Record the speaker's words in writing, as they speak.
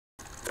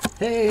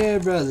Hey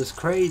everybody, this is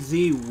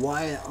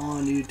CrazyWyatt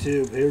on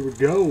YouTube. Here we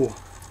go.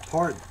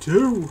 Part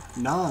 2.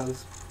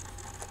 NOS.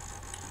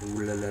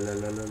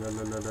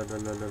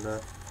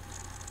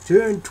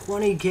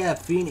 220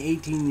 caffeine,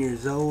 18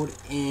 years old,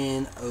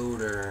 and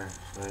older.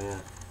 So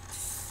yeah.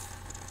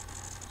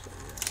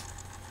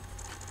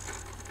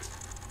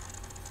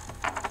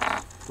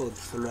 Full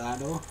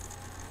throttle.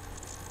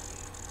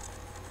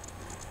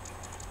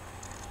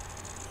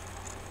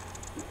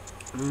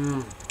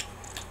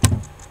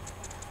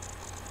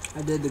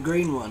 I did the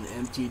green one,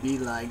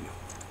 MTD, like,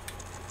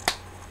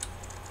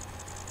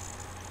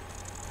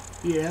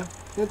 yeah,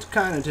 it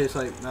kind of tastes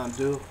like Mountain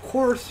Dew. Of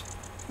course,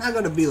 not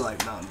gonna be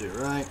like Mountain Dew,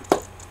 right?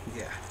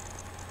 Yeah.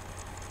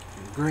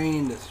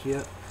 Green, this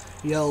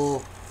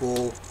yellow,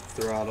 full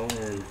throttle,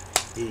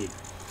 indeed.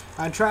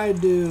 I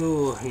tried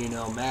to,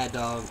 Mad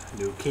Dog,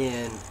 do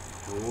Ken,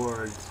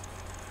 awards.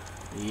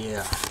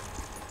 Yeah.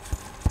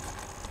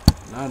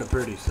 Not a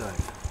pretty sight.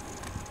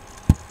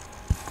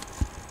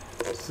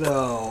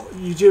 So,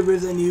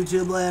 YouTubers in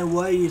YouTube land,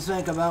 what do you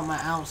think about my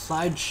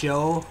outside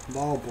show?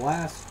 Ball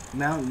Blast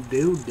Mountain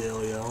Dew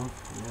dealio.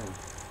 Yeah.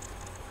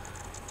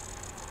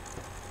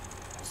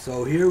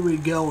 So here we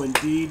go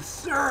indeed.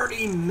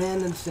 30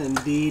 minutes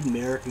indeed.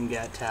 American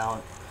Got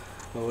Talent.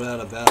 No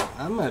doubt about it.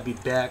 I might be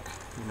back,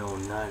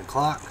 9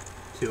 o'clock.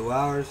 2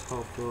 hours,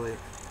 hopefully.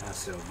 That's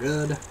still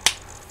good.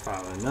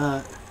 Probably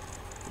not.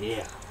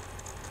 Yeah.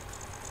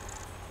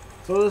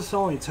 So this is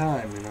only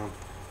time,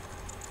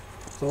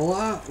 So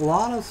a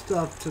lot of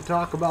stuff to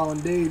talk about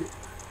indeed.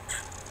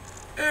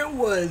 It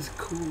was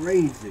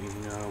crazy,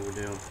 we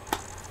do.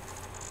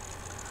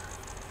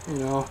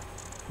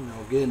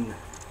 Getting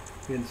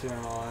started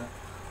and all that.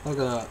 Look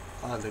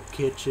at the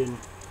kitchen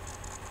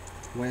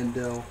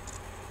window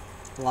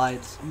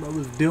lights. I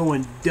was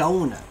doing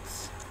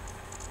donuts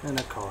in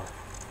a car.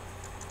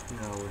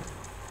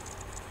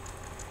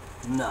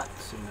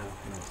 Nuts,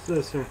 No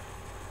sister,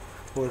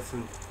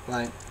 boyfriend,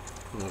 like,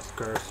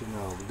 curse,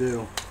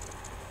 do.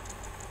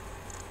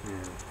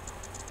 Yeah.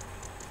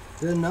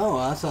 Didn't know.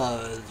 I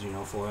saw it was,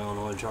 for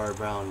Illinois Charlie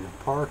Brown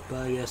Park,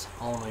 but I guess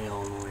only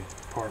Illinois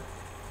Park.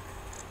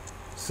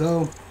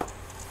 So,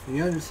 the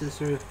younger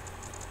sister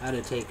had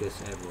to take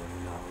us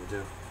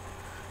everywhere,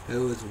 It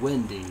was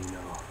windy,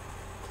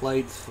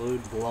 Plates,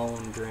 food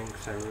blowing,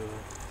 drinks everywhere,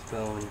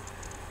 spilling.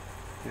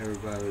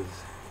 Everybody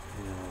was,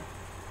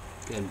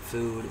 getting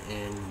food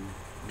and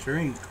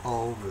drink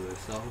all over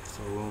themselves.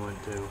 So we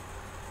went to,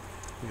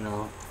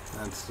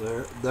 that's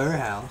their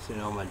house,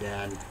 my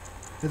dad,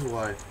 his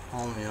wife,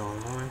 home in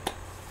Illinois.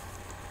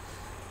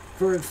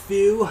 For a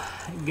few,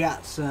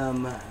 got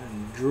some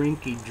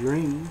drinky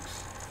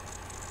drinks.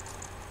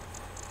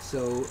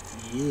 So,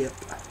 yep.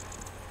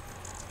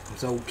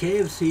 So,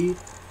 KFC,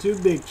 2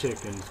 big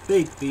chickens,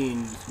 baked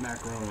beans,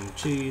 macaroni and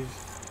cheese.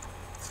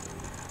 So,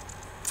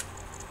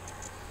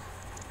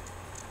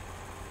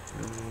 yeah.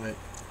 And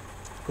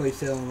went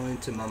to Illinois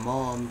to my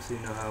mom's,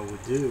 how we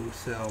do,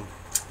 so.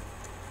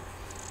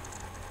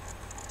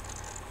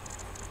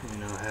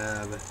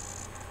 Have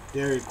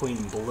Dairy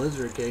Queen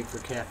Blizzard Cake for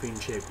Caffeine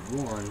Shake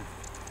 1,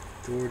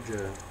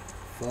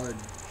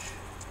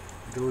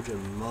 Georgia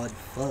Mud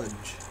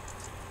Fudge.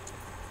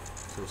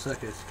 So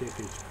suckers,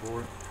 kickers,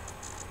 sport.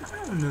 I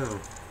don't know.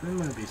 It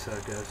might be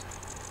suckers.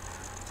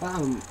 I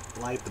don't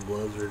like the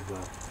Blizzard, but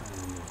I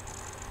don't know.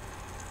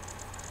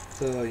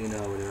 So,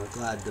 we're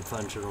glad the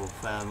functional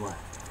family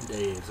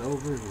day is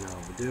over,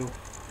 we do.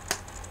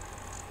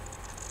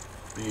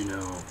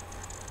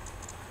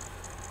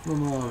 My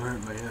mom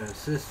hurt my younger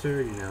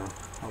sister,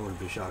 I wouldn't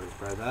be shocked or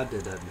surprised. I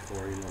did that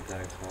before,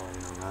 tax law,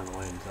 ran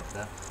away and stuff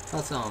like that.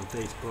 I saw on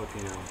Facebook,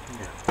 yeah,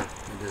 I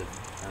did. I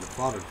had a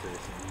father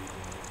face.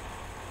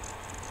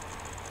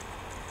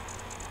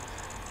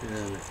 And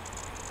then,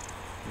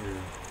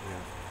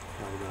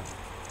 talk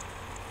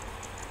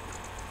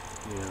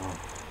about,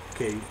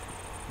 cake,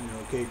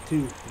 cake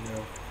too,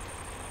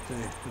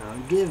 say,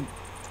 give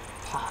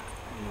pot,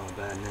 a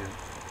bad name.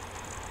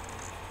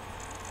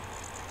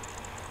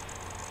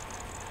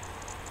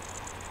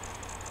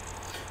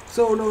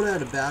 So no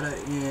doubt about it,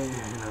 yeah,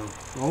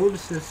 my older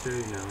sister,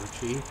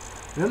 she,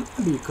 it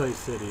might be Clay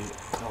City,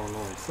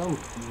 Illinois, some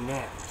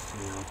naps,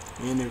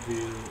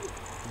 interview,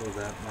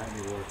 that might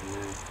be working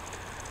there.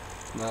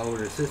 My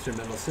older sister,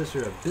 middle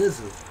sister, a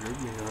business group,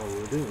 how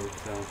we do,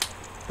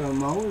 so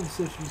my older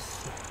sister's,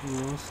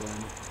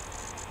 son,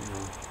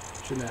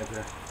 shouldn't have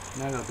to,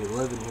 not gonna be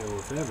living here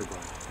with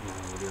everybody,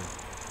 how we do.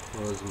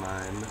 Was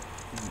my,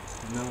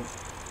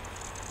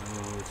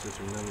 older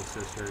sister, middle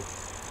sister,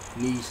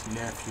 niece,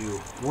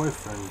 nephew,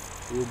 boyfriend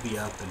will be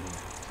up in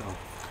here. So,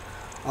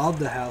 of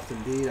the house,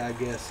 indeed, I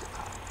guess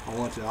I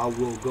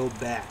will go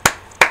back.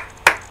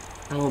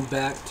 I went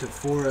back to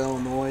 4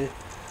 Illinois,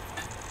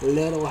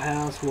 little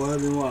house,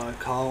 whatever you want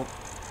to call it.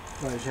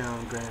 Right now,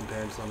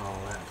 grandparents and all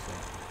that.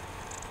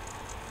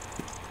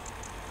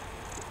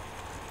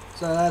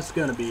 So that's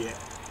gonna be it.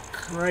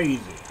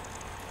 Crazy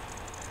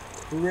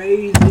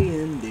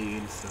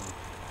indeed. So.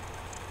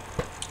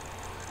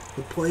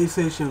 The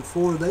PlayStation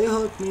 4, they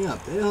hooked me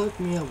up. They hooked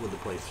me up with the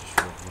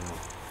PlayStation 4.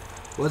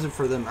 Wasn't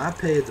for them. I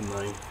paid the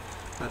money.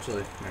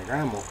 Actually, my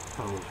grandma, it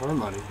was her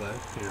money, but,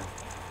 you know,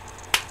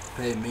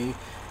 paid me, you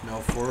know,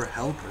 for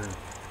helping.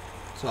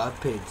 So I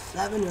paid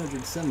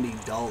 $770, you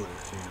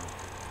know.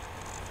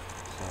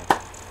 So,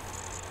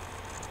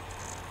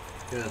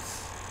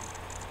 yes,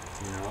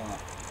 you know,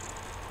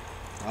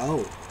 oh,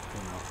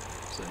 you know,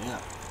 so yeah.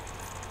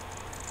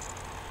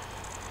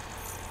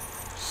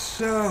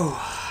 So,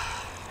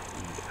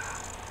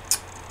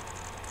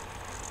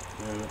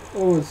 yeah.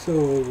 Oh, it's so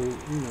over,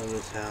 you know,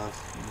 this house,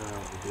 you know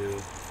how we do.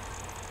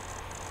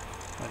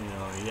 You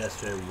know,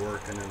 yesterday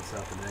working and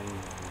stuff, and then, you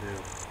know what we do.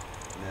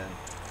 And then,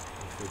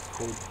 this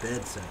whole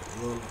bed set,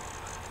 little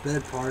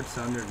bed parts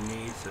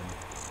underneath, and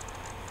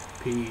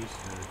piece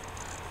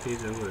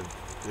with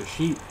the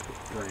sheep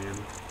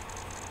frame.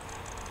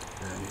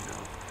 And,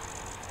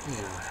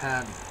 you know,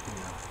 had, you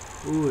know,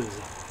 who was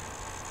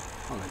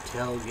on the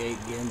tailgate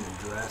getting the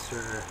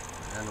dresser,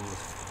 and it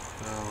was,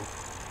 well,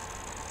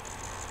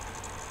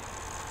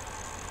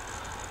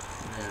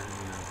 and,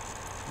 you know,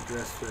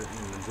 dresser, you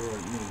know, drawer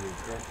needed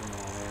up and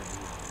all that,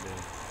 you know,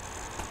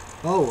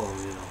 oh, well,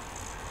 you know.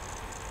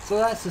 So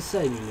that's to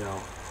say, you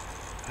know,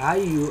 how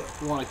you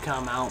want to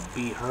come out,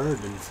 be heard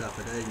and stuff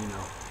like that,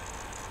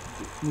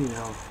 you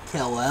know,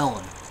 tell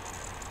Ellen,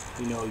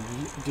 you know,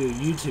 do a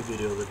YouTube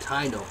video, the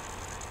title,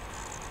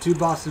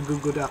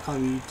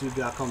 2bossofgoogle.com,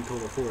 youtube.com,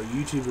 total 4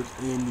 YouTubers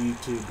in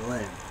YouTube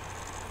land.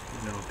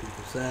 You know,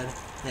 people said,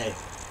 hey,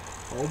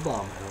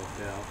 Obama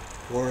helped out,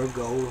 or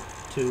go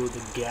to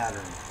the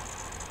gathering,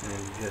 and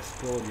you just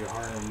spilled your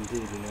heart and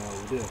did, you know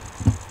what we do.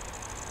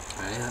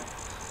 Yeah,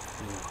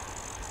 you know,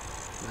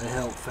 they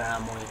help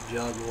family,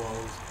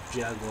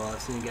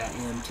 juggalos, and you got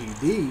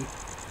MTD,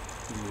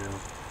 you know,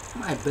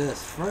 my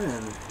best friend,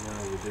 you know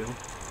what we do.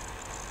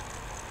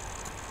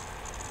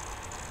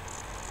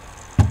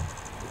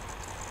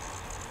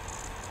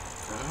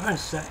 I'm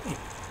saying,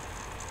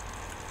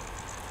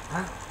 I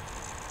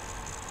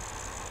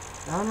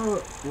don't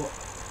know what.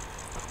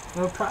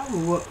 Well,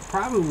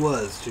 probably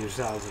was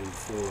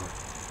 2004.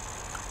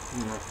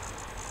 You know,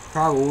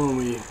 probably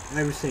when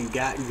everything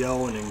got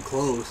going and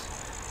close.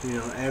 You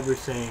know,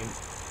 everything,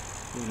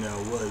 you know,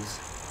 was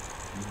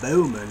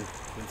booming.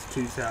 It's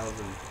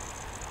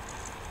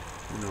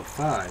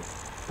 2005,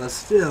 but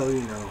still,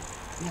 you know,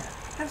 yeah,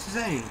 that's the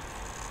thing.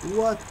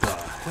 What the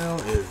hell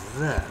is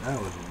that?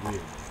 That was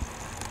weird.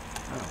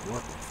 I don't know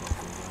what the fuck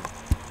was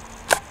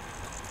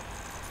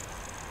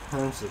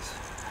that. This is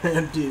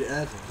empty.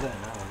 That's the thing.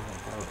 I don't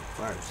know. Probably the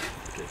fire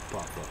just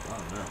popped up. I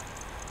don't know.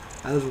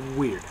 That was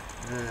weird.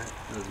 That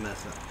was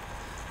messed up.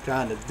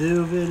 Trying to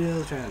do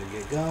videos, trying to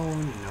get going,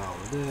 you know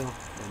what we do.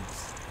 And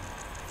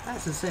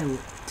that's the same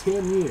with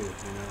 10 years,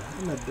 you know.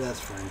 I'm my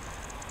best friend.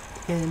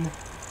 10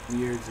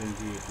 years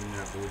indeed, you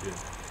know what we do.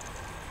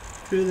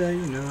 True that,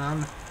 you know,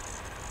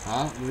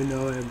 we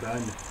know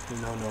everybody, you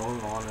know,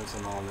 honest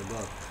and all the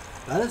above.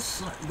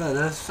 That's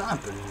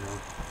something, you know.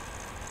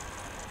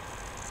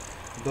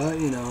 But,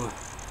 you know,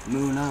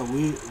 Moo and I,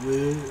 we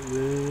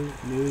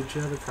knew each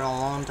other for a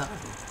long time.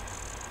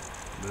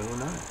 Moo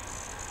and I.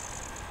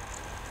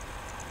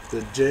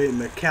 The Jay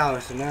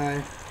McAllister and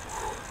I,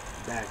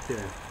 back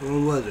there.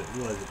 When was it?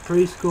 Was it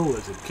preschool?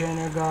 Was it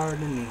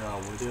kindergarten? You know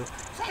what we do.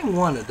 Same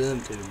one of them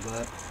two,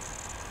 but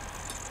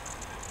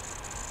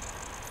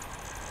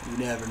you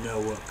never know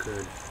what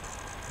could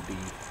be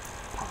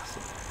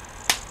possible.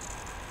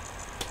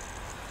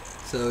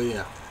 So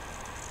yeah.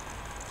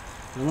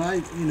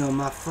 And you know,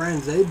 my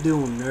friends, they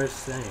doing their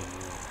thing, you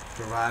know,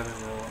 surviving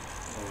real. My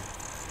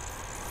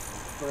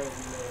friends,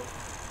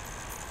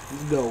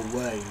 just go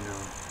away, you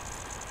know.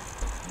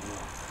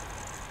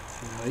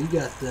 You know, you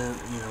got them,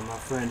 you know, my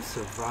friends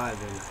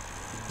surviving,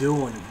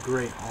 doing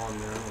great on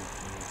their own,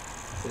 you know.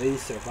 They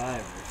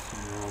survivors,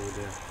 you know, over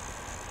there.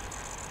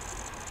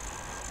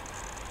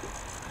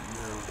 You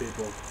know,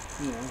 people,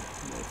 you know,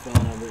 make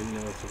fun of it, you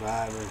know,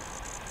 survivor.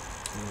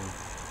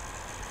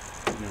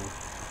 You know.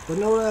 But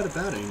no doubt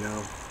about it, you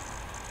know.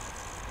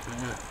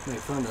 Yeah, make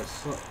fun of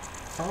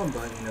some,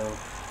 but, you know,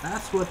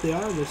 that's what they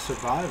are, they're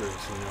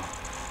survivors, you know.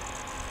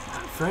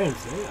 My friends,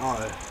 they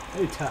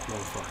tough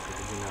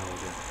motherfuckers, you know.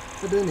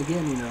 But then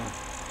again, you know,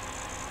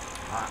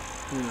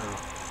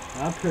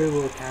 I'm pretty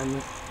well kind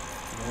of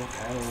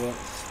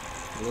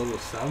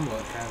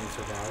somewhat kind of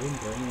surviving,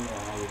 but, you know,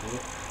 how we do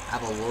it.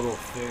 Have a little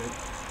fear,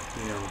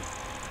 you know,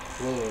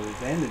 little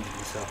advantage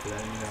and stuff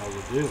that, you know, we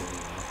do, you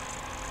know.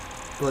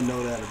 But no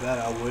doubt about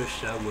it, I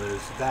wish I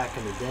was back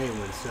in the day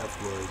when stuff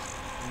was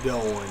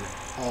going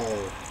all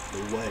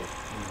the way.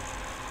 You know.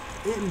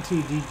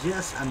 MTD,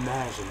 just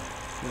imagine it.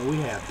 You know, we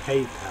have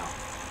PayPal,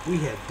 we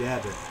have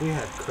debit, we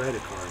have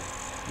credit card.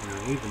 You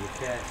know, even the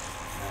cash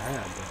I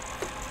have, but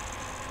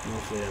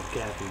mostly have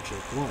cash and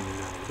check one. You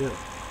know what we do.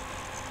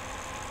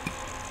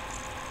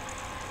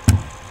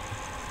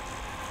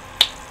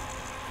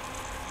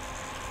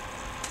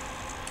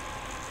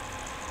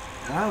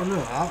 I don't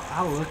know.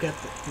 I'll look at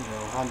the, you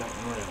know, I don't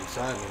know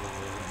inside and all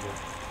that, but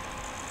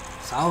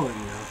solid,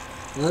 you know.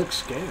 It looks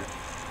scary.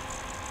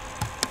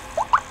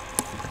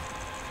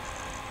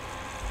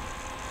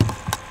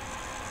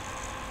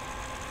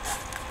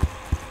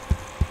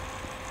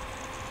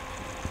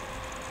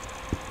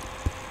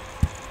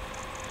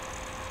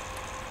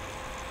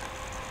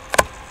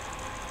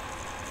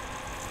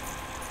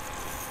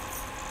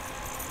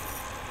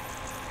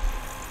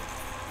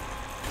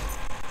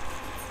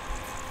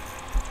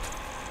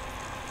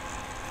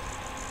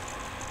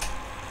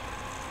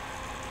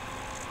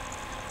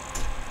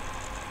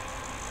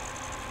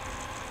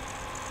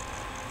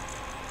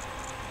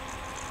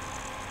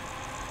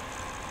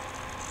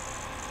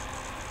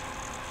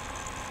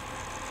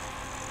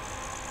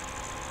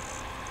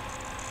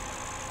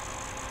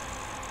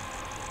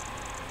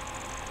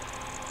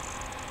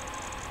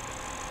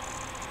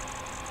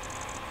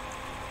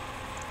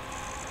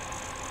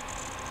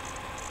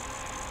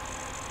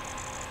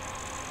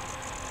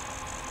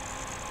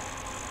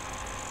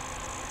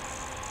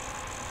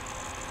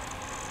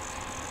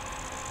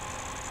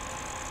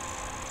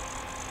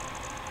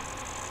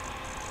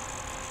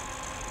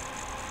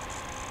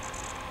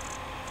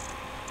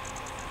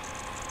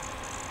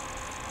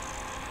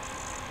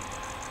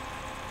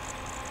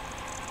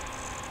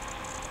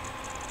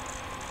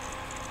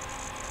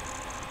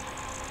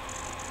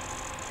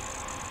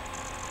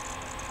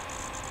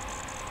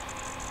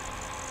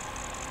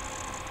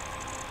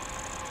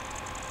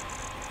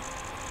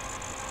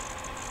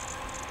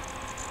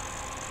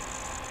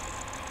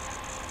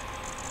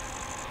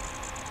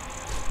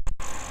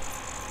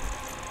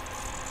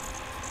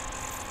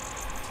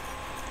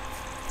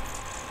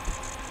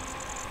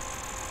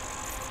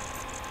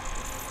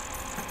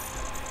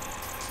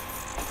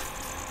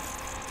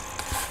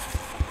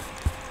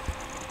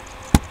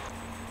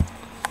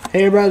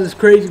 Hey everybody, this is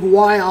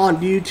CrazyWyatt on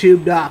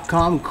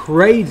YouTube.com.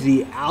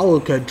 Crazy out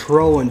of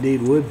control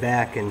indeed. We're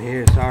back in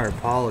here. Sorry,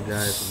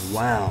 apologize.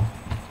 Wow.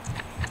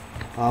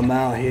 I'm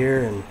out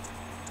here and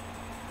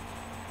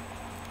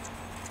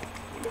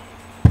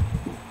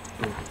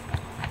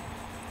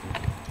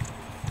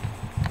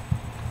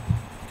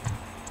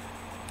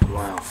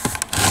wow.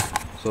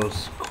 So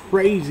it's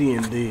crazy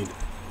indeed.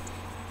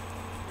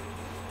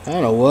 I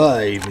don't know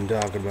what I even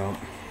talk about.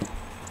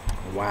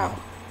 Wow.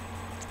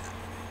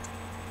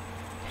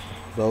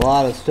 A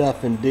lot of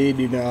stuff indeed,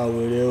 you know how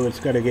we do. It's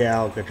gonna get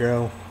out of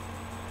control.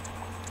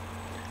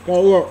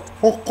 Go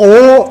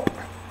oh.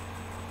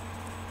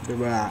 Do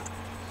that.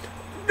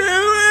 Do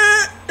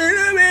it in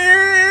a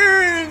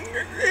minute.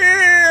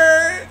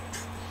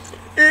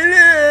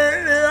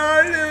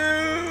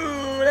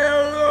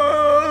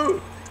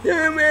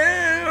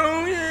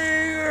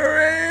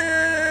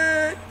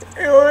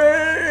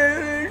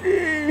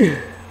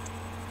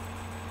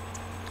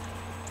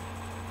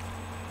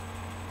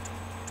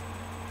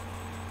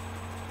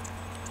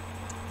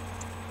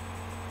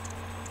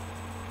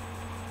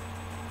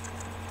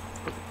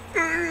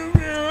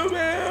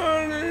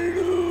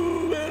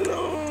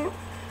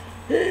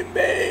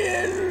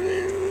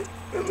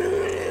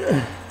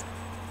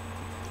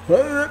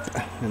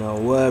 You know,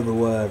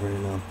 whatever, you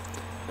know.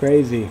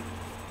 Crazy.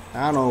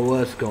 I don't know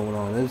what's going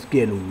on. It's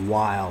getting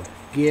wild.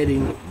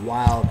 Getting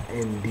wild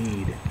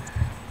indeed.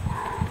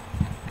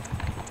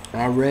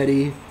 I'm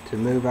ready to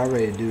move. I'm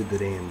ready to do the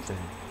damn thing.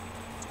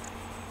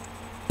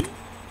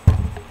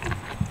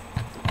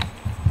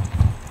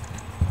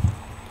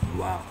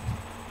 Wow.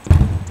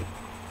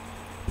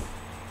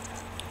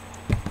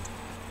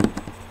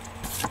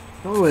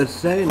 I was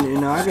saying, you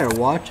know, I gotta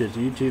watch this.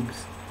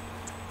 YouTube's.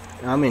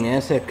 I mean,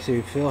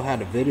 SXC Phil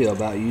had a video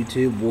about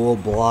YouTube will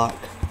block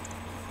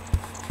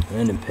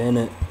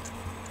independent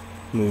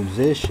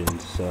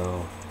musicians,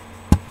 so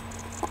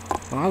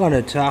I'm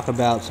gonna talk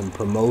about some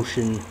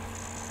promotion.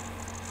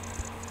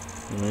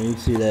 You know, you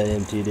see that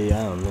MTD?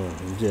 I don't know.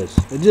 It's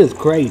just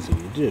crazy.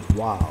 It's just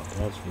wild.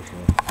 That's for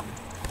sure.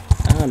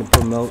 I'm gonna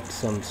promote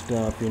some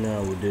stuff. You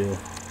know, we do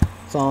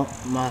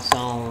my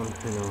song.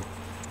 You know,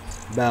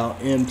 about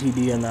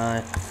MTD and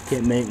I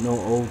can't make no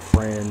old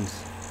friends.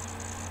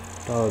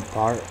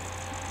 Part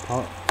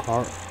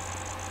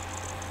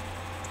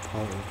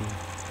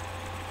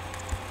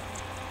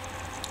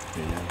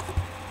you know.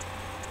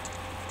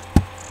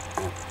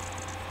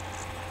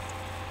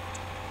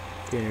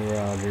 Kenny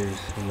Rogers,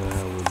 you know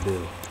how we do.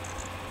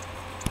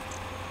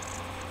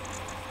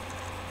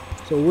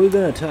 So we're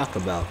gonna talk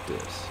about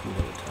this. We're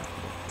gonna talk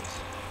about this.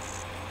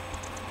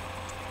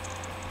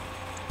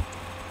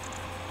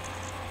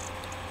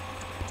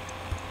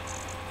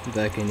 If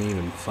I can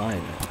even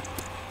find it.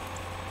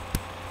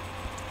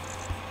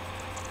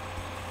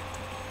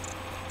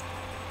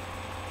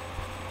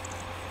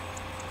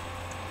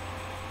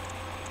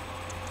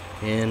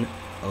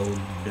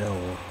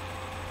 N-O-L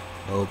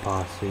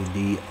Posse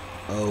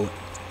D-O-N-A-L.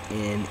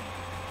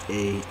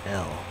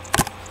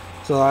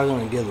 So I'm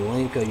gonna give the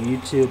link on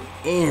YouTube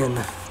and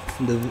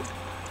the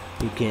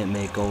you can't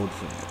make old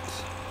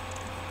friends.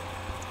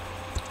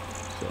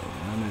 So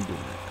I'm gonna do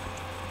that.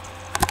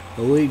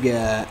 But we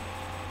got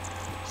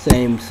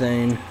same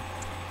thing.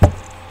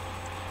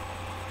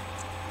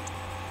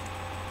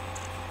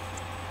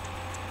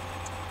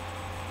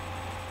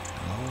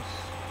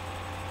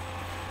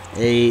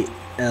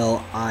 A-L-I-C-A-A-L-I-C-I-A-D-U-S-S-E-A-U-L-T.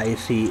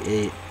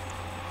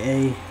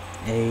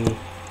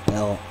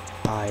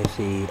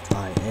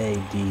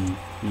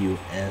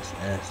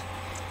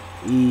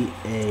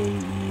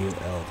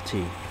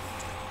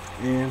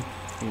 And,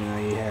 you know,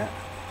 you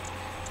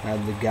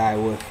have the guy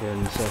with her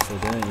and stuff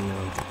like that, you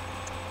know.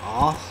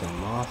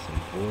 Awesome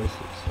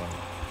voices. So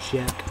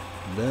check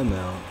them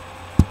out.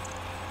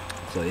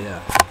 So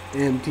yeah,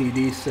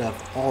 MTD stuff,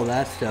 all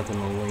that stuff in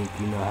the link,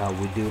 you know how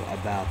we do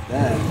about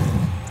that.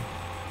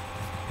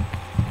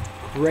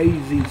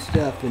 Crazy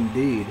stuff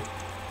indeed.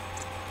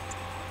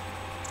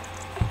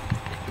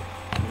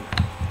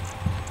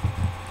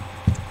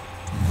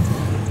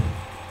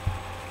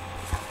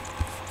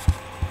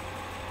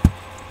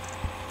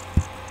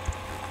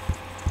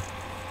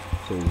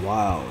 So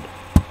wild.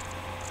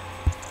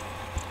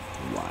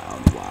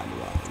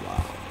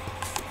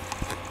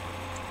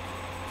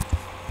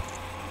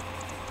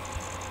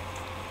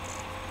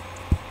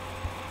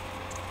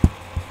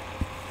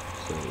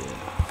 So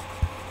yeah.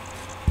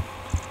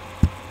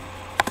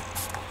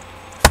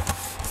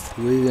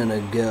 We're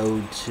gonna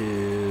go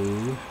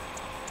to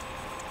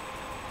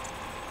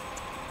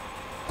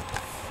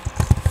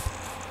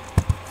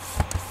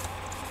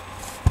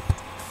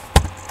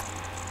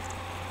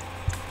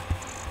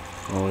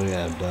oh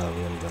yeah, duh,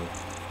 we're gonna go.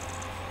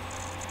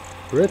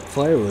 Ric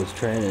Flair was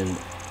training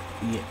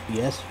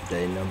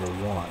yesterday,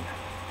 #1.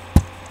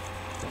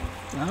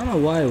 I don't know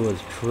why it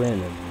was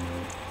trending.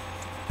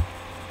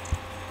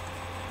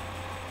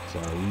 So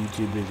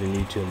YouTubers and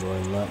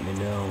YouTubers let me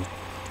know.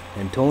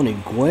 And Tony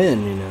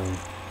Gwynn, you know,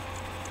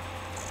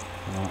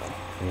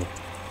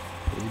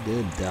 he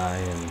did die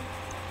and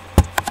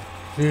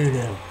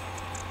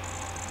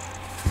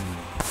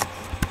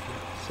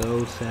so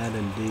So sad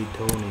indeed,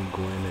 Tony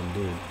Gwynn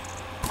indeed.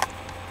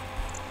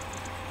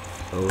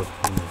 So,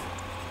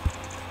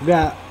 we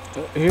got,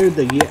 here's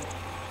the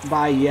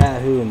by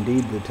Yahoo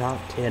indeed, the top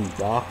 10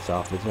 box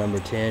office. Number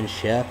 10,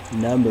 Chef.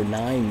 Number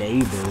 9,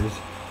 Neighbors.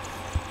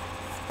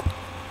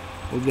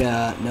 We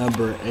got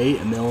number 8,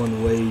 A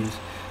Million Ways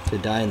to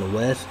Die in the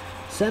West.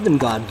 7,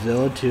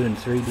 Godzilla 2 in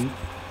 3D.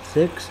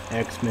 6,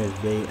 X-Men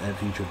Day of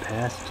Future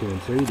Past 2 in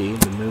 3D.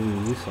 The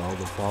movie we saw,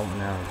 The Fault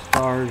in Our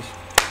Stars.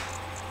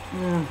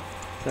 Yeah,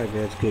 it's like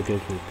that's good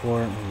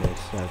report.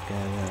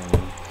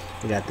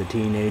 We got the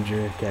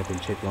teenager, Captain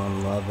Chick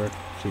One Lover.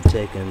 She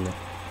taking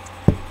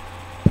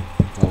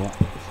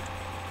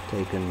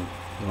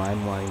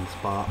Limelight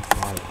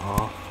spotlight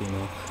off,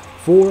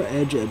 4,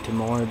 Edge of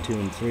Tomorrow 2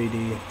 in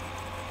 3D.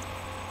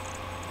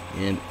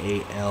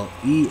 MALEFICEENT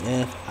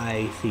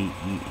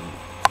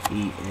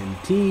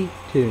 2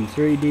 in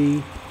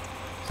 3D.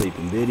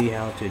 Sleeping Beauty,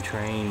 How to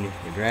Train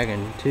Your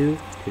Dragon 2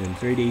 in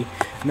 3D.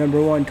 Number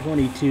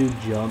 122,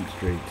 Jump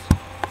Streets.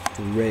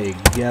 Ready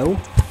to go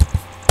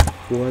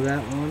for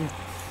that one.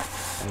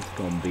 That's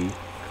gonna be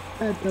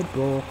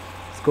incredible.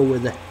 Let's go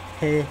with the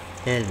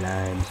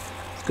headlines.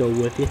 Let's go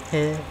with your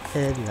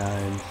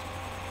headlines.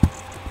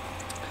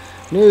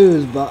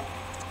 News, but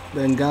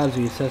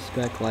Benghazi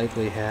suspect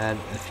likely had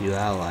a few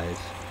allies.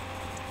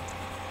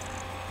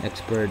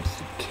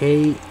 Experts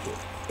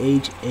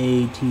KHATTALA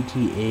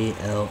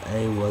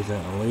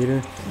wasn't a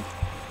leader.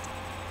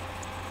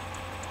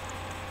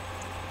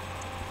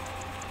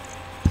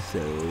 So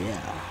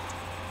yeah.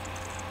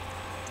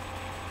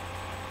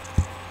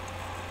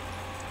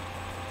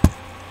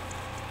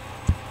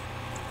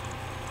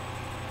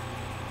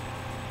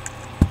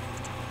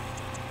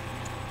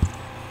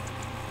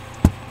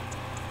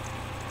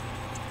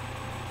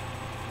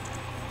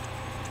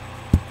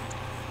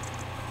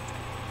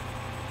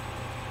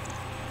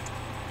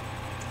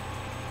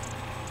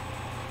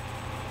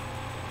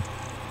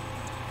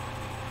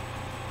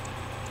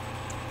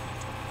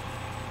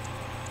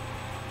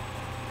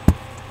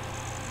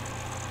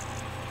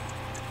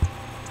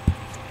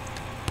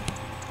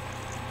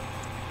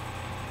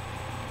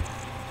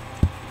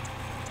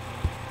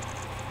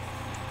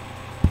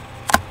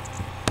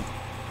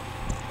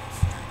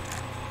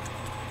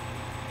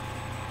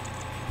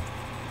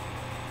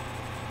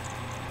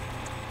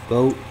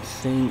 Boat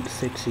sink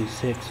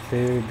 66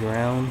 fare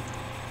drown.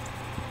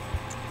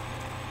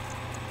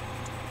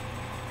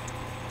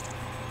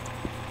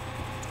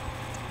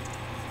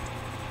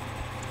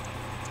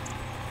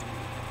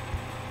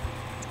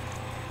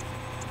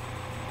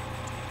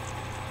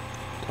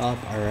 Top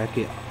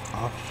Iraqi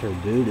officer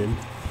booted.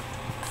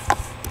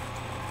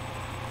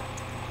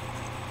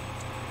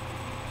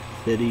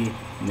 City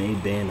may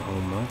ban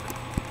homework.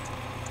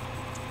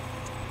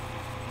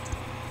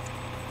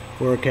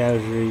 4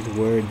 casualties.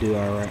 Where do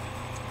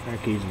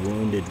Iraqis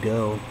wounded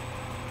go?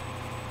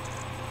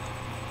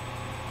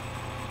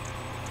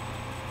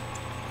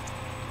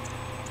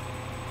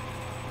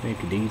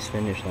 MTDs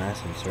finished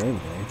last in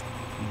survey.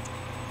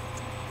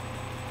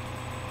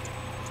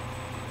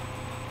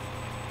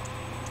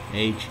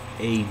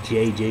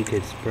 HAJJ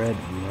could spread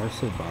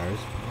MRSA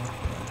virus.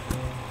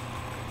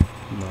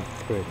 Not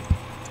pretty.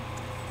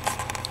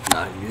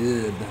 Not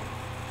good.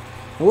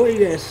 What do you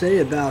guys say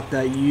about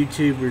that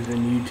YouTubers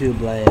in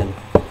YouTube land?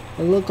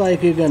 It look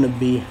like you're gonna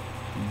be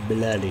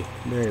bloody,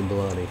 very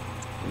bloody.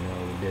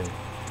 We do.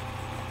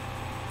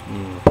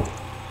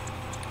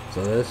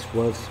 So that's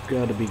what's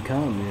gotta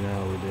become, we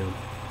do.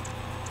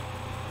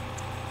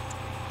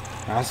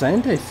 I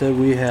think they said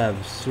we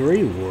have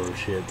 3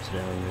 warships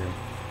down there.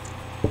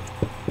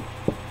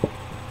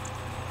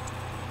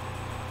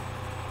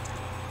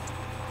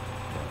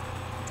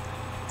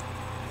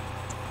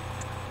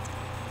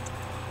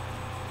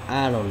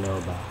 I don't know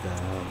about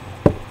that.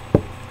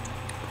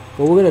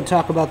 But we're going to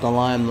talk about the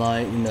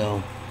Limelight,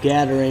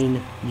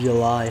 Gathering,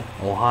 July,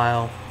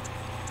 Ohio.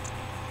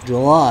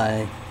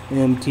 July,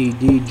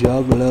 MTD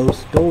Juggalo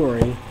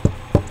story.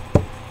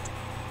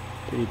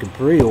 So you can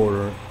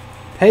pre-order it.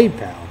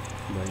 PayPal,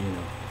 but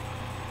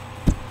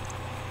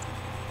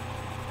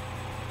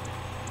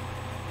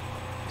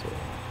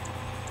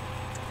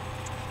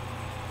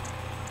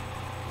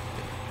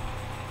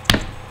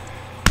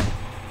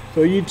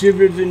So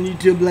YouTubers in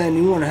YouTube land,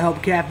 you want to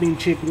help Captain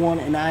Chick One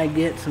and I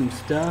get some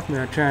stuff?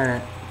 Now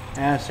trying to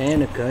ask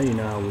Annika,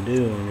 how we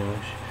do.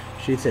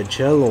 She said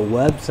Cello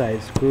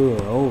website screw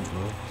her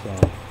over.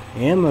 So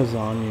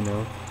Amazon,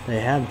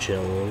 they have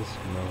cellos,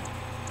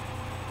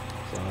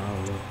 So I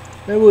don't know.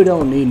 Maybe we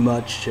don't need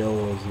much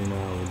cellos, we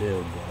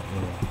do,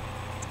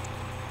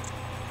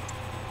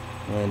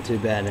 but And too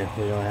bad that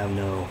we don't have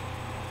no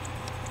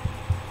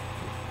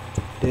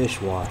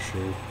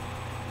dishwasher,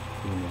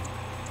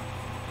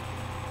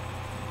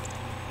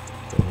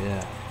 So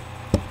yeah.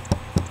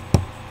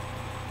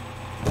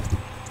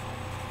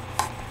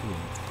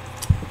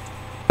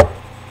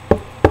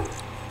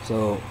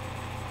 So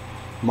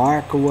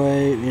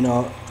microwave,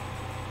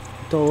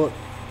 told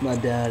my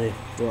daddy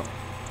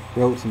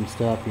wrote some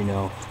stuff,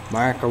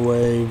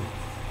 microwave,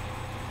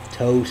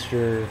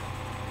 toaster,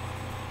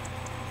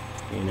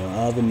 You know,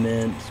 oven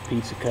mitts,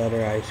 pizza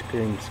cutter, ice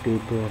cream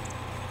scooper.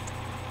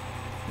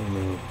 You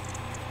know,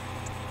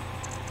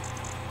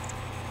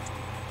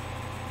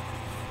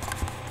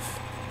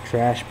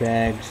 trash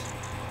bags,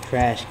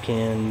 trash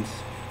cans.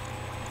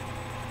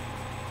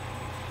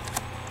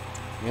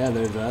 Yeah,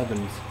 there's an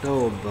oven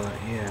stove, but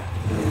yeah,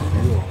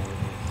 there's all of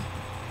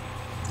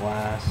this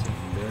glass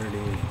and dirty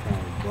and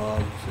probably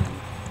bugs and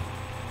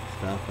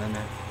stuff in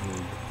it,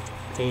 and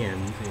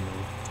pans, you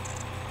know.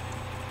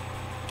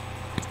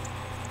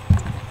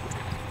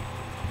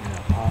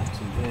 Yeah, pots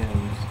and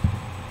pans.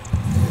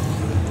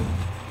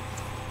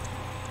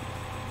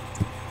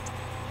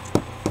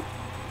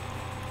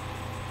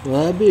 Well,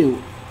 that'd be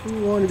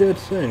one good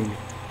thing.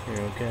 You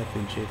know,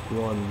 Caffeine Chick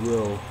 1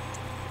 will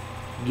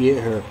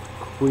get her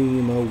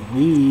cream of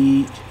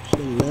wheat. She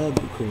loves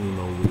the cream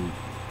of wheat.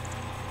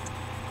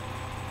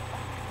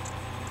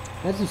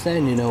 That's the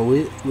thing, you know,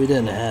 we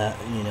didn't have,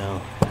 you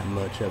know, have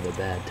much of a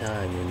bad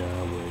time, you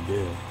know, we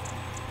do.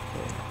 So,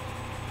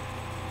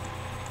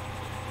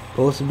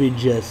 supposed to be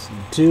just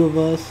 2 of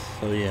us,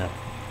 so yeah.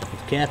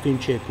 It's Caffeine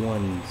Chick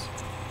 1's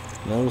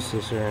little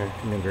sister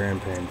and her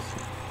grandparents.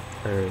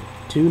 Her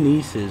 2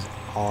 nieces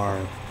are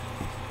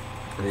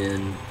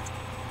in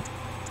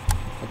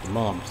at the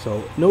mom.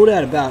 So no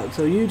doubt about it.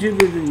 So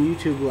YouTubers in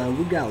YouTube land,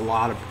 we got a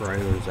lot of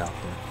prayers out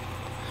there.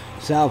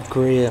 South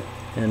Korea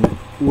and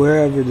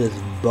wherever this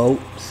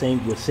boat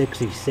sank with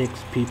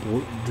 66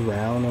 people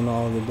drowned and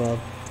all of the above,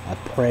 a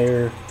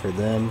prayer for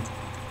them.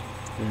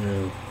 You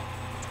know,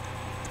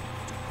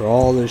 for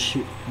all the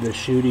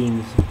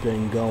shootings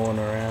been going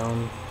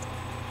around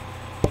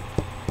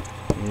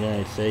in the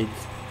United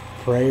States.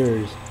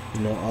 Prayers,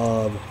 you know,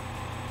 of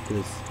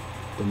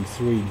them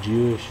 3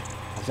 Jewish,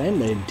 I think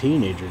they're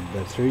teenagers,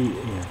 but 3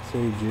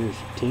 Jewish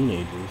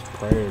teenagers.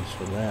 Prayers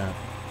for that.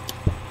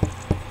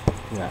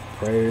 We got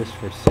prayers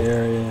for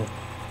Syria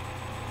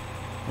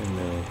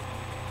and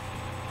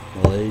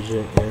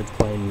Malaysia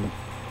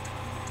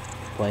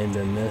plane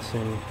been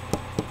missing.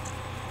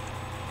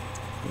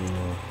 You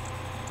know,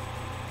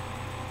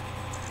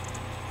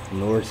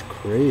 North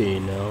Korea, you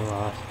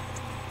know,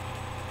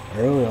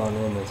 early on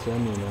in the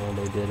sun, you know,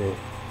 they did a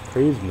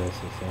cruise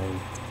missile thing.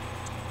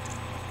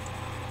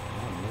 I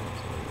don't know,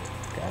 so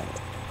got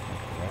it.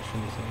 Like a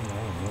Russian thing? I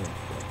don't know.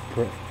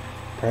 But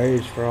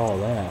prayers for all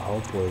that.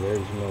 Hopefully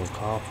there's no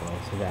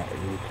conflict. So got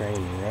Ukraine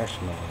and Russia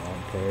and all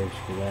that. Prayers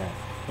for that.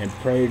 And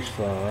prayers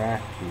for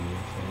Iraqis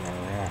in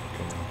Iraq,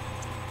 you know.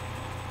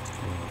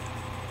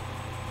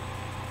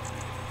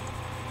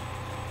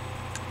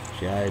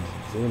 Shiites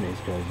and Sunnis,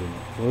 because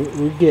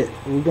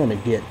we're gonna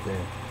get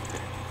there.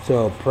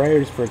 So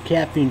prayers for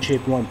Caffeine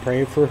Chick 1,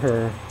 pray for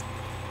her.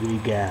 We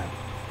got,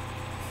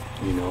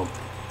 you know,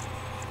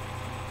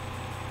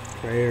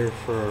 prayer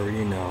for,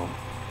 you know,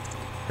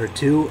 her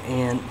 2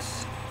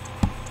 aunts,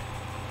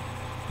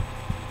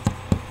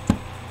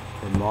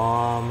 her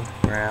mom,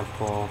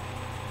 grandpa,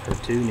 her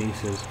 2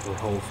 nieces, her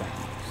whole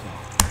family.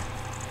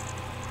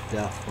 So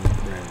definitely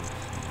prayers.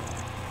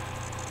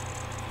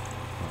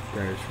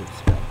 Prayers for the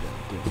stuff that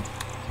too.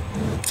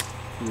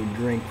 So, we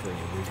drink for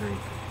you. We drink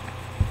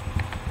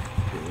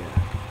for you. Yeah.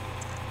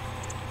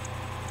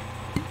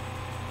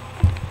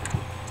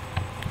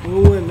 We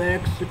went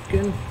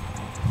Mexican.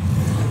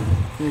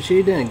 And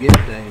she didn't get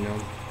that, you know.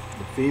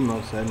 The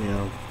female said, you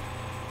know,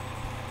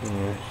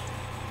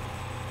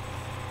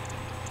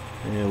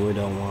 yeah, we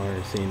don't want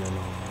her seen and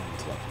all that and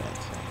stuff like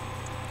that. So,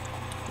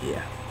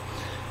 yeah.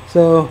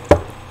 So,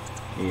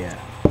 yeah.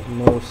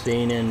 No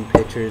seeing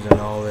pictures and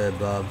all the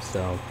above.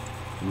 So,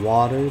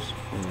 waters.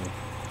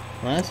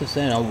 Well, that's the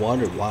thing. I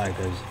wondered why,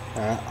 because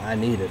I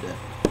needed it.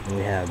 And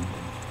we had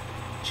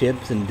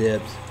chips and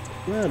dips,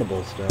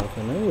 incredible stuff,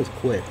 and it was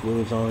quick. We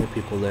was the only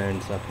people there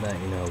and stuff like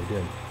that, you know, we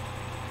did.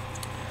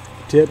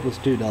 Tip was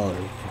 $2.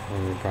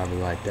 Probably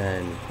like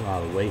that, and a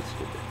lot of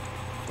wasted.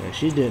 And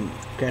she didn't.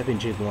 Caffeine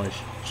Chick 1.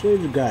 She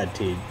was a god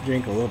tea.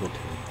 Drink a little tea.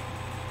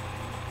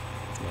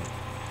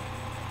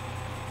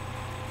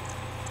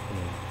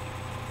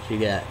 She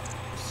got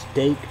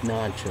steak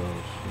nachos,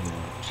 you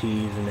know,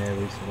 cheese and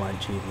everything, white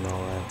cheese and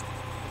all that.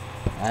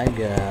 I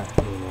got,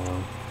 you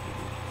know,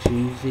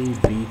 cheesy,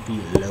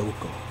 beefy,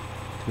 local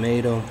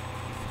tomato.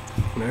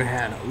 And I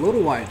had a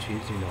little white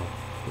cheese, you know.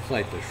 It's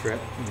like the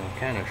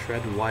kind of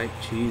shredded white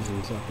cheese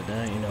and stuff like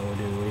that. You know, we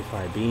do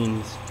refried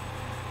beans,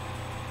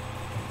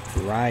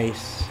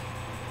 rice,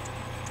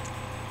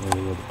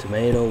 and with the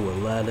tomato, with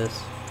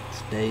lettuce,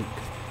 steak.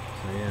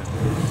 So yeah.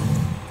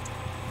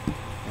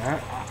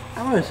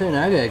 I was saying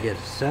I gotta get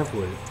stuff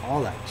with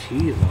all that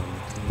cheese on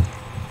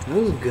it.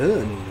 It was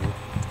good, you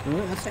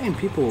know. I'm saying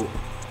people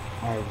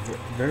are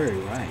very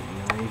right,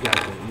 you know. You got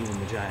even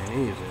the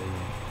Chinese, you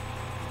know.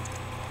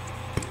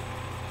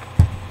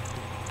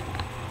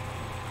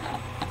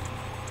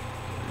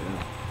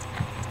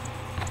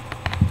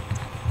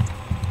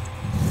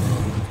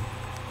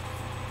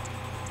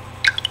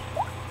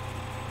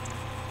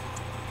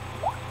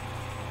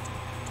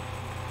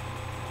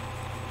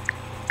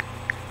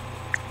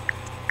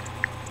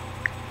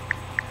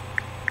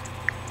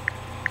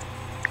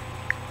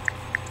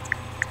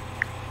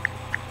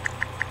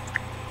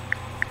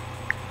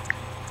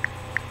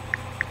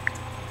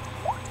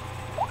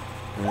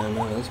 don't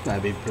know, this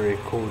might be pretty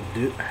cool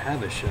to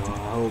have a show.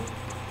 I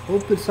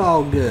hope it's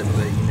all good,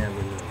 but you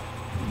never know.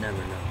 You never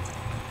know.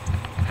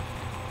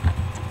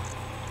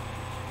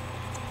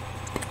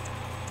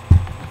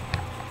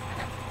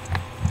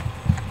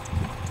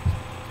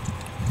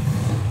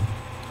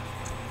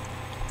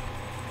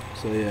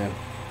 So yeah,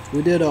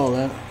 we did all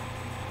that.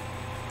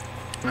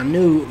 I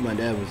knew my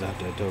dad was out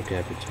there. I told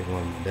Captain Chick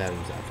when my dad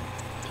was out there.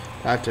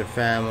 After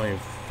family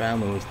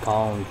was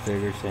calling,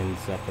 figure saying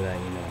stuff like that,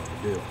 you know what to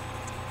do.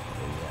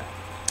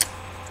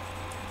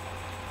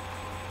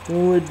 So, yeah.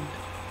 And with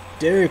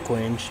Dairy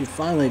Queen, she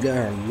finally got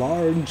her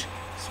large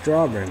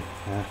strawberry.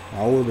 I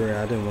ordered it.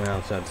 I didn't went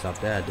outside and stop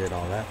that. I did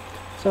all that.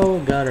 So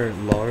I got her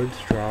large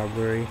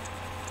strawberry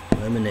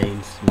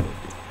lemonade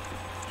smoothie.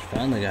 She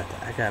finally got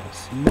that. I got a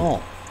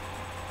small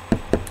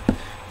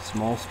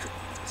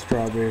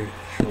strawberry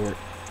short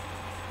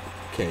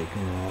cake,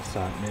 you know. I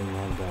thought maybe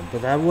I'm done,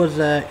 but that was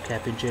that.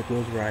 Captain Chick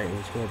was right. It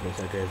was horrible.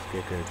 So I guess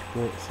kicker.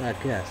 I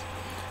guess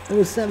it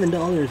was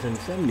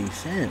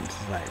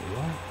 $7.70. Like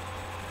what?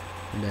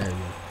 And then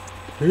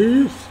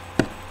peace.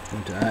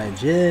 Went to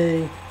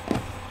IJ.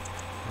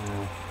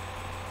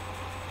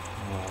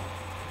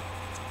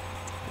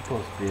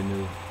 Supposed to be a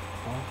new.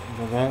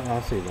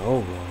 I see the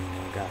old one. You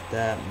know, got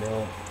that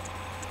milk,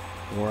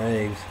 more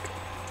eggs.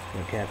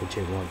 The Captain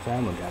Chick one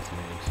family got some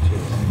eggs too.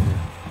 Yeah.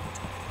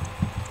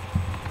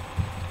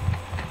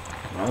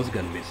 That was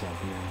gonna be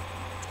something, man.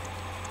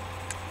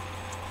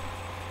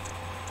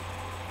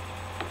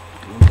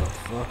 What the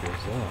fuck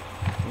is that?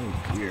 Oh,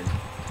 weird.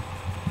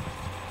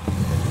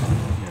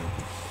 Yeah.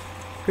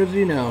 Cause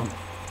you know,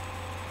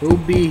 who'll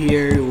be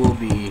here will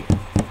be.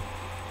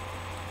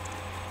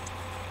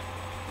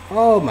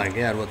 Oh my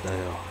god, what the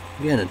hell?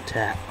 I'm getting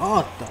attacked. Oh,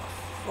 what the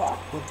fuck?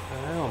 What the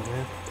hell,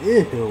 man?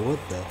 Ew, what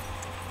the.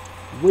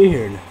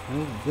 Weird.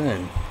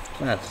 Then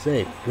it's not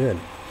safe. Good.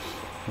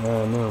 I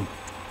don't know.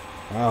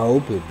 I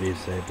hope it be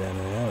safe down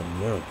there. I don't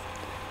know.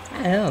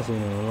 My house, you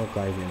know, look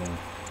like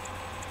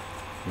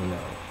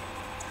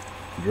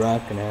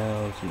drunken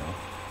house, you know,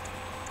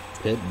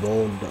 pit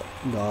bull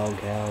dog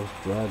house,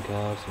 drug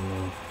house, you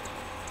know.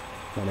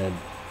 And then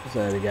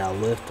so they got a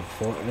lift of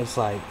four. It's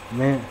like,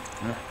 man,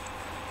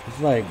 it's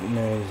like, you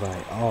know, it's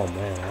like, oh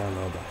man, I don't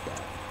know about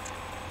that.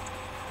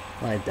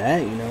 Like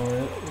that, you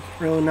know,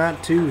 it's really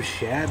not too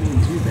shabby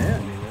and too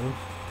bad, you know.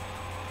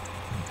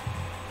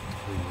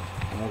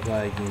 Look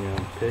like, you know,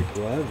 pick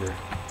whatever. I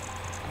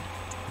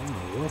don't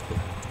know what the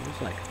hell.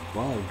 It's like a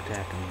bug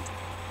attacking me.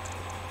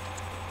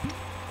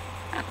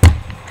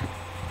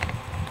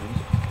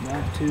 It's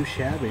not too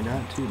shabby,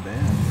 not too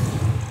bad.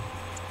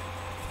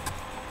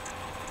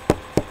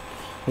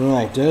 And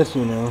like this,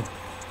 you know,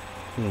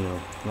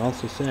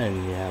 that's the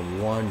saying, you have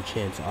one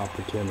chance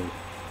opportunity.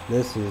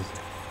 This is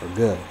for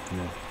good, you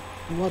know.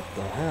 What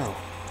the hell?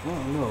 I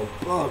don't know,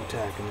 bug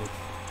attacking me.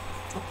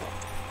 What the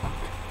fuck?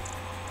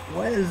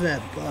 What is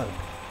that bug?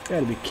 You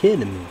gotta be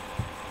kidding me.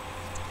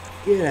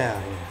 Get out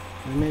of here.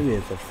 Or maybe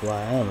it's a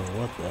fly, I don't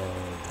know what the hell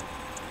is it.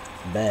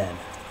 Bad.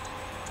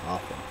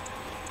 Awful.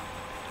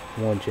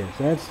 One chance.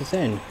 That's the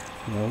same.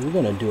 You know, we're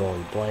gonna do all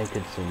the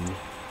blankets and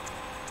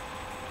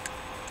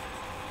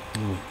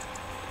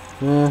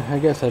I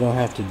guess I don't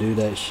have to do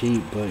that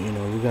sheet, but you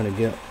know, we're gonna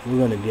get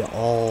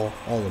all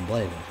the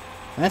blankets.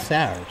 That's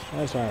ours.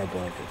 That's our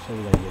blanket. So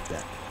we're gonna get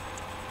that.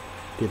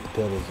 Get the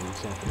pillows and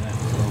stuff like that.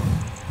 So,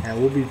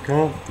 and we'll be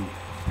comfy.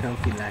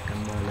 Comfy like a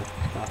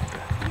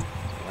motherfucker. So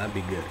that'd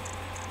be good.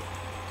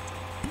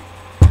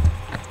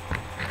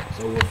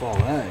 So with all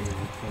that, you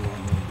know, I'm not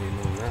gonna be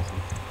doing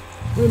nothing.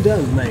 It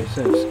does make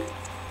sense.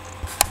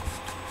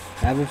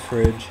 Have a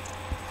fridge.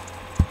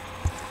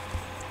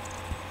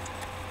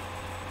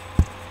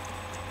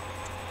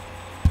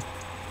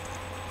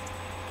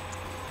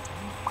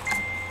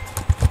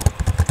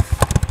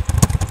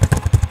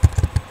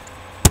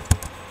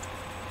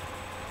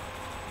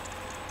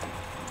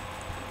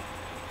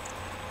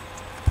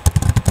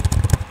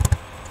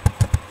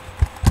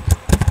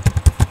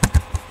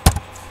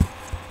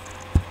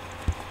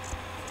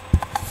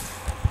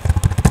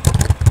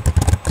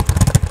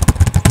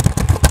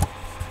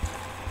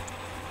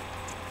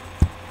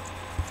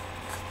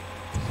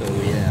 So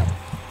yeah.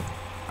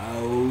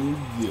 Oh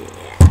yeah.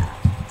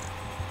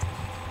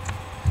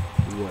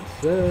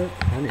 What's up?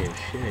 I need a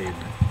shave.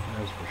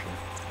 That's for sure.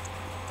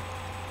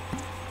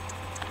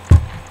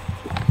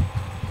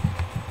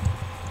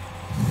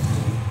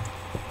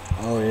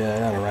 Oh yeah, I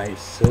gotta write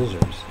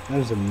scissors.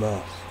 That's a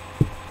must.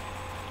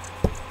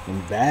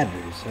 And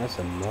batteries, that's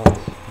a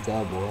must.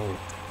 Double A.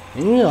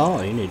 And you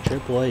know, you need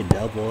triple A,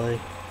 double A. Yeah.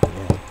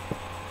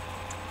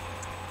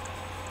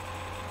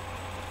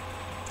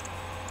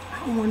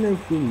 I wonder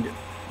if we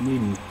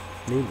need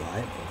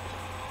light bulbs.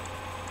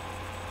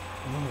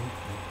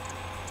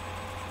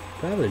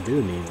 Probably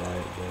do need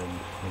light bulbs,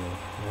 you know.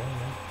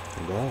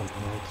 Yeah. Well,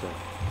 that's a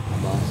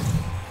must.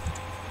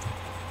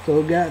 So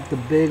we got the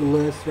big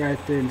list right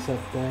there and stuff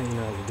like that, you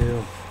know the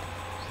deal.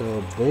 So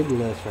big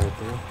list right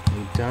there.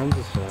 Need tons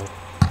of stuff.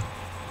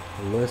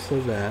 A list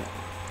of that.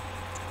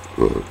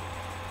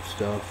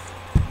 Stuff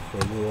for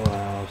the little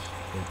house.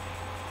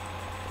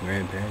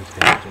 grandparents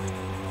can't do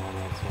and all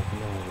that stuff. You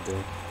know how to do.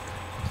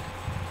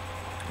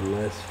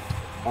 Unless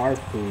our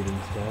food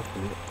and stuff.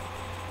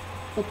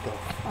 What the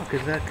fuck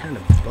is that kind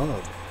of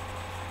bug?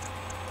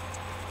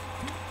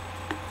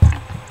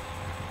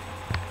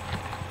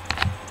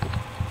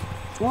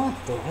 What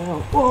the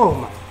hell? Oh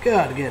my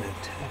god, get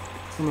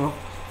attacked. You know,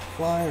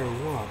 fly or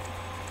what?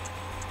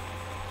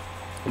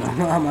 I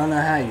don't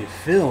know how you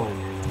feeling,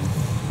 you know.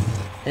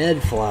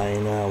 Head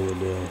flying I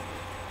would it's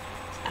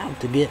out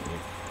to get me.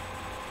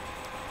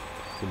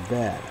 So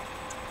bad.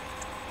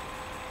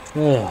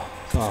 Ugh,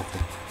 it's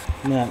awful.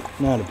 Not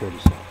a pretty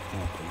sight.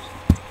 Not a pretty sight.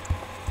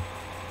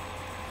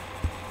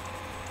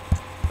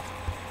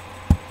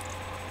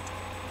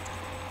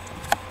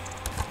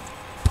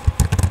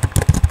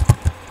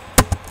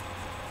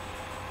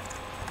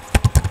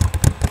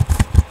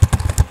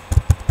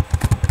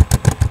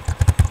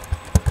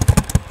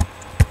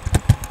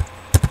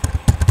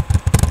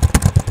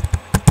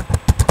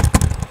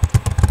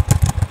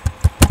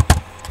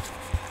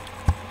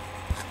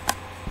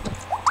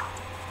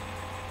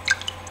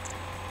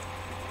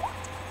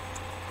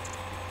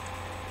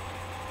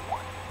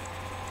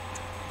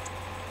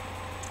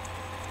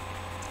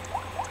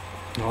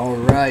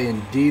 Alright,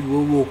 indeed,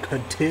 we will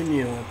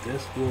continue with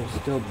this. We'll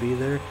still be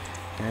there,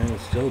 and it'll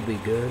still be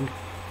good.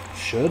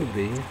 Should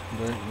be,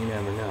 but you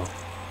never know.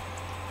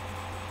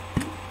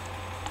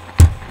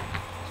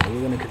 So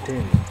we're going to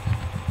continue.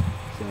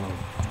 So,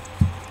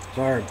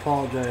 sorry,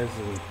 apologize.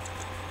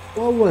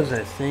 What was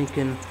I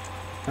thinking?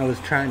 I was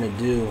trying to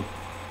do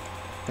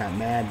that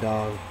Mad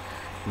Dog,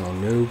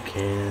 new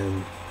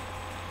can,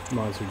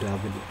 Monster Dog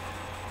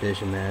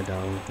Edition Mad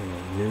Dog,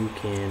 new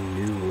can,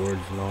 new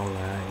words and all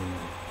that,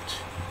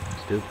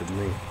 stupid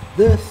me.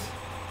 This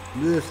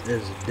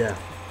is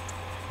death.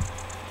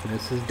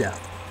 This is death.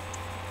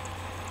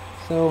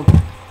 So,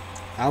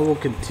 I will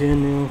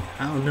continue.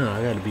 I don't know,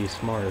 I gotta be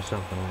smart or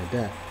something like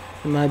that.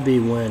 It might be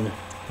when,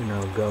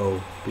 go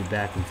be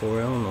back in Fort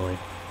Illinois.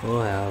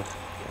 We'll have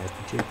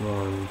Captain Chick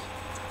ones,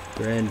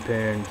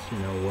 grandparents,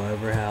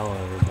 whatever,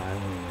 however, by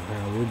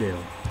how we do.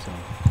 So,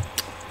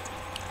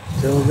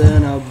 till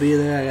then, I'll be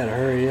there. I gotta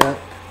hurry up.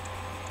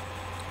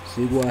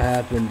 See what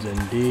happens,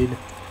 indeed.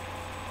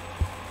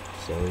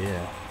 So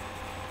yeah,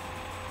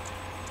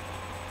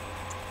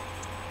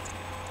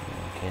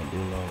 I can't do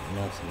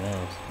nothing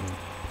else.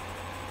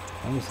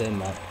 I'm gonna say I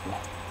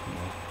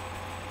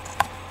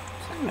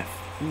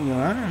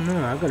don't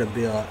know. I gotta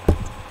be like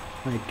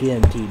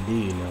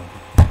MTD,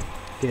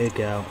 kick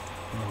out.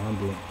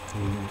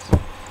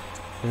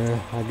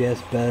 I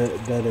guess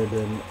better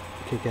than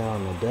kick out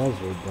in the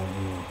desert, but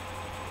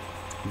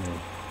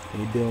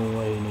you doing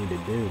what you need to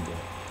do, but.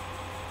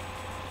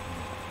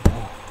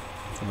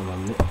 A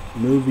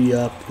movie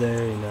up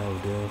there,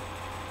 do.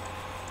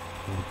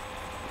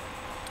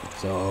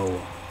 So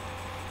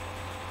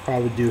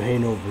probably do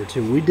Hangover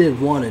 2. We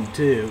did 1 and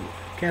 2.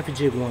 Cafe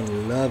Chick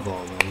 1 love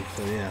all of them,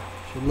 so yeah,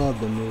 she loved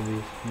the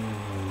movies.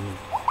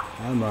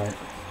 I might.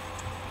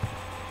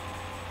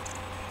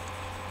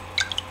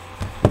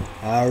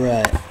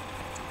 Alright,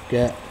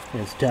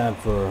 it's time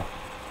for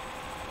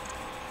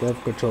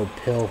birth control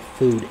pill,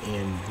 food,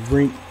 and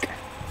drink.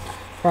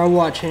 Probably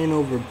watch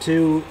Hangover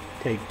 2.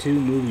 Take 2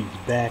 movies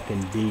back,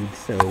 indeed.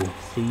 So,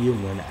 see you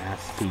when I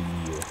see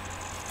you.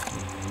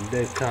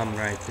 They come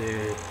right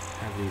there.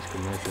 Have these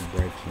commercial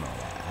breaks and all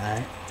that.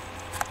 Alright?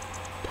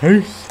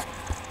 Peace.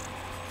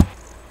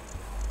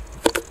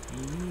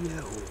 Yo.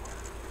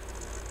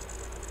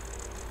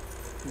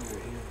 Over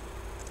here.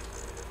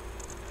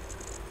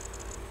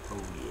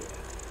 Oh yeah.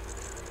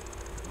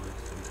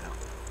 Where's the hell?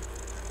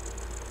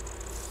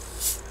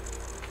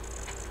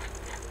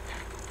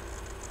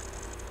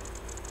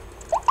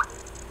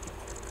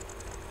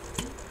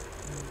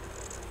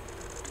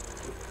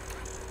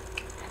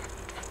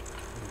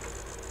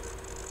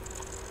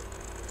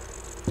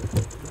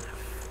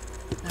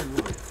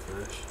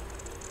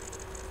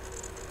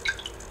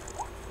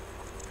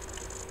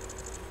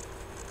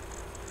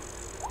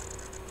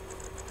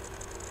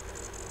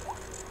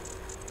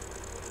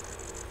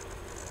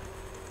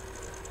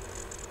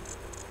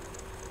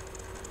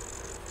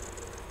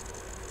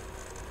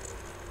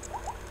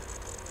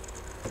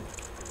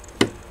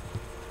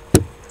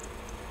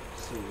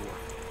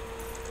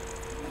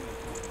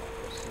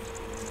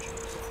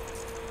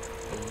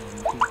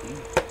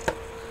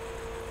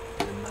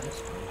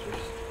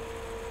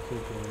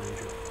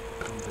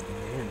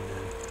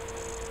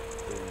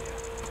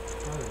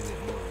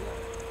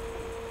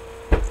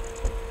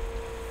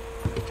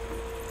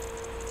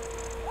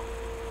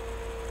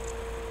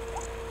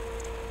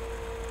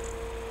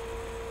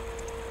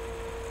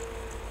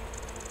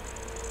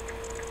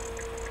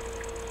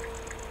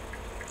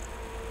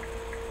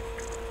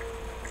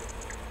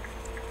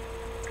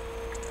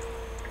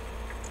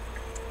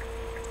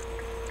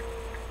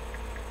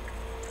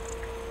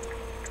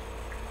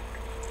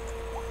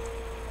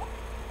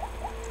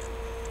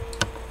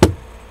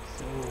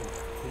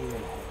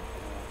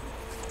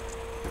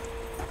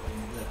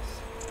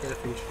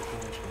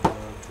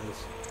 Love this.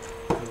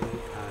 Little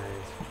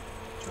pies,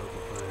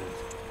 chocolate pies,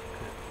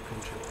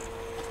 country.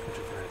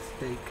 Country fried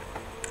steak.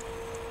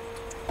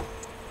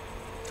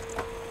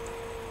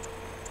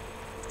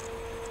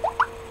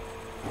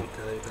 Let me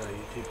tell you about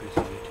YouTubers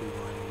and YouTube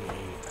wanting to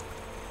eat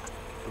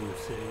from the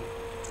city.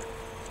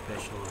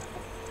 Special.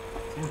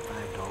 It's in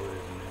 $5.99.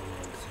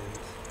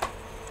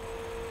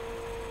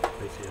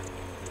 Place here on the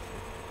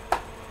visit.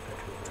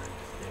 Country fried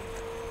steak.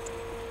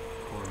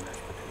 Corn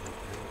mashed potato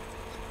grill.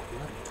 It's a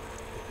lot of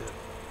good.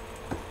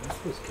 That's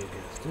what's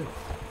kick-ass too.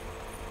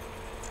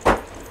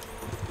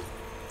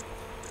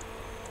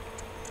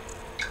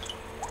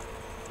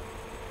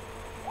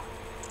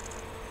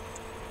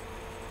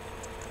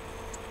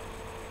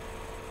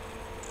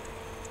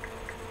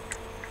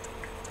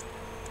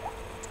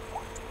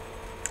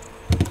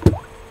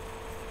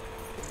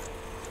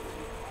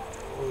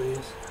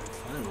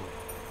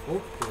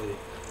 Hopefully,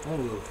 I'll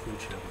go food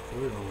shopping for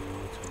it only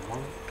once a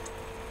month.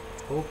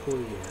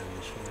 Hopefully, yeah,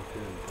 this year I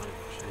could invite,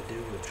 which I do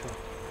with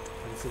chocolate.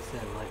 And since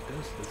then, like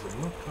this, there's a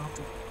milk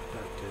chocolate,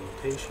 dark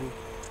imitation,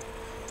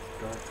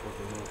 dark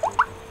chocolate, milk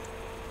chocolate.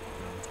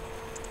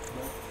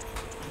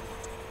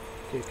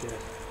 Kick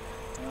ass.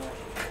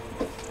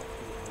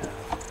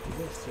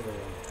 This,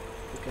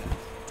 kick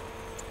ass.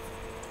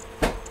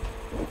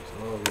 So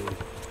all these are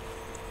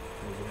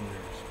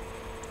winners.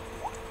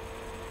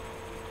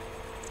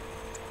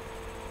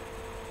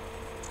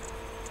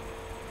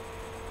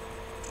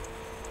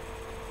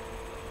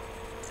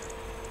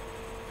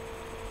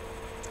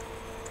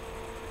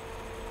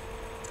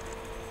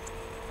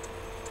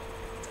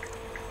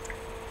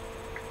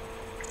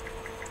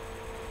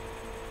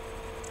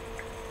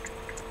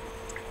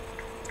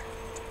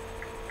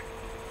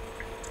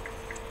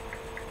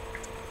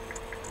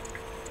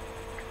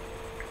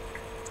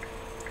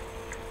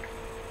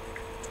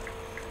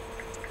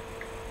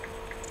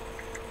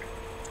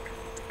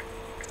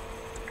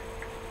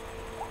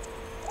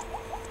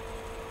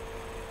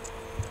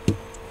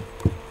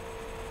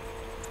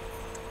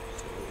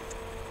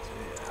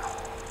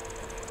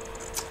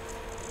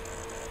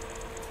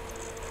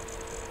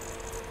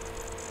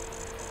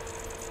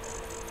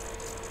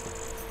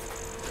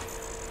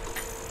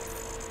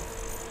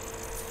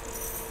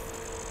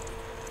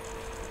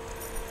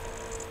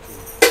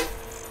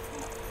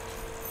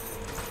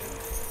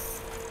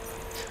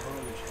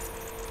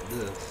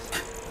 This,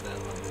 and then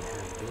let me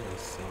have this,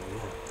 so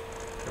yeah,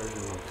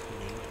 charging on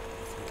TV,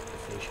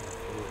 station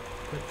for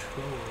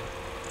petrol.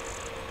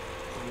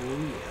 Oh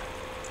yeah,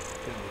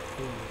 got my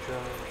phone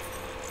charge.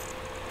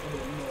 Oh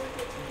no, I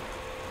got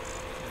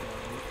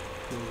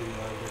movie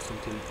I listen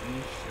to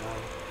each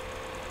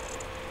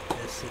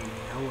SCN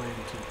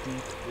to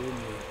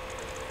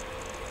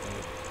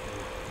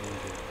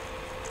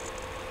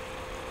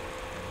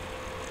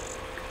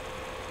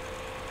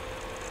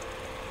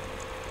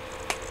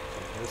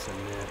this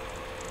and that.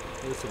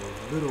 There's a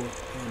little in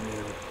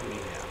there we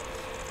have.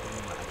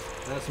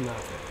 That's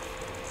nothing.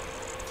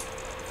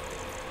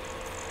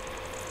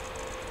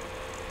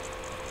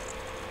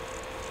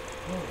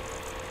 Oh.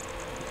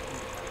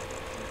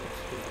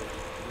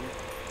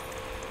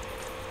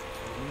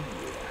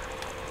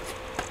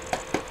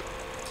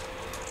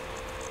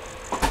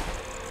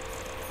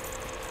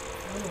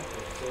 I don't know if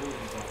it's so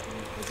exactly,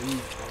 but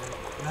these are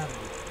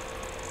incredible.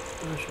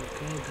 Special,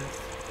 okay, that's...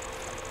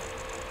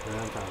 I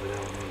probably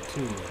don't need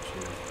too much,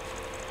 you know.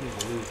 Need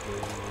to lose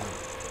weight on that.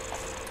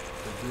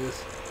 But this,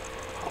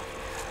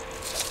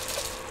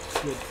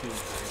 good food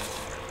for you.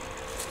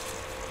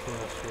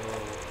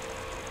 Cholesterol,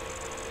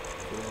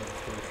 blood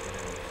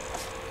pressure.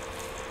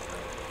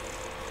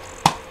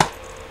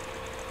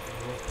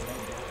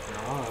 Dr.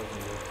 Oz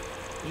and the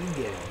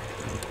EGAD.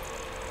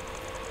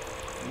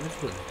 And this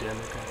was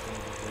Democrats and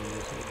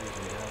legislators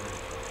and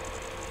governors.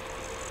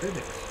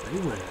 Critics, they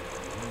went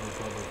after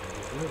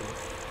them.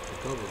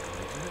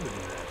 Republicans,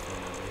 everybody has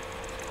some of it.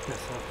 That's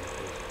something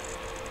crazy.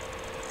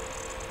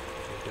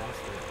 The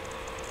doctor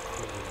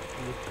causes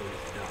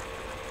lupus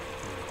doctor.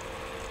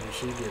 And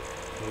she get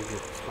the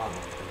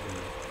spotlight because,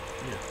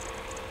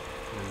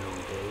 no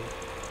day.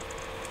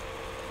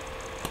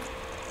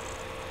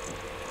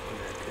 And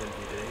that could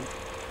be day.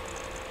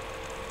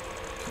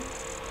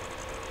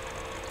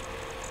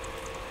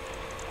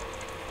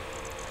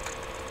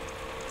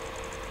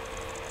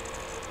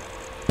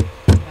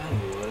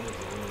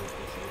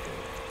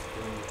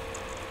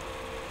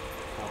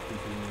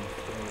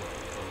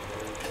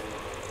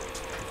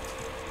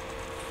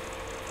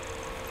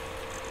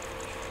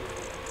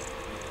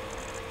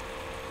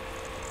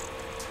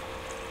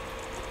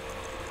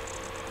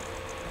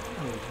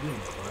 It's getting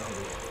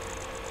cloudy.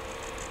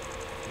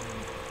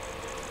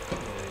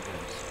 Yeah, it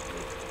got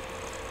split.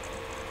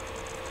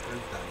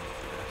 Heard that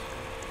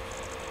faster.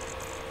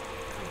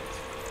 It's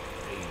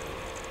crazy.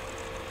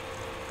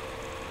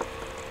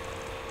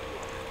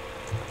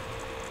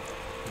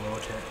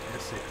 Watch that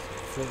Essex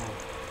film.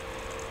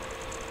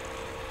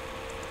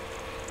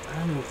 I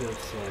don't know if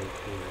it's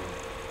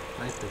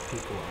like the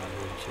people I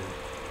mentioned.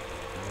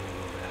 I don't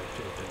go back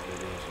to the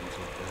videos and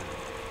stuff like that.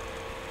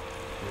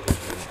 Maybe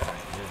it's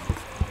right now.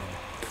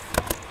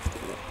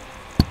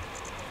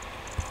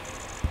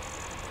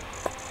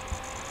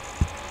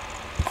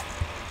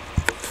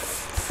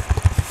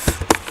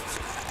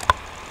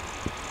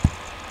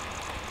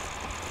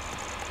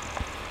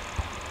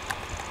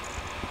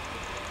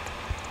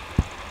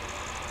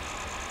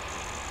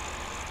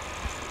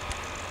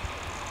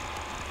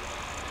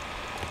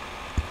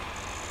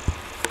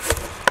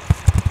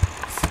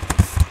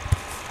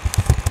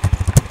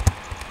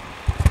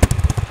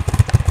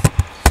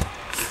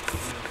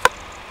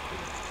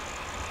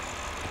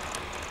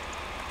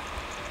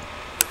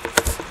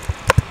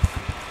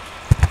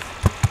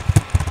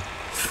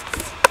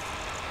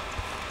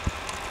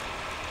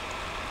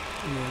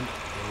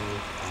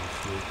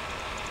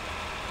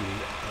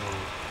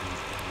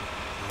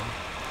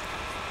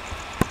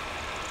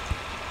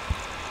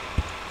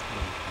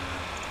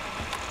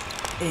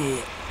 This is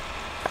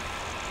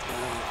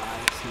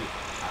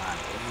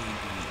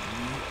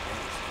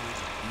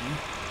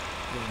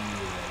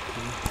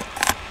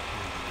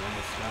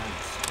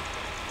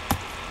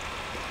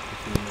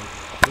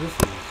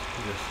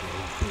just a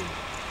little thing.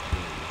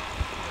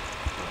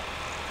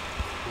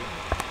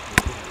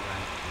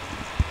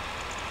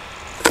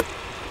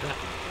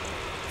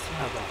 It's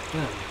not about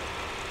them.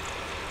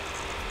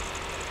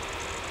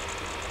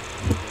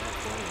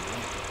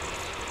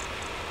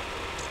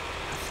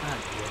 That's not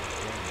good.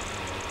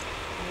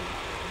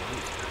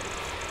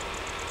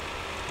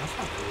 That's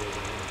not the way they're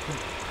going to put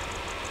it.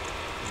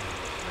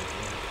 Like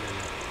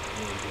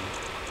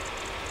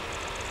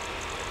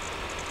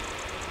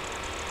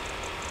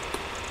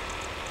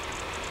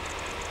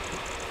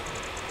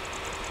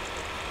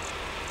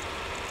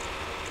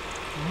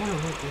I wonder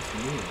what this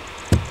means.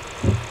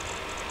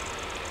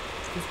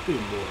 Just be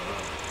more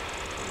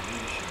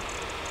leadership.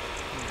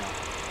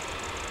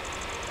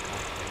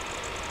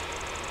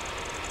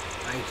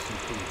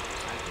 ICP,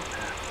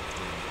 psychopathic,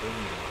 and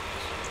brainwashed.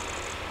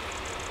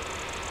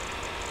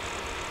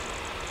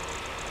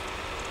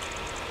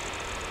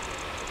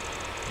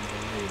 And the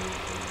ladies,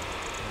 and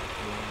that's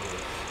one of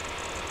those.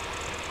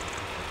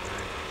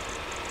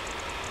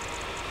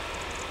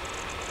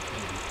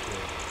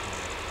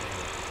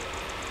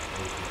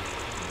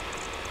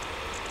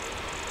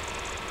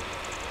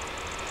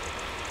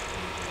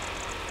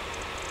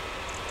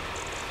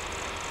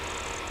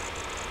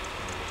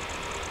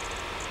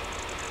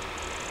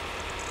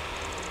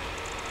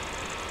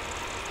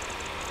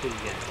 So you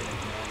got that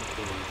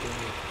medical and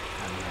day,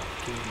 coming out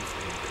keys,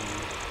 AP,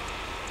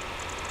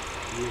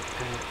 year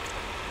pack,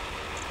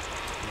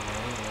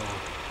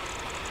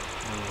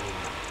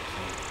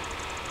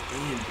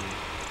 and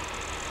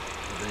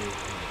they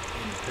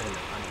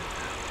independent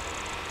underground.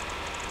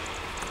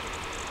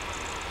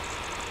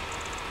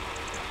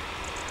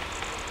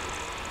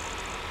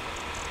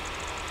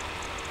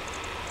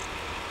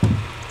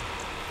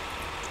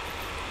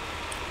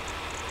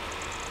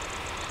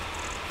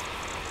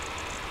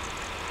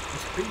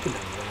 Speaking of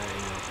that,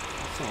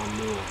 I saw a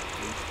new on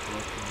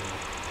Facebook,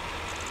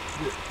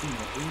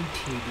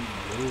 MTD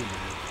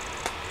movement.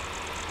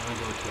 I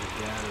go to the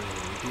gathering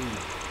and do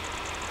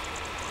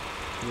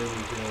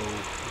really go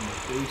in the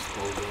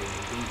baseball game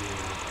and do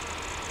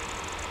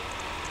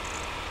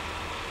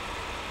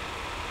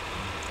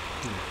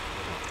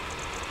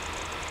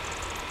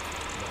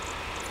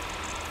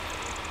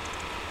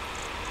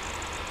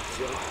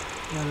so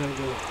I gotta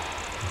go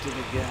to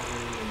the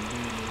gathering and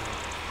do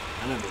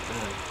I never been.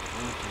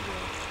 I want to go.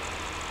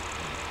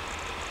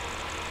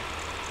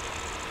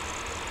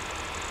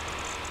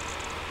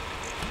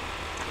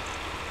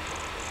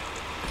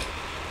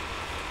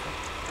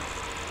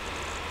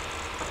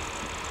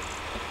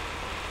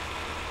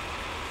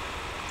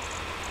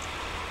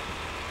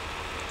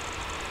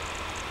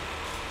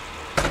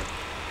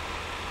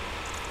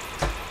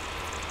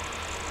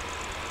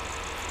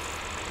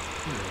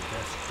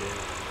 That's good.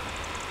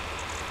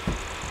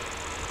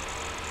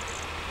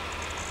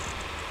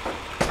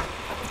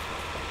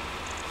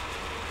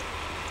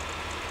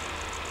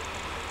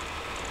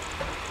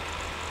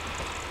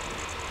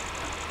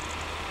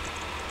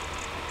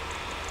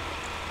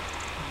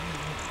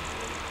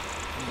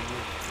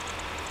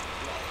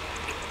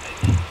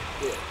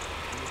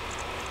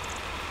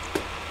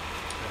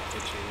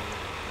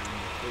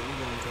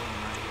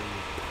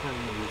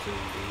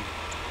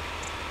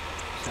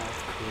 South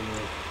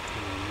Korea,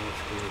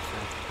 North Korea,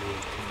 South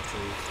Korea,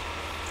 countries,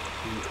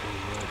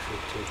 Ukraine, Russia,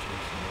 Turkey,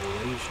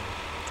 Malaysia,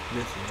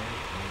 missing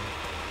everything.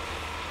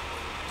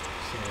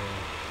 So,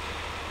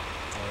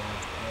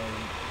 all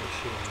the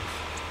shows,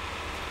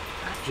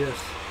 not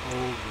just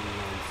all the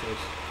United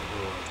States, the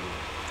whole of the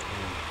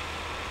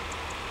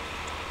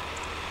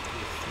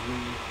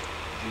three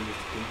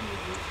Jewish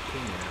teenagers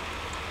kidnapped,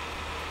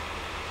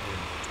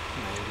 and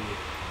maybe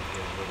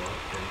get a little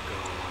update go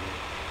on it,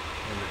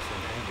 and there's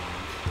some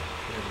headlines.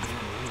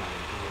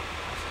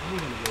 I'm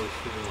going to go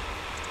through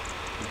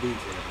the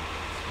details,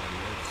 and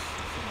it's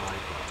not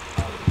like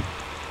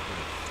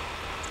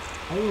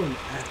I wouldn't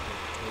act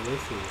well,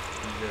 this is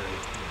very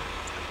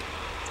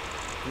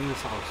when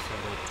this all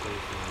set up,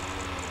 please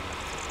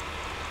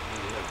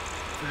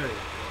very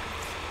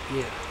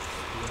yeah,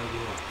 love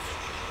you up.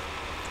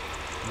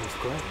 It's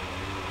great,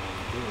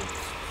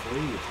 it's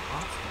free, it's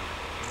awesome.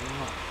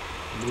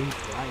 News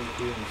right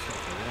here and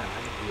stuff like that, I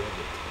can do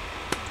everything.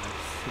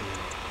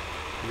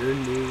 Your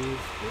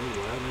news, your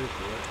weather,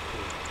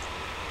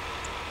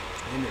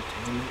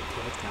 entertainment,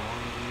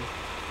 technology,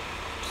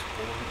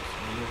 sports,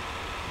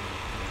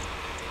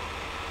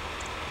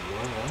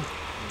 what else?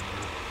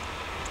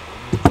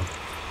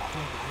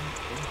 All right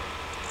there.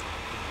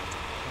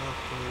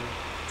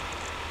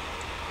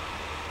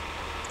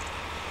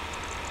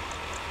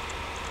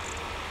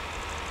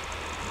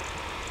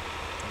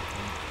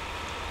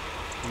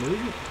 Maybe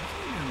I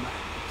think there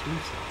might be two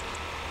songs.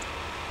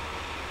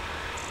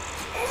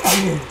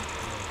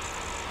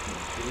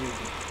 Big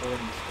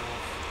important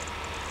stuff.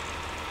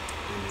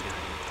 Then you got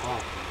your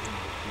pop,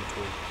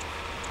 people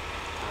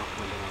up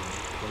and down,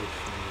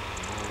 pushing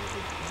all over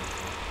the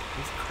place.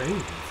 It's crazy.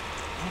 It's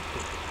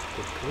epic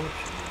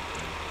proportion of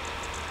things.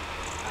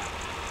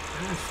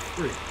 And it's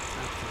free.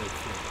 That's the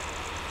thing.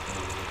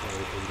 You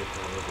probably can get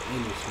that with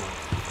any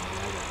smartphone.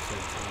 I got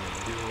some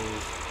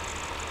duals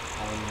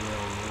on the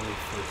Illinois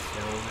for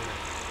cellular.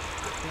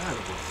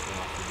 Incredible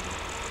stuff.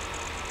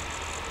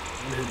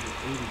 $180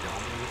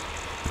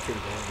 to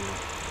that,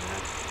 and I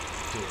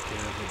take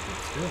care of it, but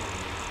still,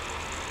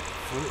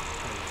 for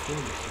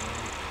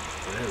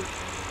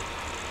everything.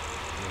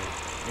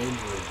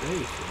 Android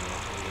based,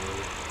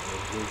 or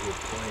Google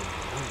Play,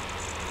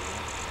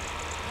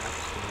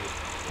 absolutely,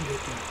 you get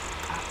that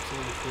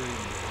absolutely free,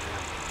 and you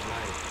have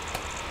right,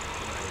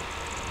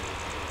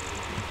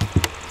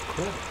 it's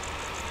crap.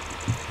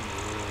 You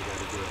really got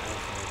to get a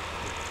house on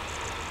it.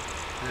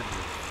 Have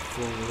your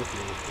phone with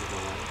you if you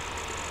don't like,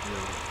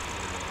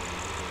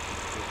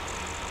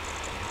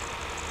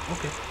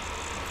 okay,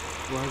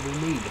 what do we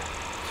need?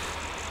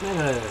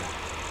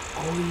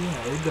 Oh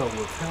yeah, it'd go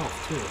with health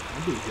too.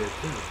 That'd be good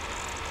too.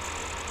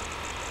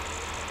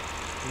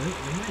 It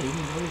might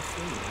even go with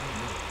food, I don't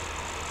know.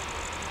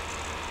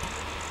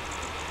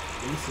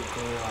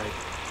 Basically like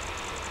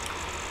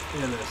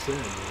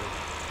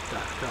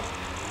NSN.com.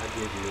 I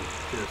give you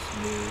just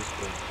news,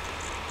 but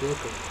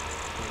look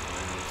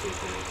around and see if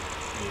there's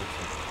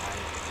anything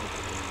quiet,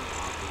 opening and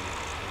popping.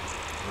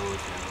 I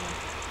always have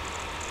like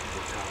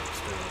the top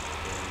stuff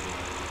and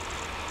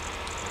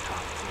the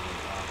top thing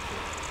option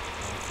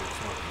for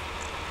something.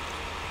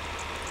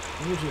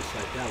 It was just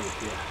like that with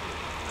Yahoo.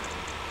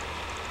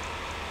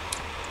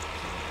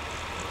 So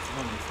that's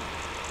wonderful.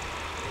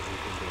 If you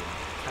can do it.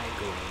 Can't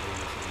go and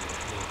learn something.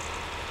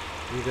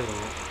 You're gonna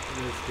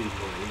there's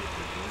people who use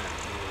it for that.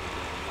 You're gonna go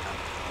on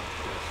laptop,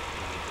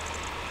 desktop.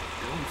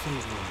 Don't some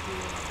of them do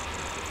it on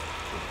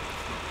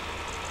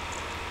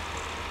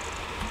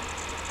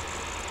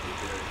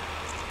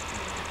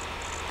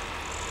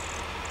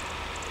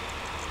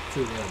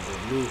true, yeah, but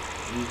me,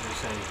 these are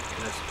saying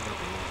desktop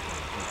and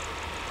laptop.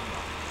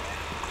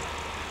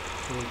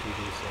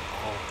 MTDs say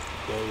all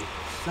day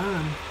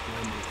sun,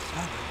 Windows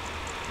 7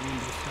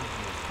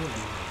 is good.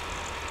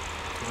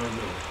 Oh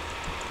no,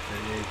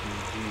 that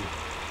ABG,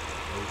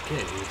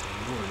 okay, it's in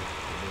the morning,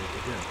 we're ready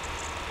to go.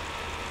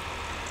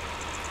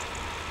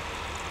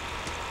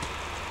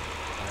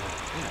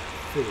 Yeah,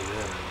 figure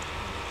that out.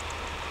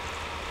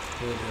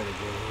 Then again,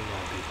 he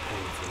might be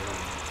paying for that.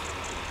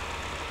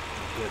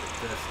 I'm good at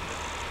this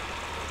now.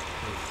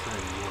 I'm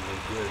saying you want a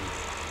good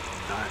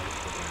diet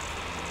for that.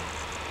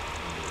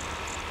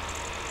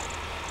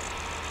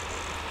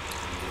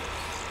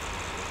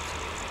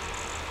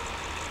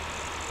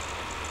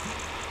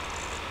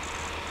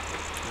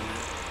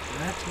 And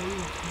that's the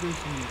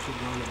reason you should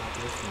learn about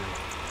this now.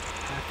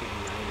 Half of the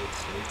United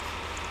States,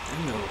 I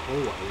know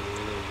Hawaii is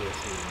really good in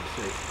the United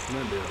States.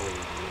 Maybe a whole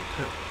world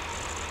too.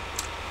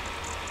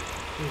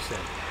 They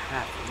said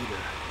half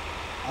either.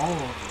 All of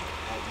them,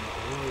 the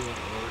whole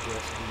or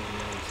just in the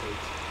United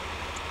States.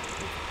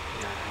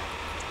 Yeah, half.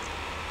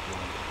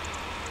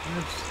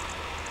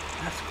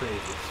 That's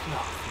crazy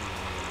stuff.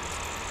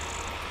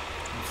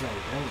 It's like,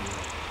 I don't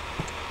know.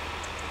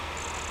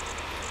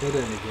 But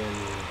then again,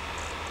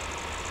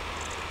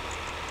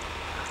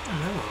 I don't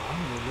know. I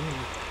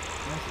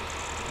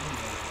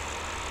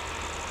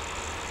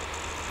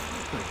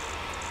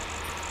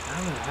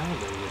don't know how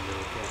they would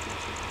know Captain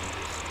Chicken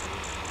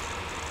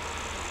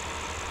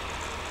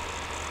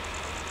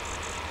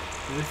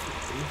just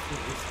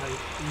it's like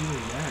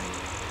even that,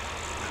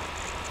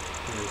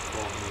 they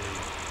call me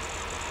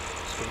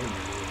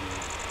scammer when you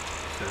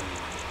said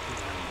my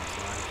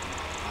slides and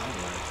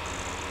highlights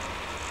and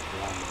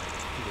I'm like,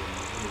 you didn't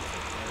do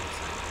anything there, it's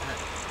like that.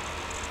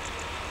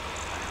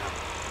 I have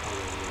how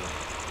they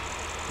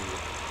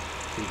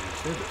feed your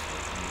service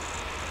with me.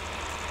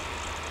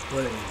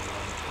 But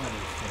anyway, I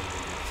understand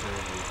the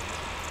service.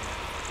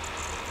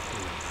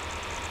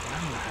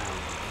 I don't know how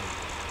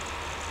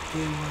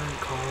Gamer,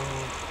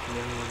 Carl,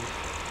 Aaron,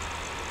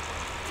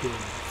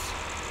 kids.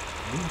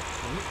 We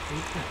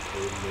got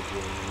paid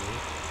legitimately.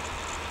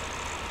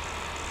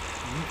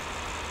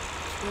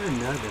 It's where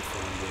another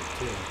phone did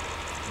too.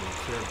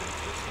 Service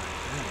just like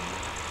that.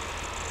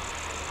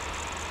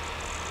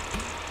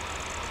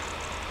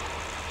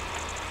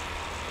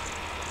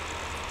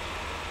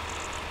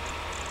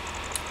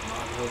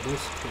 Although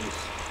this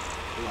tastes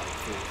like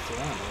full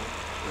throttle,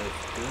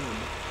 that's good.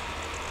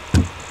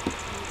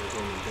 They're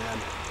going down.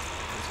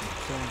 As I'm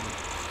saying,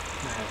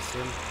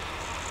 Madison,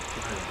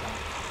 right about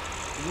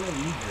what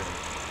you do.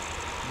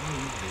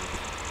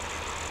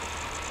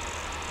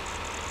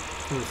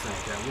 Who's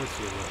like that? What's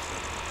your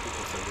listen?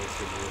 People say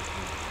listen to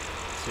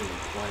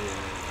single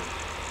player,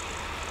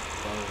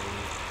 phone,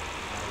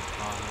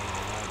 iPod,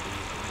 all that,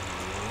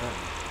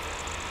 whatever.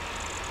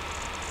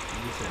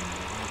 You said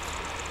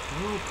monster.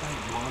 You know what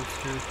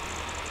monster?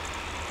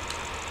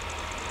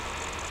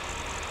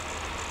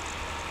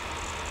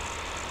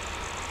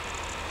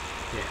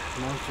 Yeah,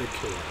 Monster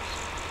Chaos.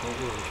 What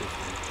we're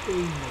interested in.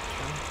 Being a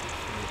counter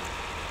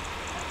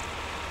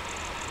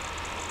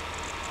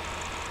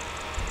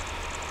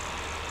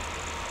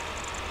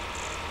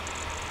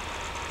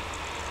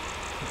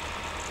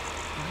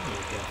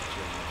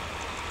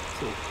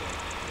okay.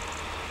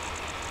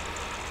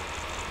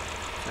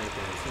 It's like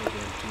that. It's like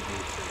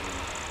MTDs saying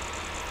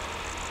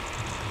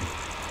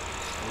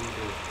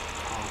soda,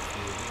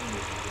 coffee,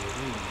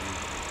 energy,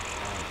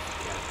 shots,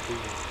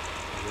 caffeine,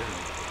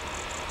 whatever.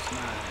 It's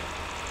not.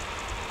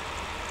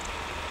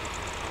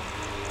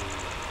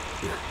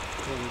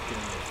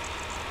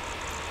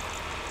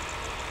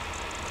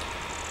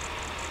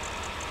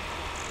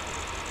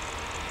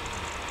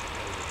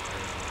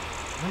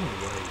 I don't know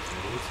what he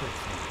said. He said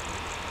something.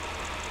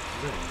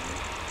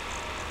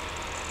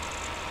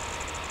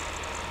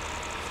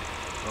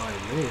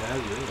 Like me, I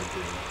really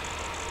do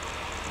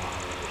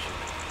moderation.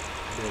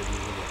 I didn't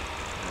need it.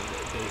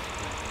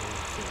 Basically, I only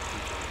said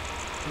teacher.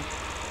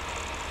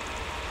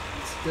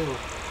 And still,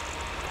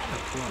 kind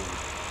of 20.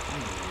 I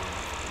don't know why.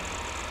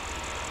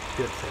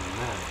 Good thing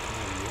that,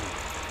 20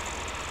 minutes.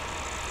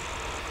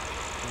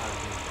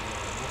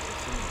 What's the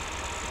same?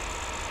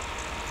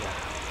 Yeah,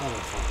 I don't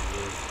know if I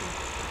live the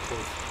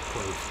close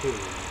place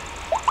here.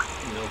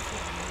 No fun.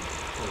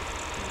 Close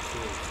place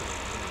here.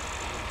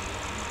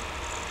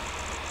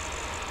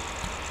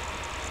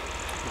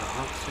 The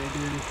Hawks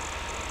Stadium.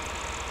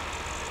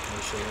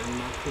 I'll show you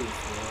my proof.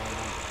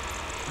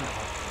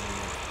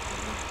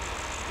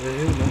 Who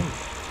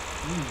knows?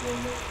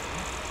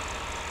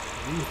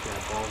 We used to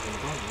have balls in the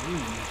bottom. We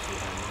used to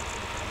have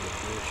nothing kind of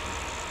bullshit.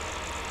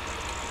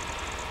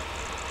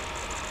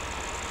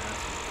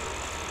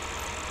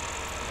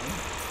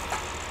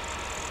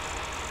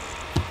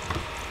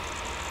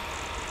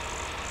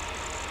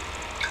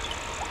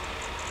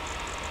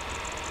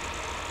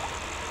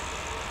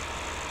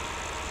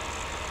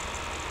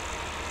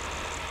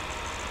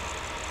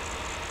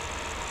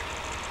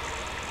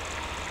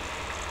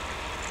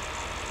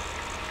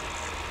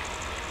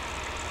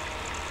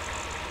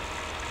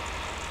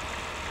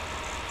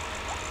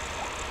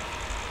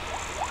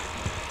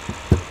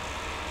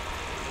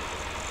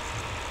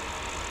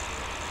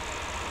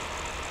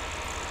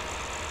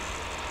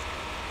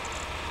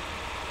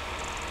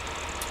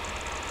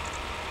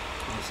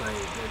 Like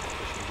good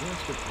question.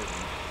 What's your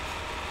favorite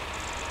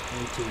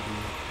MTD?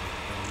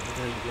 But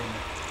then again,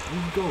 you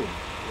go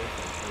with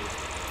it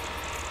first.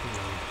 You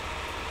know,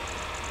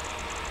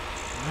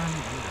 I'm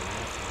not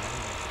asking. I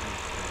don't think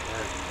they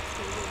have enough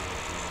to really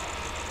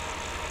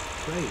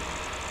great.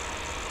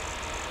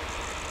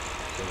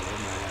 So they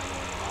might have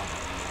a lot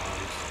of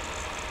knowledge.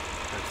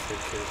 That's the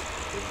case.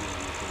 Could be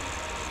anything.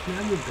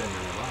 Yeah, I've been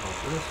in a lot of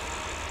this.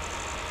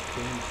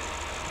 Then,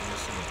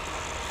 listen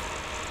to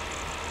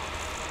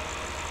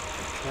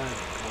try to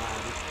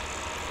laugh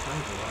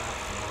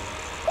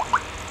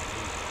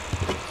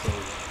so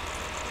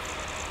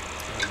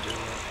I'm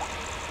doing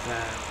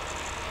that.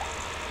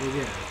 Yeah,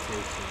 it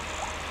takes some.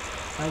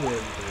 I live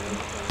there,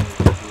 but I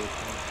live with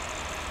them.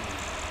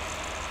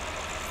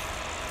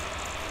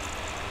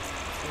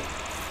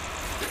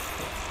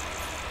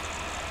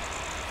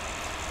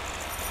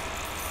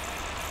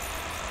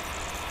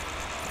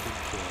 Good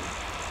kid.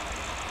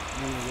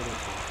 I'm a little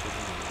talk to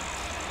them.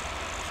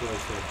 So I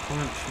said,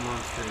 Punch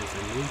Monster is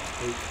a new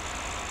take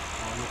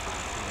on the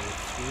platform.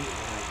 It's sweet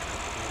like a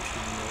crunchy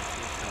milk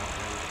without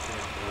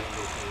everything but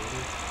with a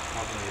little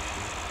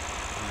combination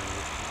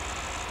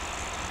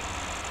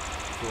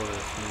for a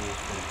smooth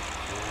finish.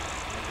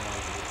 That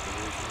dog is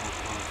the original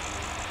Punch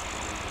Monster.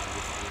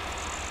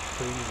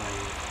 Clean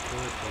lane,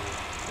 good bone,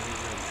 very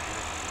red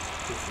hat,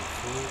 with some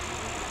full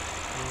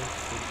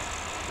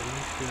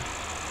finisher,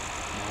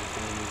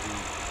 Monster Energy,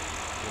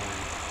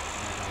 one,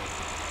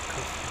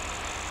 custom.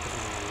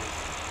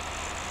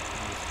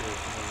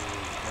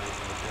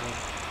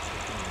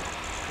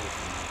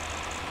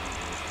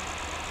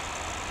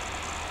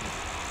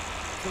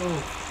 So,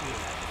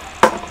 yeah.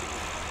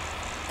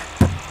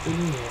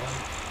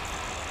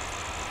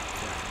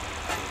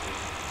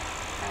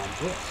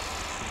 Address.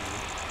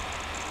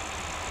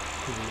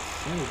 It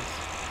says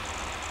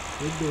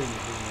we're doing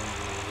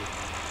here.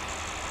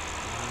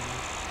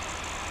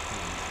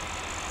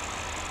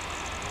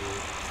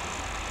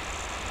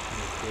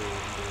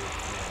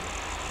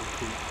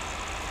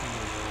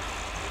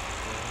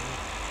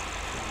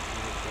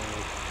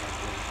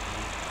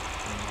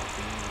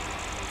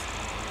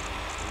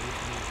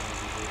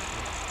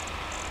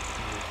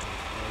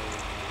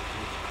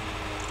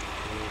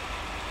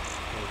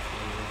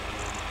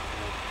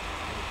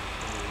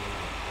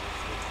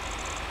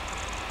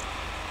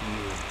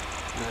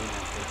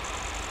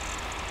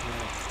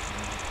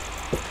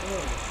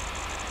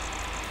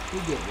 We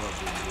get what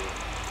we get.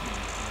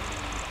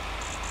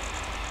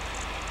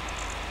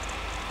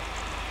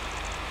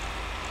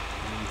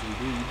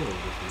 MTD, you know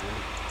this,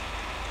 man.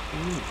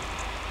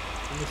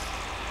 Yes.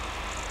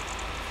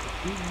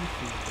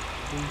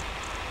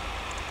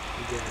 I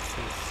guess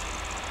that's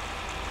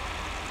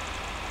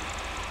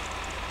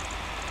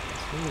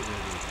really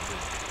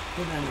good.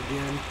 But then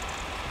again,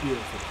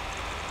 beautiful.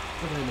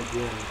 But then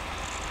again,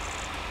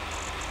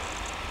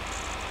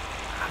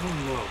 I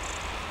don't know.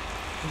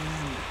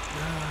 And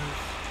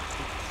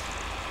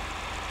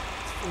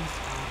it's full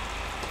stop.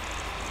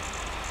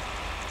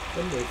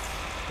 But it's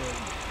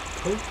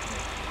coat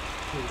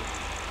too.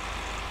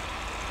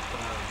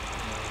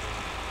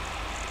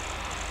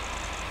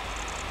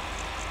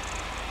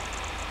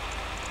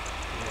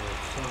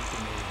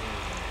 Something in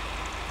here.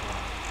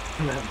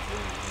 Not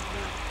very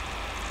good.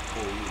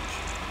 Holy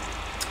shit.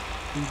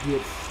 He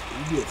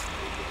gets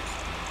very good.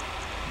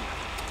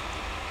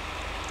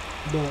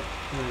 But,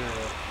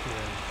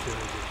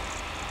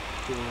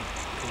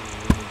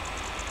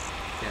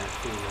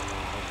 caffeine and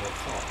all, but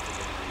salt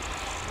today.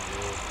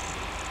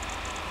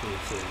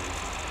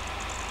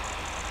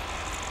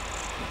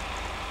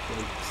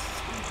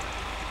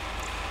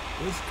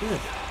 It's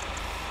good.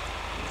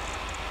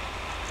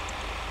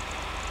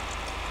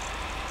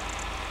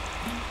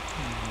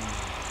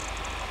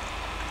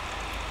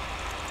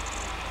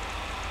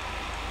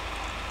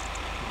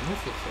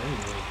 That's the same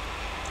way.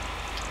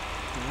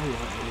 I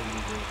want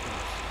energy drink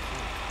first.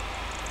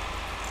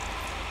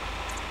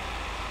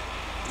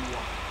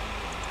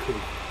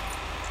 Cool.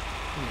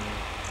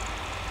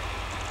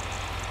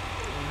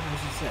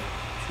 As I said,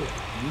 sure,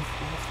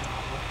 youthful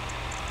flower.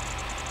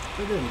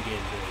 But it doesn't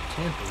get very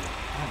tempting.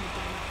 I'm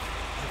going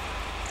to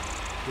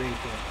drink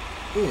that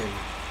in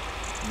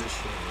the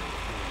shower.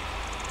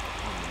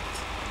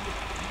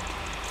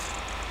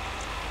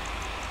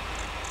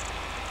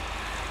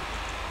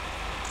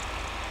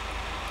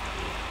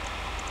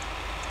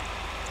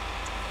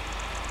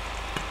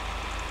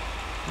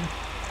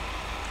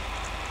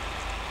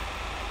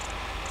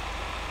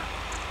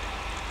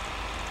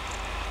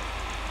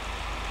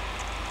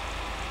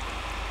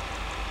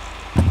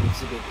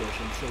 That's a good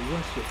question. So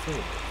what's your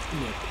favorite? Give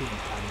me a PM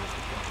comments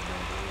to talk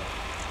about below.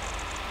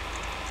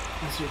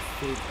 What's your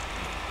favorite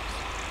games?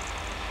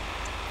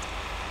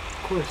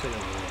 Of course I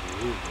don't want to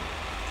lose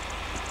it.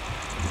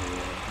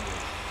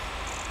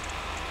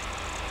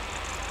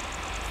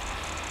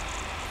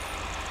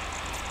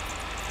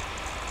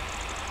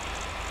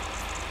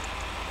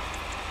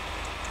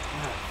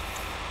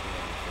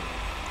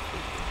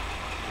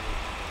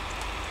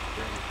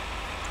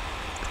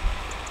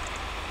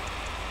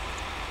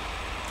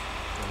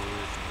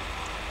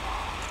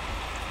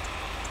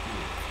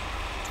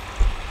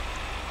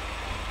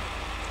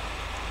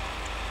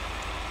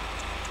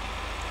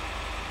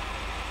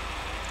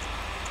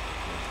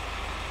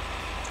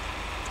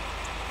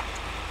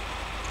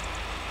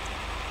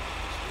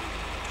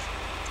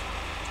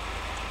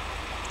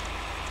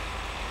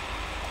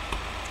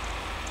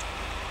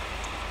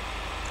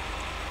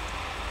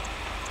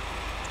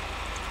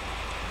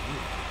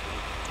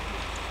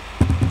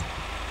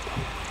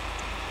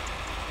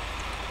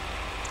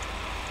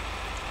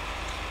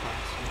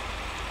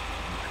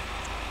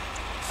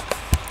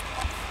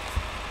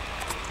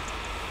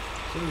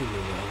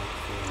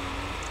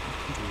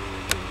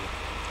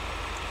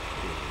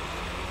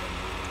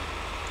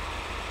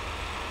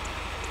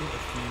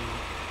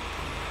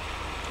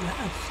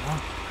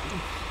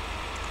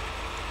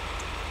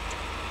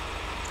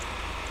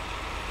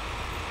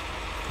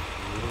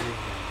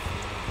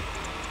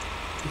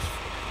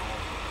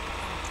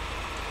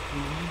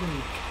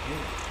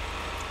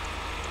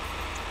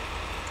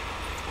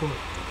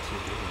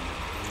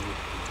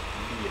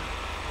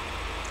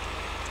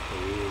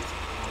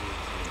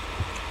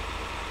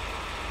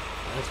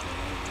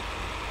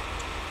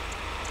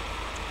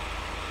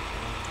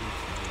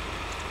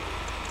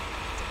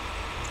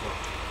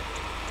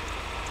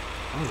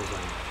 I was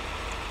like,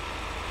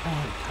 I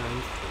have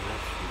time for the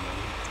rest of the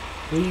money.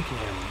 Well, you can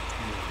have,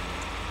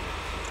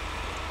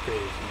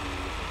 crazy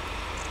music.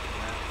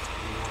 That's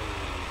more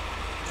than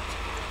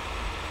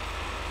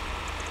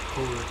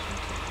chorus or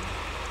something.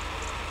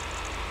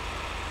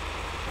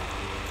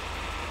 Probably.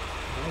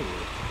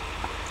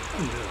 I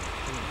don't know.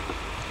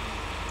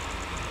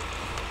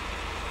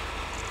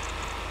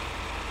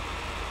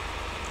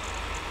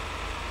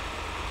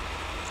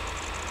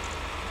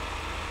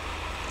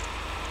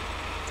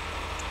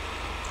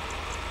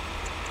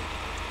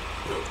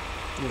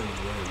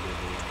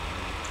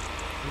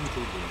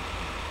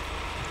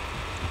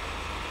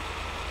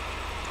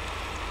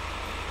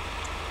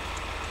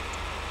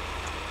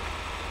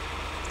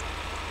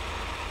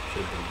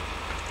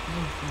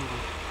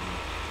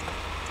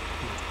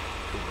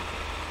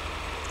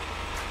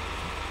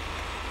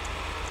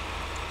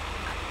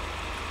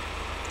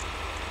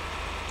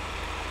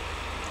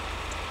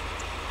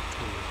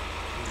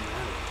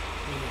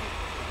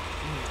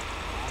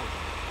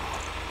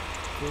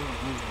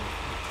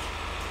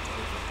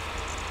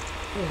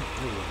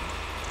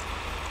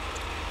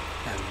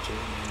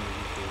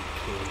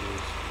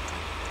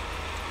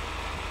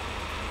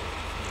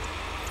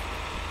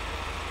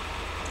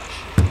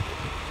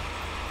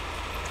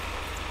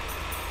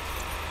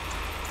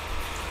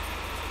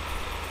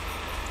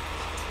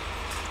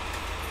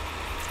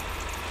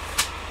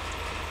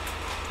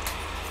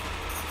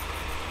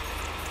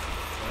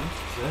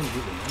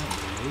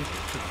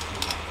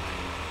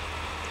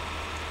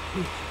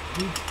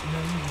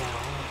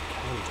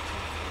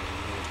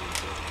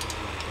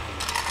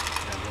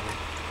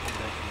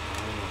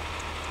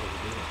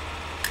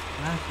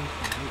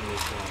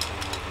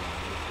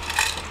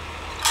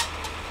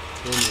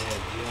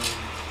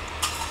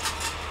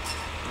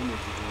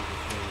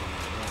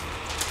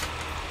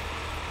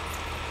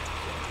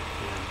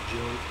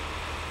 joke.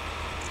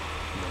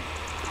 No.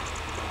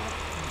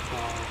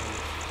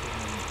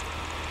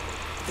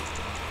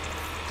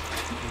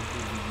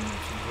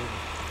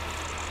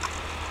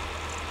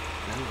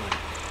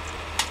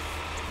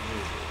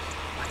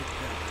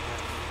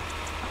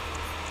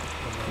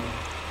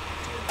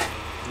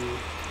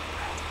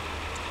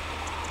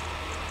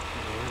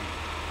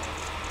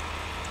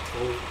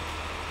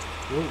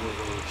 What was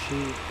on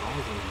cheap?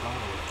 Balls in the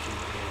bottle.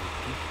 Cheap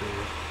deep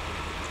there.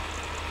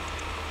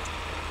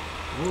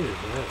 What is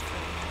that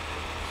thing?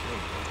 So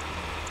broken.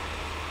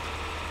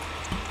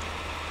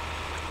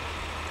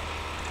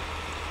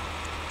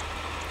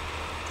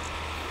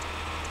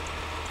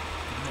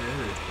 Not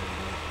everything,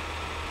 but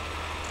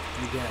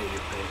you got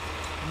your papers.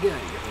 You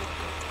got your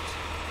hookups.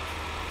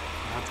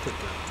 I put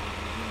that on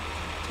the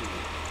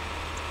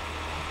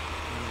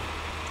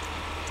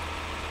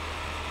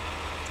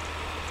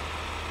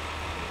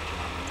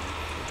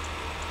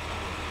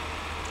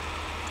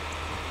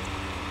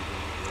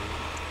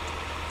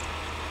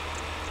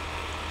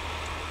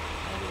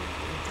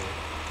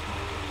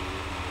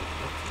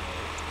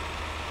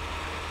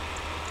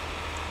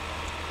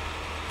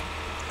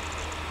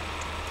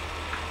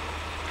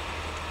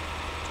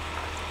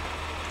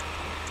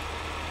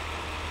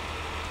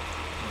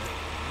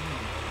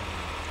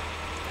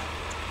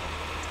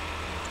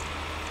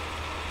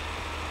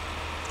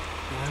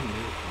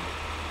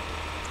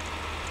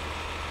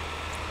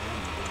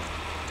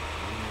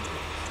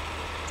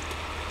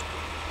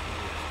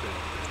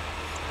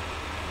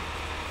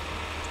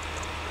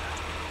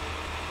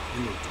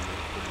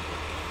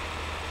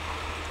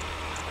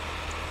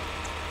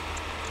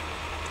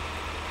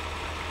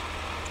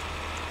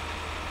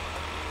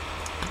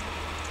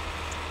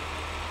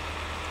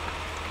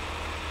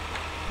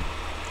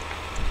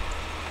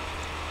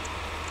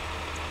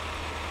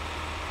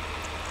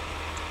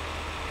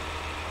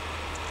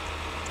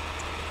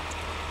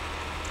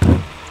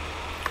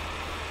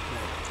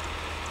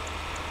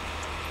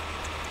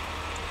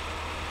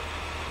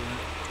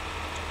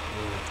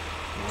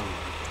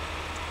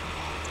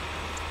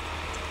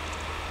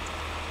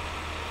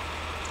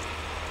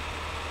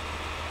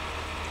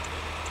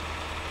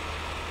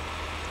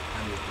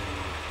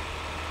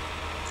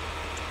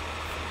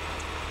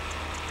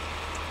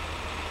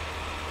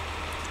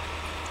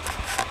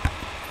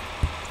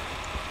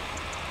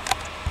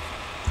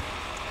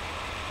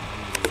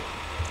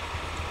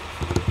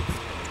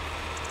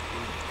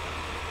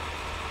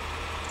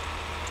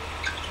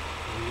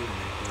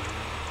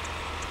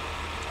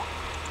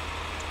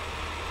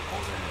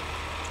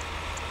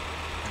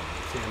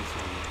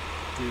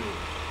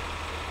too.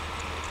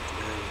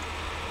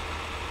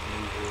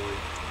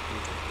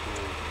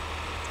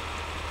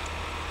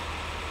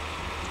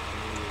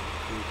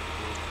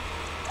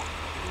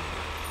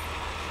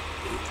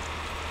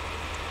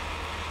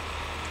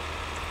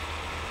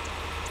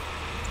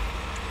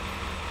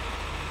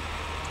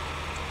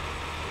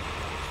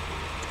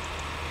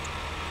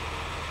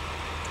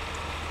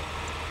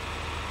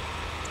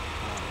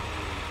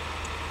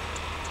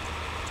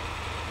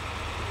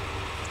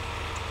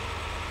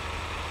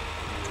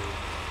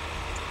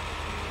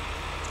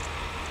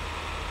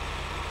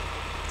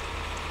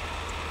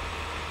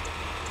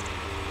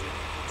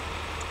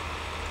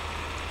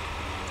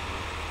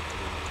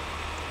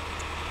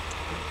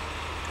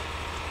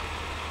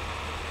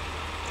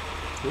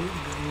 We're going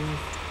to go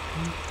with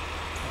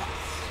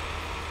NOS.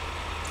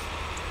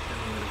 Then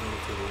we're going to go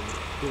to the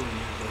building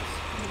address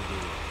and do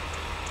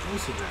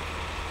Instagram.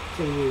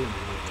 So we're going to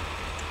go there.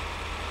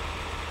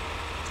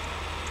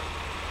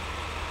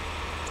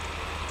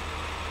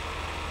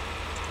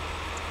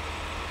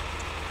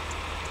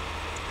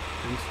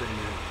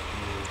 Instagram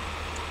is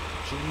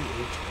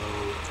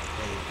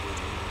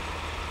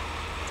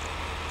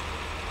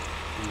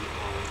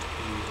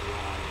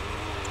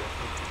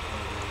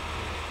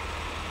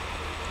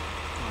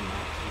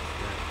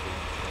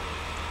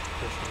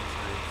personal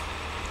sites,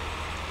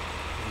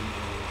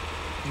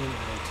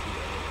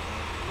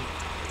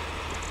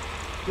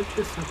 it's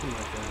just something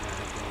like that. I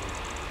have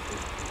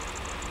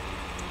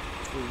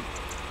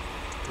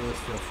other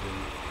stuff from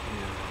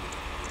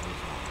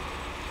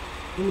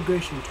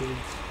immigration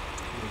kids.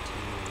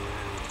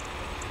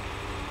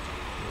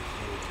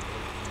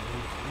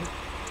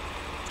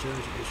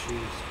 Judge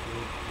issues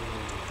with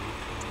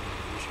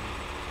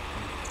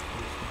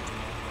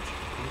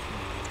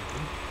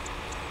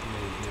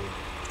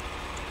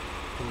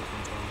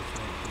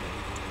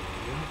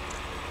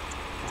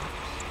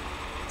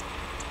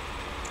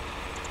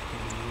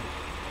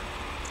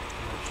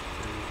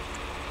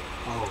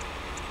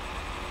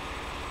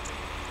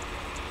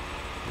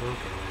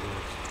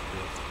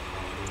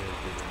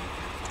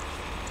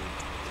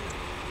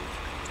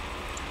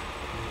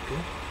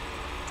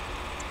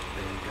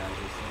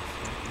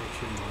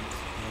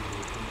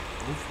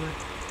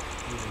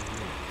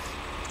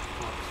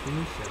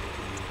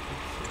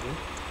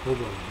hold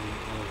on,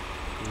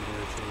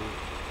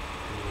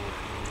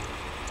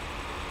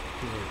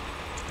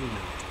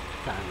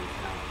 time is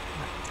out.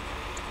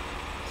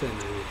 Send me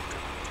this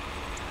guy.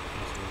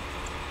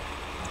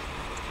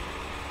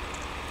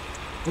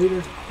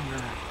 Leaders on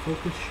a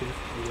focus shift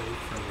away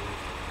from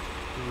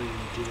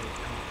GLA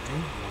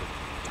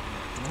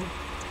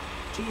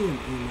GM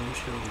email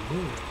showing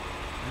more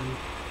and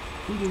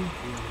heating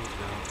feelings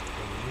about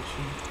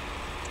donation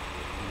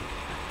and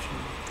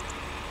action.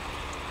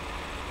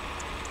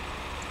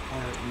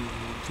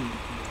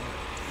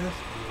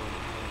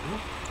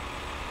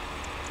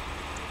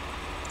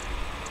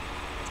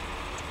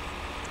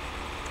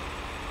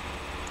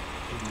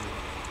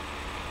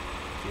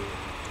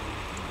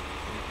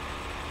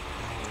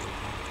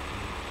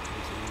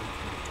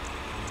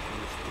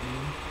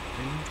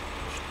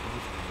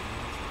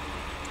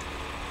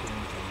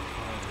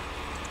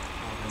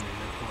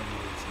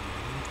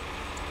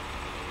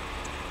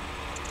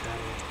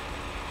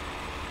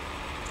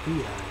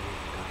 REUTERS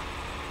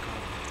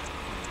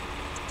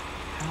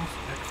House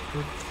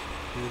experts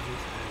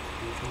uses as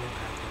usual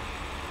after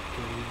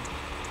getting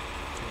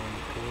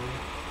janitorial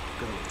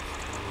ghost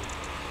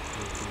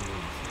 18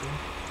 minutes ago.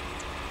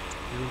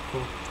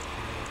 Miracle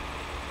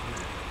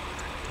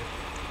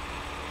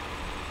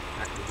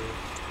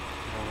activist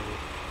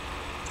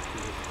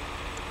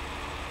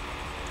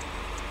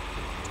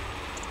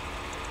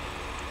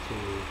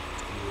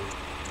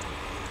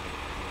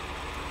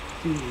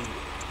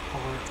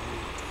CRON.com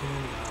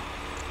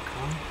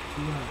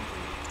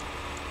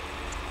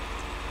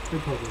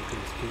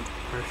Republicans keep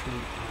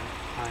pressuring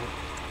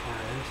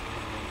IRS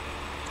on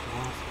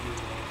lost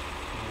emails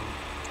from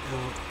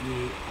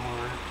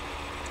LER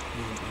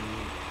and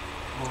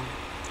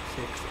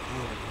R6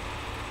 other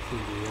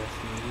CBS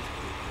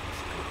newspapers.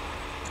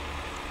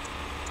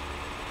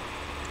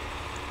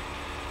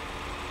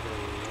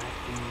 They're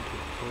reacting to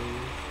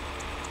polls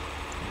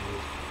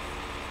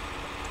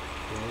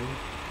FOY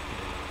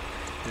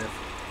and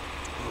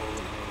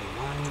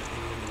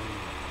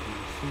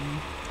DC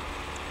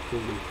 4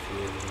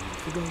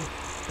 minutes ago.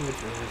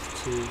 Judge arrests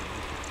 2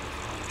 detectives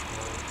on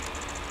charge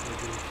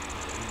charges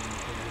in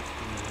Paris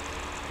US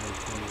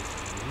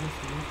 27 minutes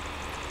ago.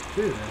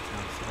 2 arrests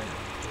outside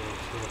until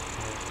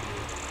 12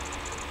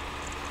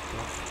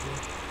 Gospel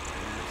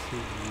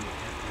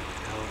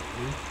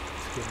CVFFLE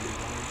security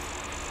guards.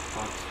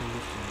 Fox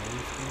News and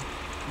Wednesday.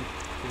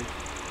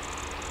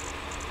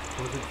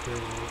 Wasn't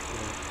farewell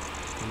for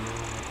the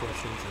million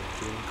questions of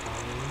Jim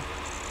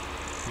Collins.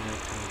 New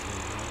York Times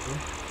and Marvel.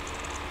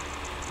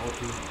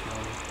 Ultimate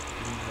County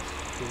U.S.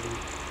 Philly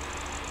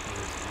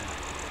was at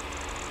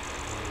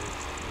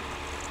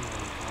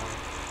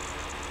 95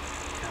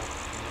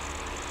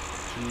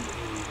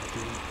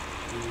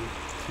 GADUTTV.com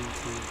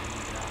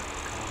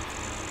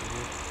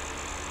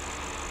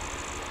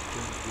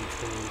Drug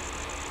control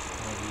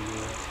of the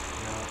U.S.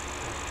 now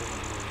active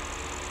in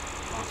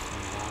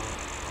Boston Ballot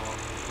all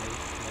in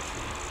place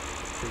Russian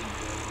Street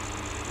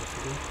minutes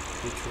ago.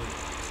 Detroit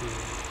team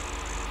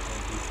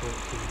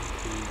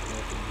to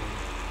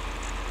recommend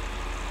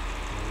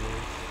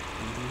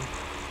eating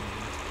from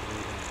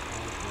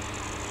yesterday.com for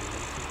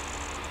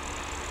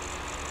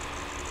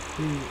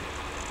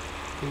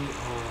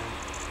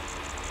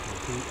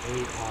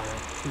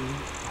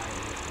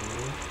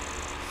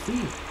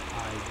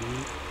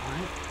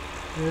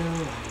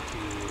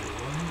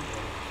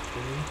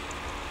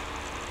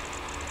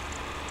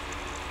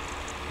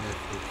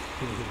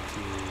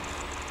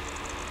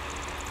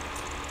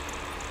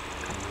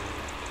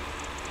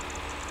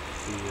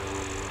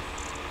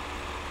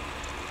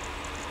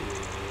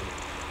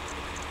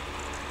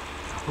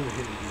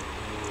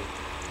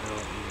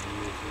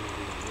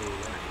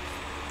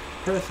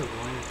Press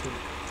Atlantic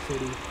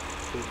City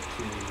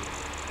 15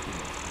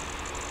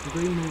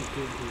 agreement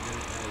to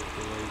present as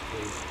the right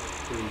case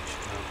breach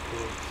of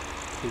courts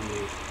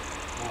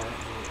CHRON.com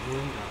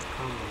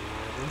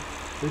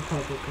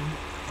Republican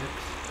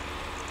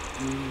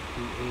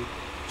ex-EPA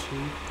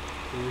chief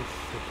voice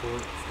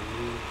support for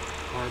new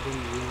carbon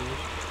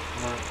rules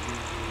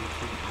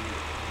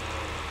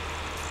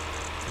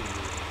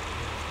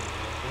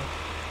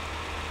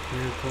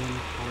Miracle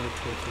hard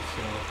choices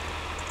sell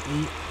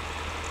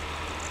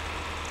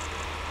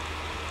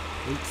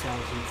 85,000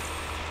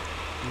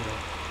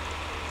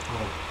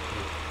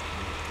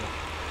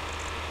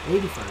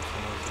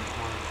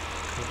 on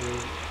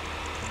covered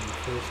in the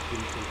first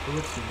week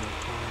reports in the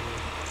economy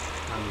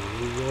on the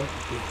New York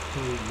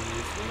Daily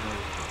News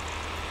article.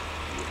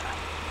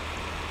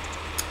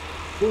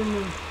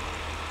 Former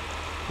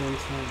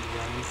Queensland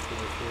running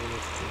for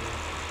Florida State.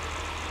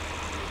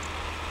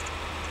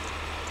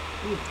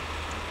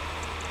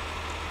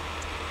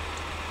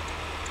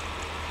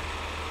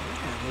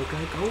 Look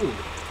like gold. What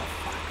the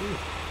fuck is it?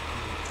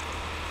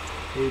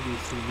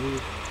 ABC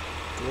News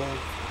blog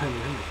 5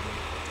 minutes ago.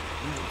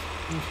 Nice.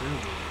 Who's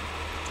early?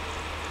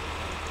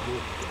 Oh,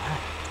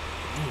 God.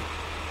 Damn.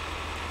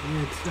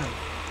 Weird stuff.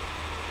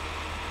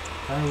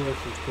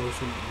 Fireworks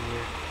explosion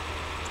near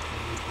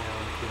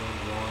Town killing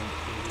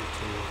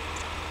 182.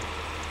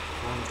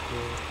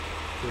 Chronicle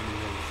 30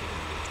 minutes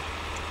ago.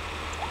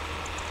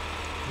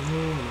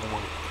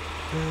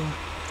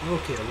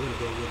 Okay, we're gonna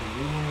go with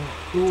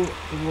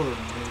the war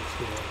next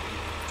to it.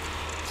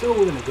 So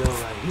we're gonna go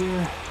right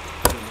here.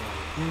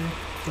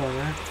 So our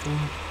actual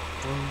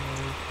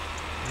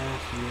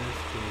asked US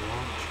to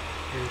launch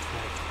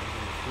airstrikes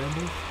against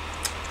rebels.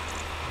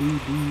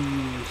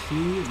 BBC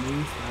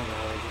News 5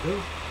 hours ago.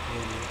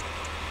 Maybe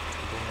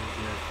banned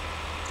US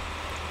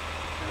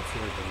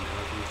capture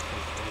Benghazi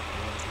suspect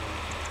right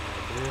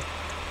there.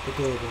 The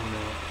Global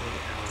Mail 8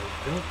 hours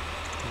ago.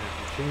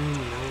 National Sharing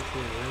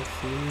military arrest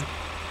senior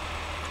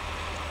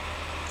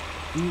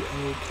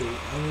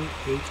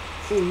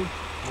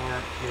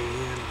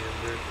EOKOHARAM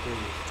member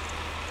please.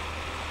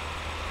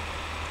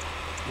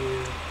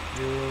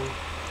 Euro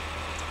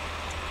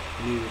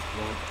News 1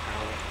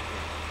 hour ago.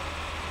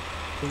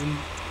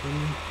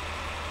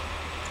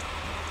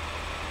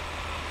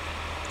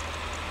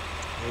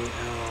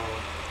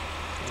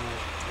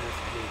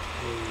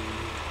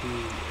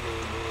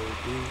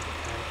 AL/SHABAAB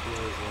attack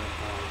was led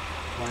by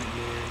white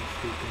man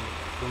speaking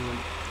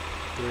fluent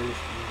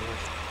British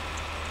English.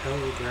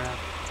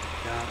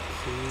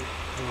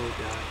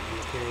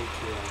 Telegraph.co.uk 2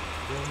 hours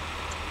ago.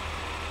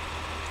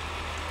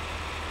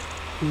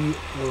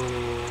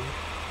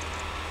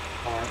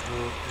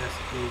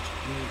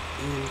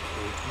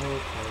 POROSHENKO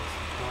calls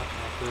the talk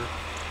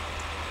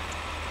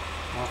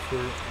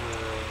offer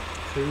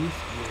truce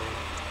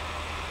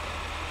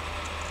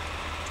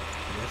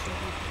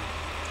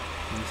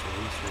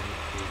and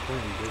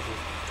Ukraine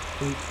business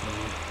food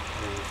plan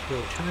and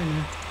still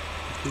China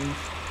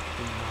accused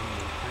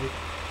pipe.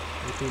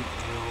 I think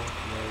oil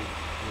rate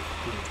is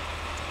good.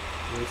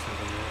 Voice of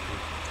America.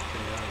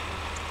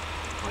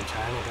 When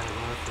China gonna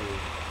go for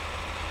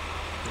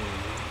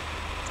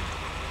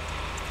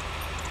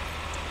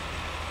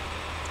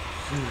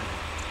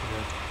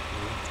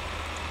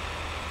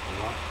a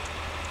lot.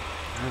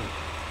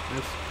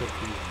 That's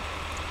confusing.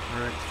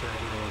 Alright,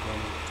 strategy was on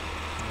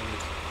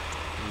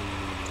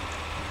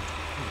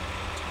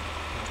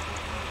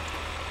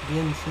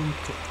Benson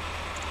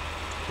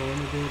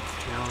candidates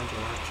challenge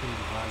election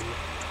body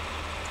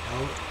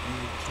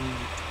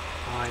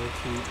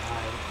LEGITIMACY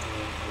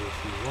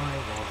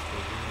lost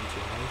their hearing 2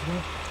 hours ago.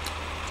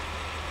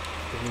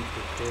 Getting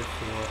prepared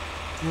for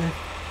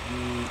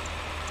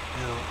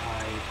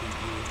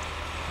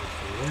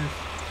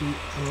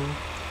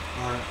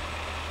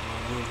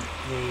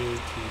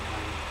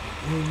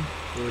FELIPESTORATIN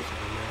Voice of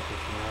America 2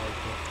 hours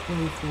ago.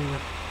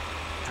 24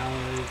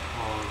 hours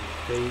on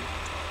fate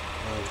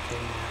of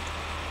kidnapped.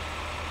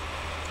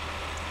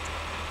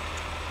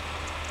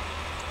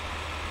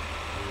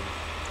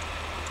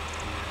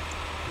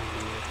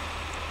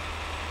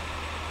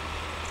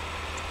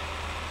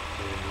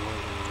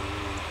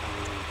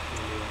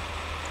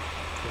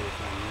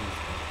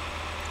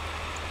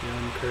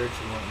 Encouraged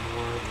to want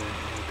more than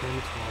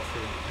independence Wall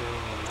Street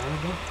Journal an hour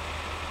ago.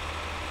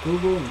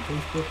 Google and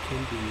Facebook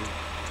can be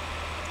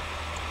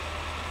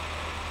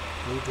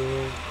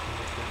Google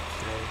contract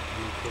say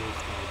UK's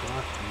by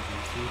block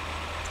BBC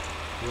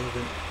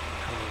 11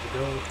 hours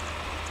ago.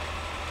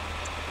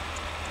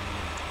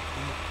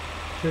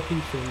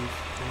 Turkey since 19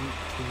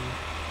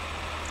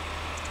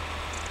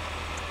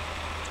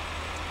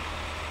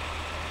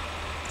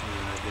 I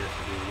guess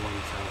it'd be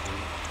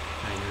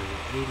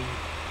 1,980.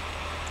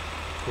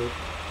 Put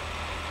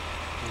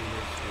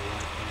units for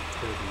life in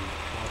prison.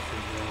 Wall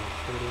Street Journal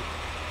 39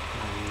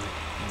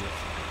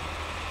 minutes ago.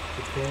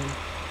 Japan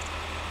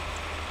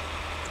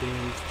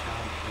bans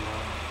child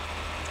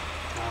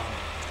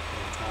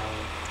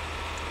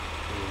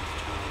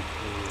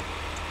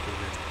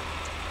prevention.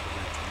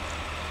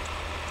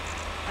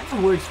 That's a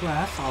weird sweat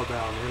I saw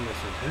down in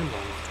this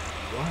headlines.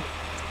 What?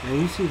 Now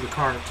you see the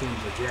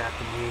cartoons of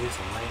Japanese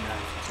and late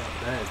nights and stuff.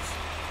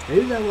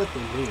 Maybe that's what they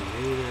mean.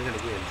 Maybe they're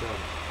gonna get in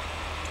trouble.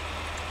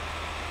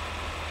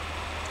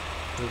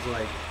 It's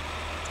like,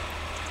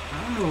 I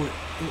don't know,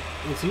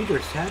 it's either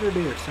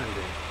Saturday or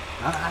Sunday.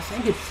 I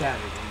think it's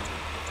Saturday.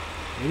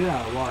 You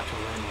gotta watch a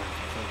landmark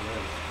or something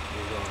else.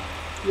 You're going,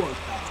 what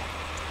the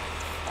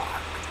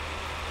fuck?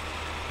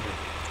 Yeah.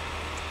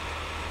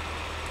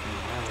 I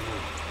don't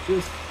know.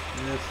 Just,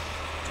 that's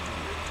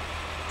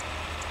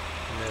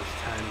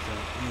time's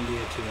up.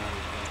 India 2 hours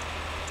ago.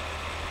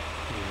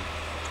 Yeah.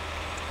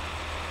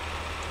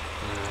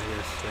 I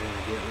guess they're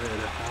gonna get rid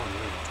of, I don't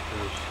know,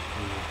 because,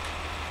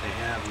 they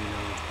have,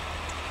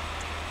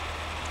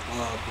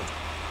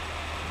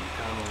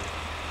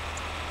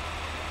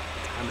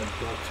 kind of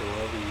books or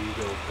whatever, you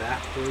go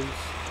backwards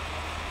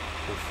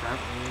to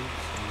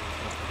frontwards and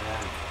stuff like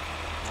that.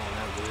 All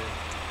that weird.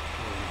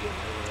 I'm gonna get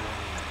rid of that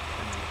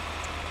and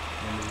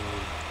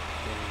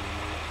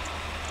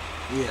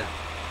yeah.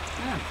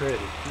 Not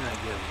pretty. Not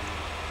good,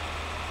 man.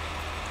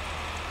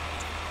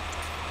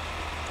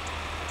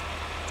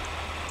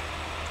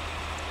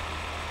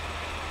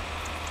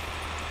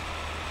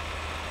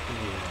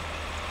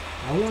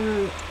 I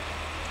wonder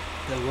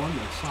they won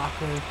the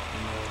soccer,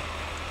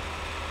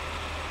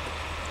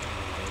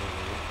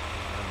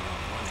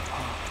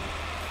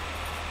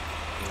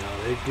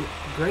 they did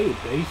great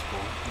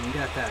baseball. And you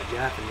got that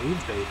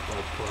Japanese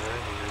baseball player,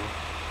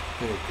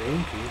 their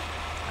Yankees.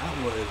 That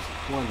was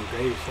one of the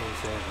greatest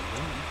things they ever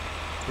done.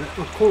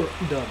 Of course,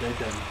 they've done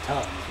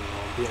tons,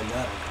 being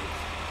that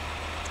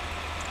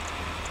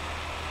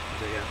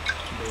they got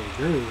Baby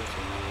Groove, so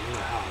you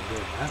know how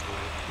good that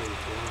was. Pretty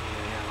cool. And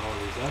they had all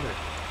these other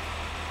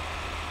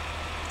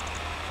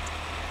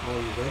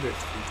TV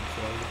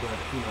shows, but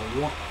you know,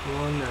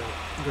 one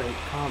great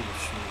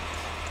accomplishment.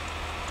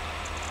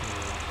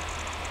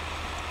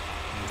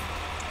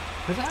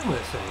 Because I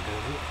would say,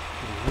 does it?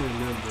 You know, I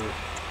remember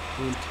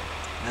when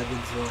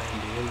Evansville,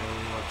 Indiana,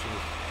 watching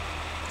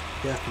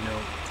Death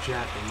Note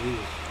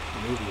Japanese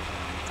movies, and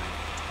I was like,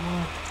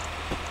 what?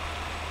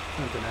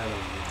 Something I don't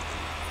know.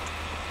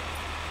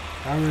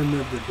 I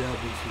remember WCW,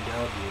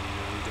 you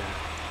know, we got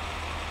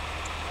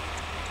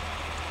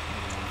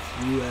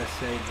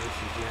USA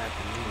versus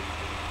Japanese.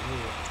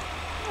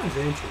 That was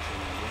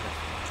interesting, I guess.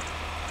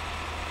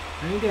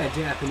 And you got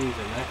Japanese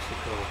and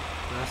Mexico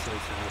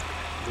wrestlers have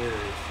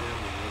very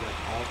similar. They got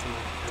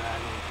Ultimate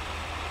Dragon,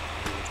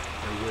 and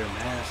they wear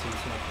masks and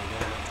stuff like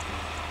that.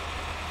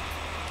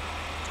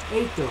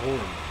 Hate their horror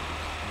movies.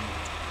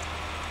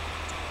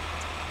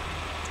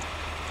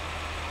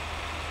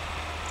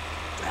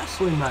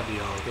 Wrestling might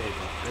be okay,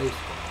 but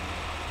baseball.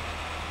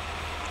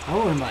 I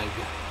wouldn't like.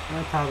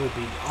 That'd probably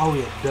be. Oh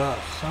yeah, duh.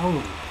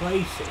 Sony,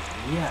 PlayStation.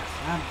 Yes,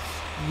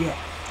 yes.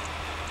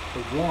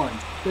 The 1,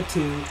 the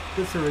 2,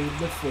 the 3,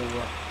 the 4.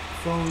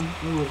 Phone,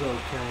 it was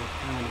okay.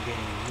 Not a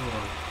game, you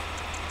know.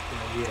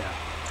 Yeah.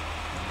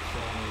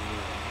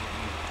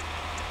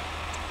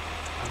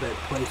 I bet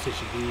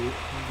PlayStation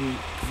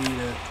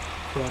Vita,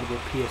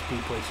 Portable, PSP,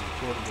 PlayStation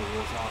Portable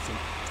was awesome.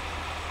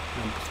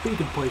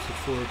 Speaking of PlayStation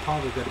 4,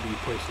 probably got to be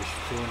PlayStation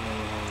 4 and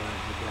all that.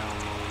 The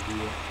download,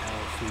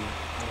 DLC,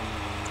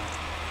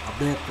 I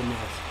bet the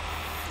NES.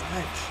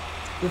 Fetch.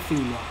 The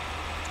female.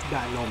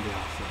 Got no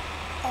awesome.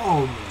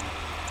 Oh man.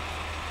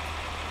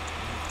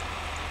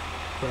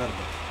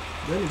 Incredible.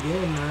 Then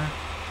again,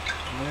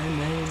 they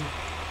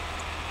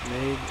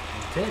made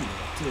Nintendo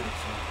too,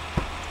 so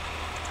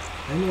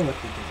they know what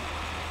to do.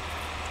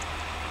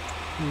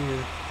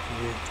 Yeah,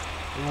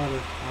 a lot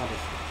of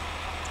stuff.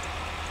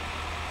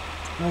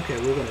 Okay,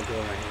 we're gonna go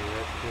right here.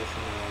 That's just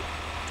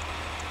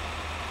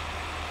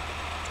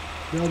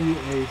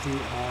WAZIRISTAN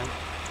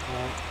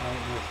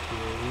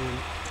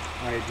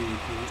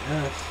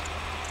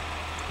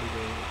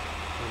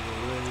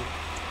underway.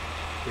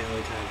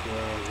 Daily time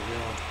 4 hours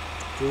ago.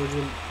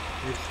 Georgia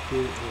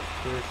execute its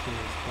first in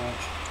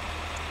response.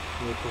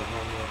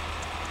 Oklahoma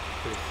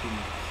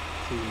proceeds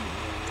to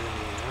and then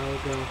 1 hour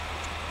ago.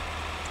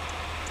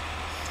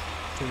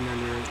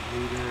 Senator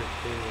leader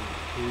Bill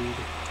Reed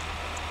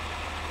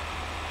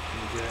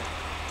reject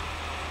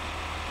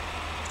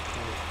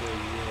calls for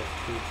U.S.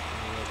 troops in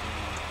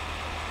Lebanon.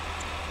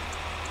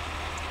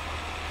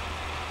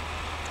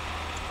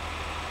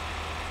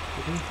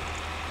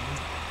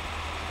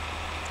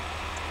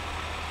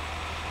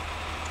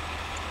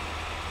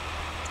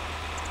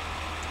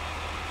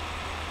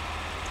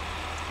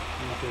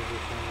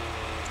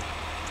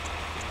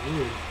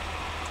 Weird.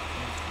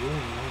 It's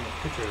really not a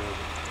picture of it.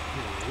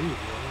 Weird,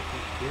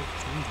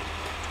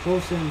 full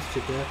sentence to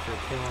death for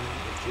killing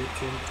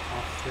Egyptian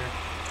officer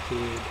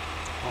killed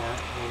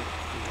R.O.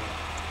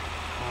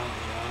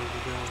 hours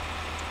ago.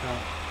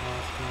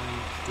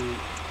 Palestine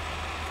street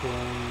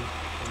flowing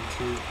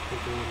into the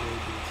bill may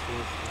be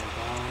sourced by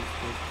violence.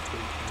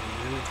 Basically 20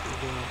 minutes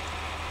ago.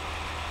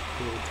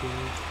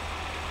 Philippines.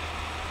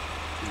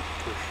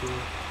 For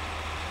sure.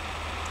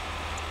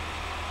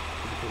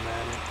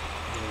 Diplomatic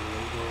and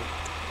legal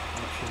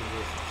options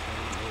versus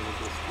China over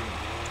dispute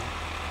law.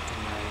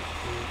 Tonight,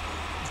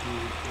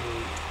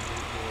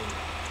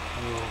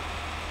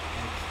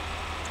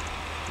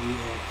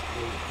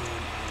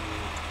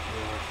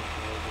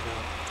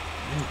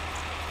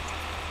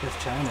 Guess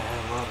China had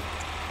a lot of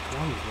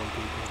problems with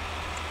people.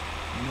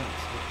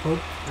 Nuts. The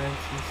Pope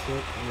Francis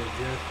sick and they're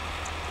just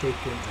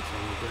taken as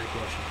on the Great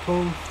Russian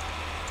Post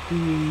 3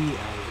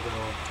 hours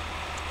ago.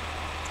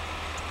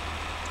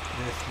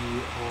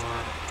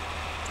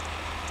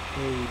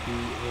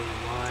 SURABAY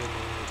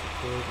named the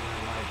closed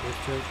red light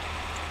district.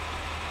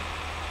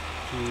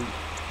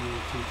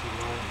 GUTTY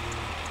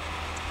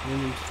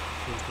women's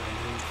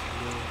minutes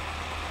ago.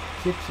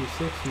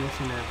 66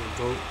 missing after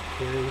boat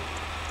carried.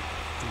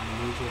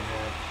 Indonesia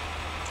had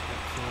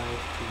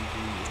capsized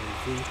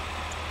TBNZ.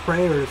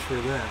 Prayers for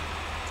that.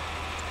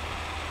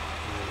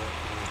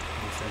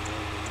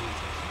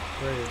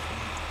 Prayers for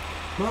that.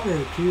 Mother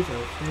accused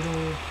of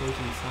fatal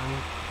poison son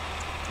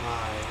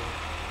by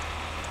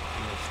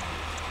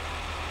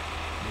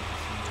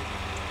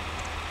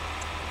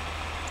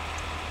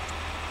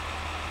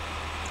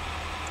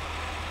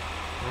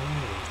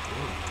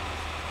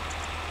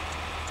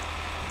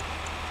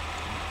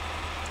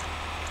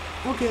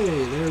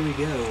Okay, there we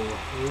go.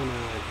 We're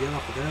gonna get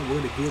off of that.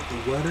 We're gonna get the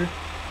weather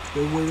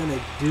that we're gonna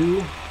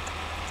do.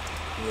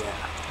 Yeah,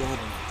 that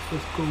one.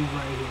 Let's go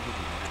right here with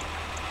that.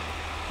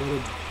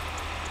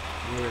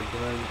 We're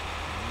done.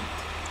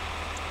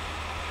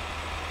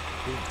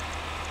 Yeah.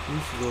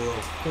 This is a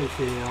little place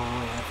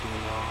only after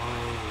you know,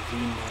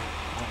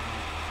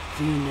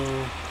 Xena,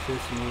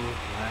 Sesame,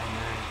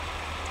 Liner,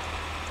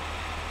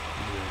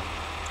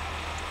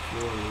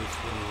 More loose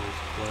ones,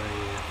 clay,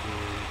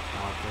 effluent,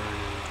 out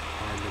burning,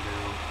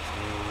 carbonell,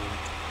 sailing,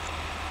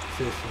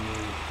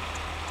 sesame,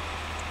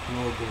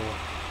 mobile,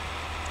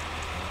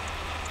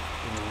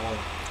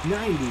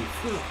 90,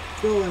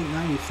 feel like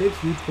 96,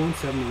 viewpoint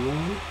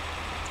 71,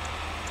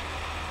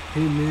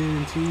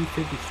 humidity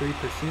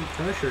 53%,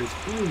 pressure is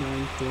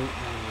 49.99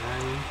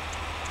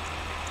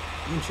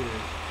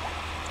 inches,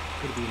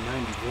 could be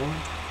 91,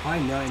 high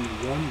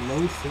 91,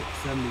 low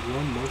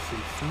 71,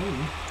 mostly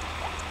sunny,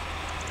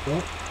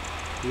 but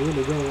we're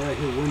going to go right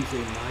here Wednesday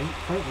night,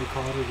 partly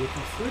cloudy with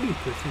a 30%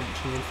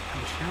 chance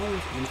of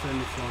showers and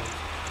thunderstorms,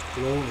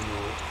 low and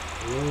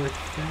lower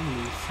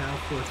 70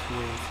 southwest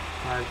winds,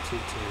 5 to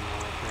 10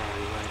 miles per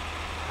hour. Right?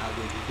 How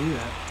did you do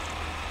that?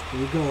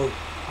 We go,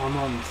 I'm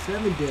on the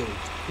 7 days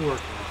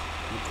forecast.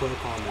 You click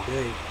on the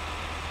day,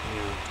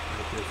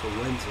 right there for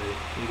Wednesday,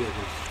 you get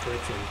a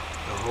description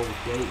the whole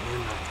day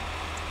and night.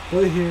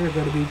 But here,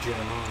 going to be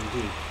general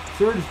indeed.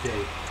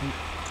 Thursday,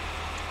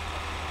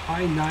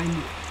 high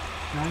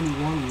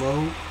 91,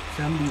 low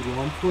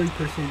 71, 40%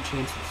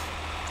 chances.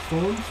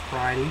 Storms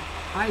Friday,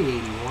 high 81,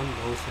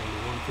 low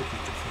 71, 50%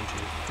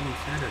 chance. Storm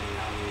Saturday,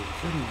 high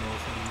 87, low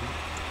 70,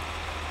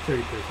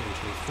 30%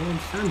 chance. Storm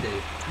Sunday,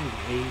 high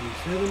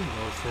 87,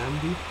 low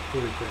 70,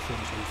 40%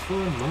 chance.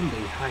 Storm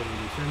Monday, high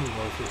 87,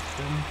 low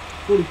 67,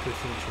 40%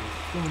 chance.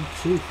 Storm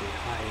Tuesday,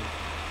 high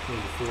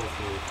 84, 40%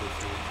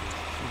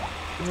 chance.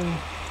 So,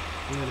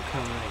 we're going to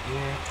come right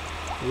here.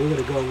 We're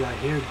going to go right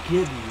here,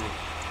 give you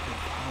the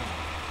pollen.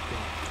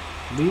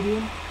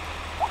 Medium,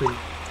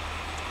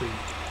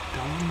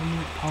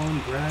 predominant pollen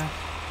grass,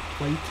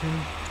 platen,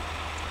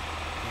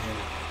 and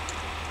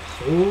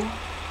soil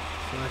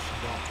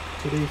 /dark.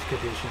 Today's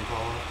condition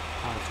pollen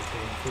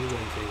concentrated for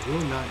Wednesday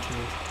will not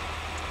change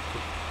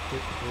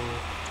predictable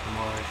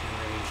Martian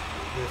range.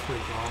 This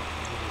result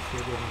is a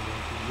stable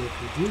momentum. If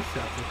you do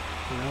something,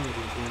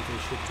 melodies Wednesday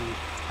should be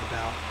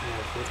about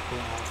as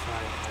difficult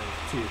outside as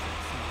Tuesday.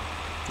 So,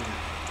 yeah.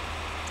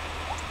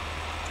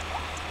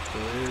 So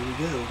there we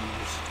go.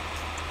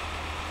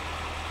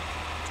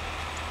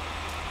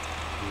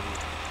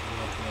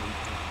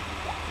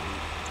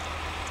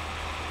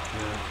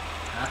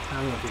 I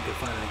don't know if you can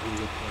find a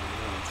Google Play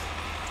Notes.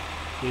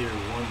 Here, I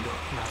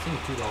think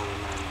 $2.90.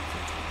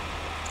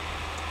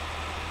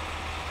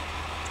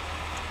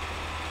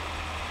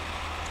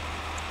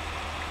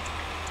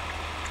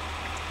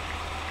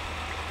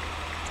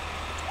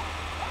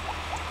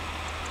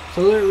 So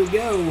there we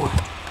go.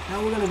 Now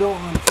we're gonna go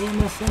on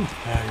Amazon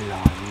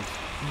headlines.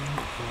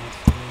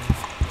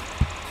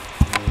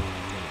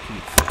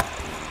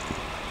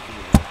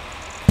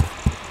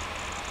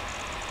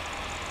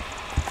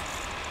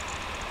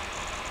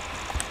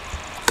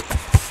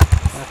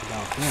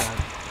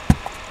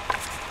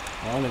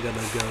 I'm gonna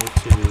go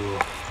to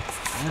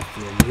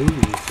after a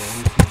movie thing,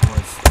 see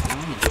what's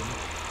on.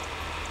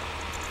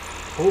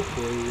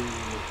 Hopefully we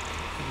will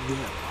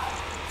get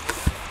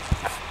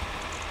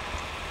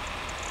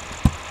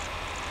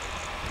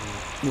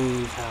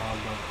news how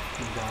the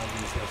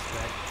Dodgers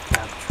suspect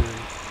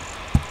captured.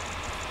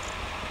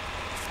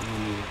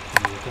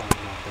 We'll talk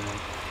about that.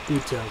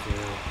 Details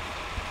are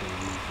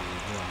usually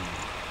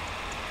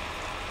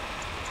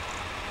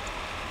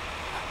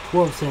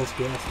 12 cents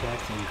gas tax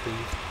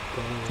increase.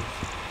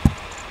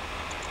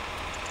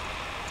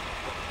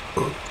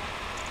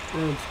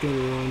 Road's gonna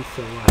run,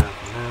 so what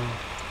happened now?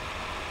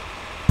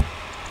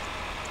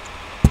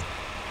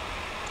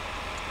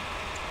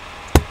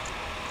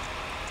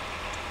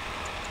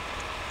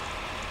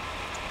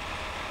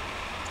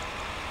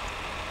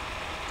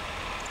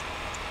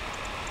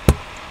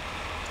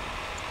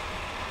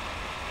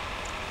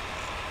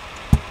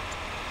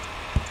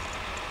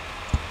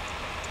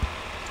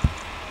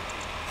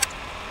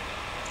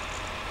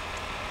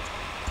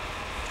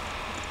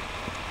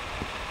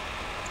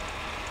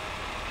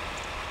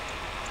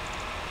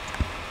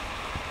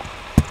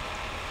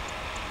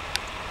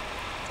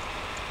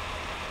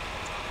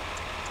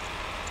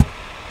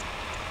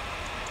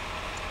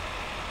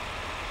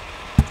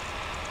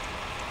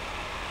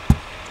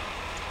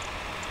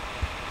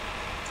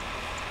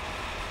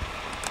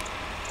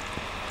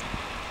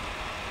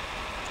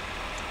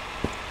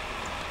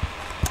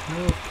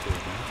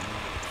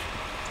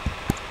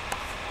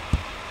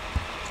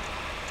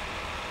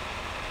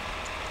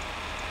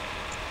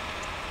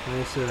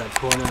 They said that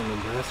corner in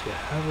Nebraska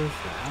hovers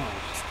for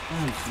hours.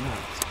 That's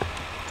nuts.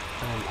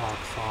 And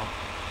talks off.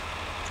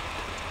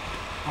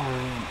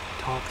 RN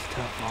talks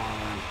tough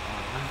on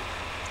Iraq.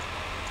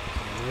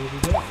 So there we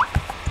go.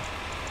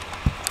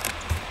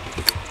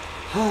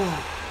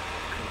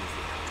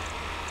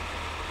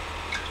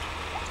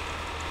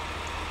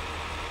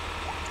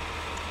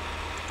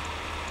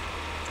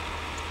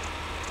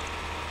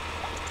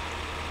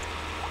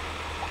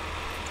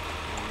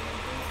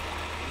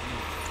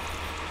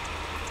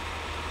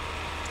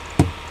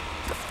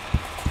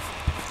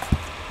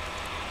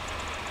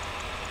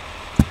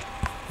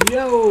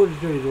 Yo, it's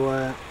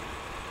CrazyWyatt.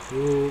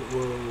 Whoa.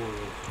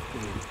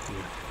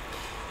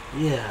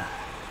 Yeah,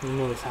 who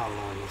knows how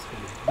long it's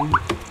gonna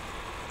be.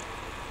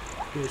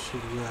 Here she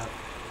left.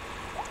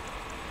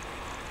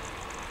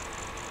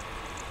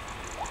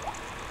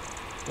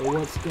 But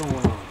what's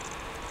going on?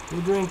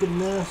 We're drinking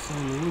this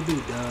and we'll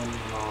be done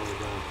and all of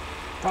that.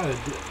 Probably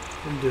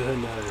do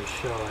another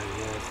show, I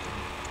guess.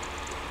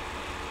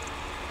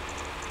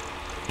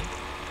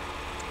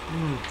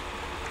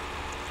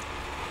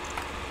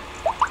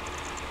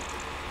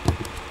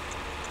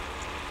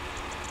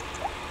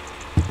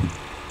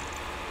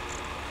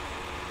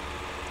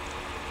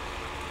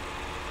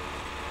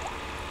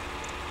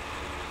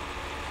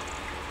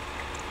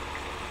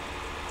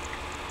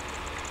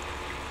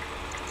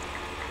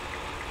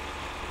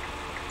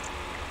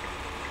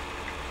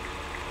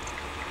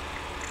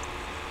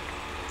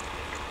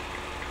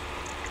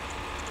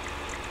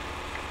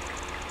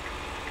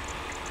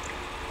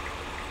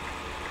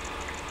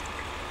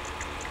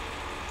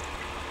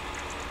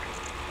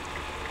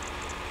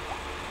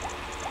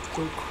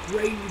 So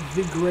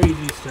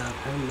crazy stuff.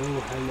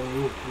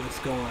 Hello, what's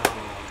going on?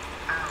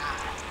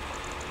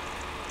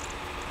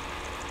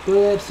 But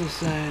that's the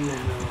saying,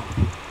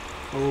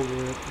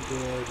 over it,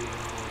 good,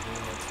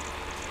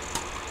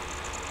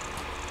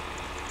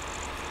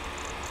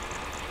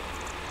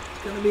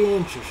 It's gonna be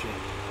interesting,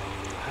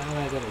 how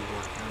that gonna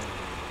work, I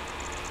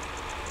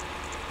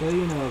don't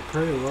know. But,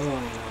 pretty well,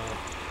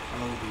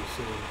 I'll be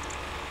seeing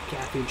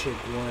Caffeine Chick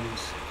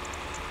 1's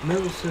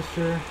middle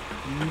sister,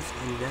 niece,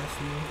 and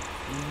nephew,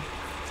 and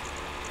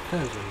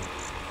cousin.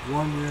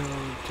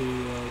 1-year-old,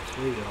 2-year-old,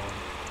 3-year-old.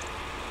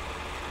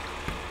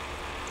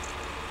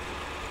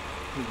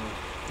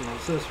 Little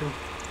sister,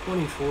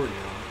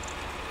 24-year-old.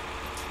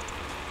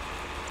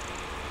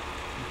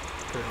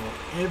 For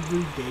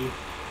everyday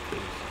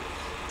basis.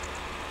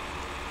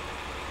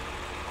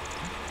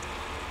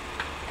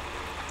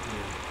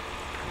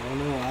 I don't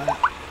know, I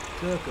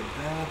took a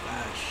bath, I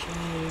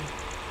shaved.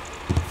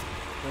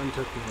 Then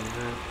took me a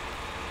nap.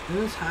 It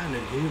was hot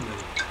and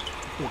humid.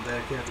 Go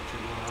back after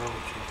you want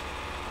to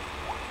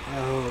I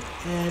hope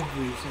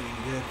everything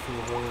good for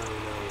her.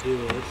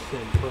 Let's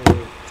send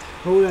prayers.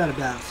 Well, we got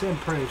about send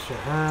prayers to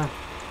her.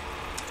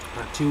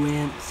 Our 2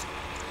 aunts,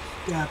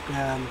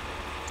 stepdad,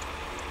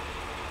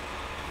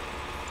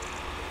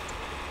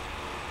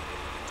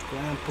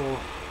 grandpa,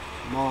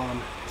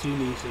 mom, 2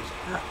 nieces,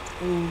 our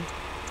whole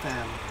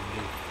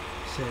family.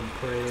 Send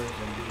prayers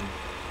and be.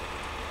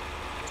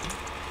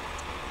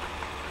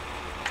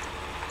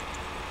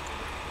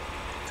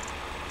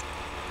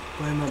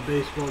 Playing my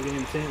baseball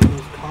game, St.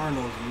 Louis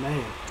Cardinals,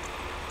 man.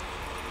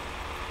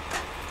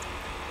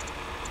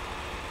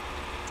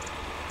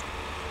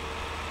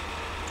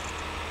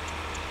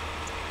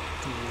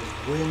 He was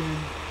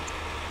winning.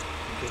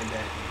 He came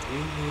back and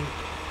beat me.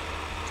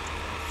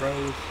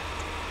 Froze.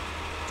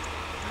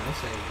 I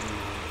say,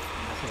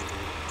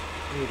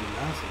 maybe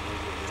nothing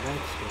with the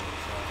next game,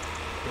 so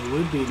they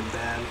would beat him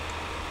bad.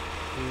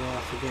 We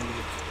lost again,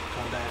 they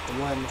come back and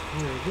won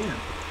here again.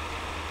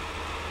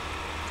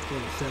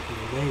 7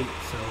 and 8,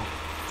 so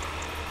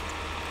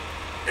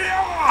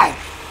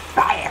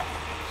fire.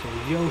 So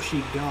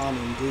Yoshi gone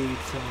indeed.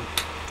 So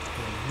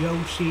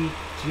Yoshi,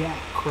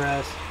 Jack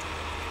Crest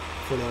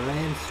for the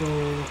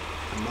Ransel,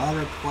 some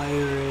other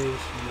players,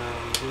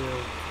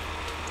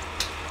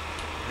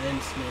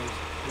 Lynn Smith,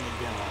 they're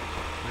gone.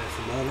 Got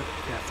some other,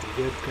 got some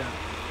good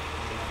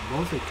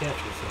mostly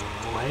catchers. So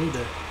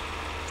Ojeda,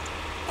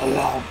 a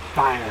lot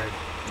fired,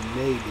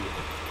 maybe.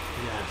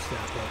 You gotta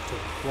step up to the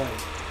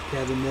plate.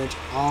 Kevin Mitch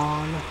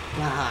on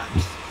the hot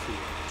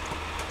seat.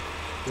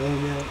 Bill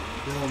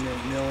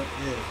McMillan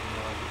is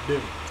what to do.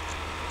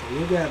 So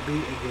we got beat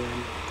again.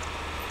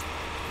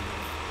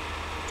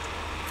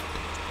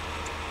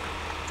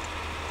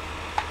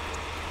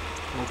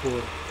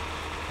 Hopefully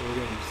we're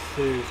getting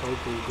serious.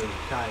 Hopefully we can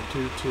tie 2-2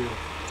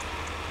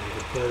 and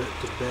can put it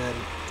to bed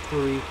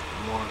 3-1.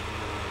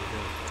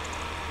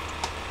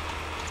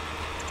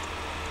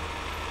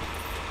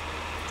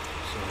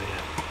 So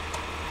yeah.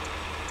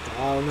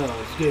 I don't know,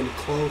 it's getting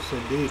close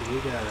indeed. We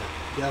gotta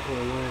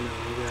definitely win and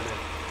we gotta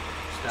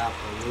stop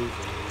the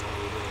losing,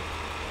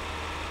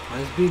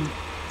 It's been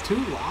 2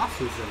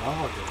 losses in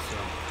August, so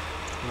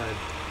my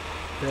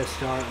best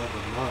start of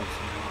the month,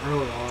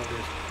 early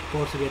August.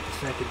 Supposed to get the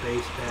second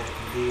base back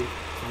indeed.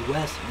 And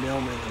West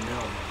Millman and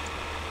Millman.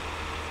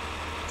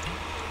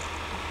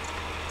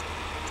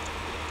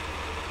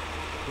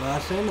 Well, I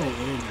seen their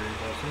injuries.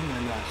 I seen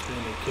they're not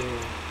spending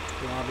carry.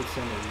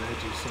 Robinson and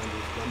Reggie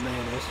Sanders, but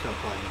man, they're still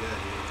playing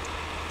good here.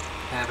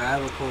 Have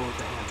Aberpoles,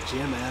 they have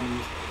Jim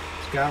Adams,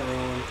 Scott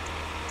Rowan.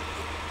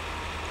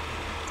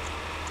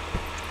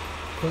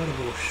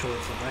 Incredible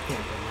shortstop, I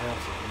can't pronounce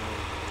it.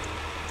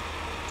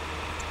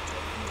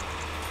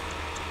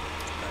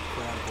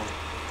 Incredible,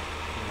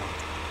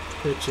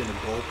 pitch in the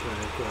bullpen,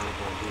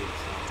 incredible dude,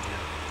 so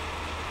yeah.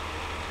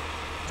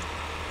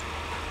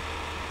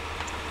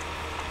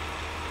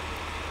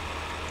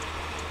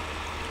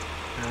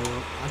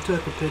 I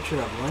took a picture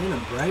of Atlanta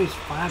Braves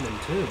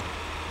 5-2.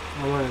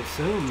 I would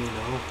assume,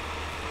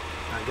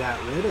 I got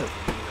rid of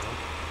them,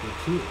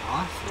 with 2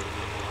 losses,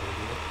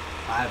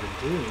 5-2,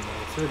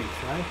 30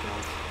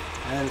 strikeouts.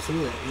 I didn't see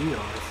that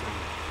ER, so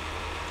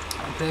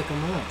I'll pick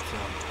them up, so.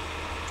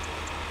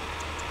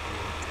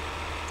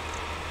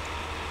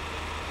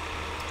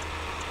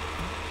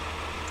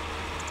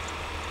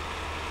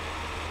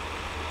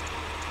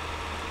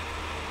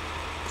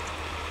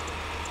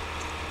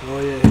 Oh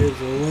yeah, here's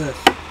the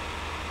list.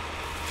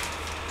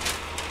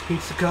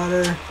 Pizza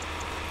cutter,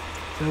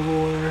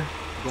 silverware,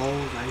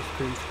 bowls, ice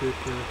cream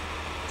scooper,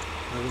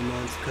 other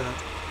months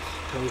cups,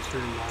 toaster,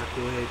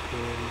 microwave,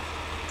 pins,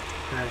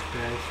 trash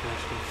bags,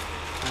 freshness.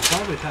 I'm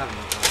probably talking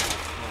about that.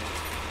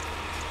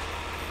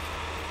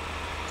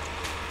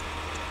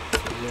 So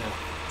yeah,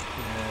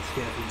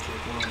 Scappy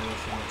Chick 1,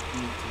 what's on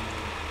eat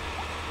tonight.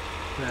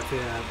 I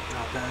feel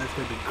about that, that's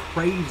gonna be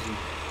crazy.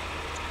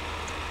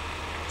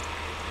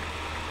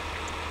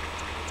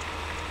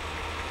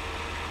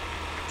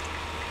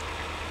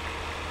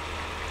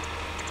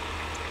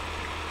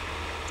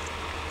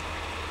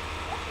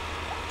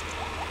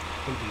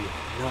 It'll be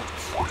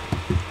nuts.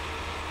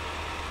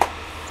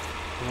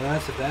 Well,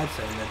 that's a bad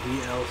thing. The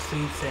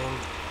DLC thing,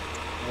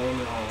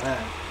 and all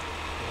that,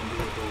 won't be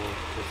able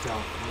to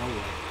sell no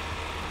way.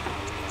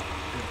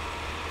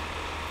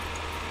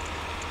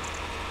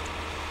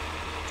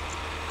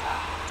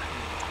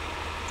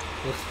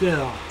 But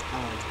still, I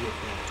want to get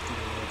that.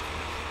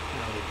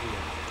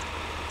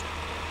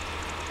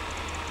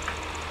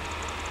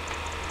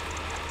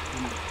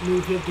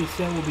 New 50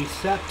 Cent will be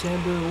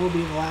September. Will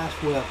be the last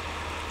whip.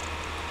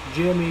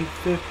 Jimmy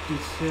 50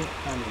 Cent.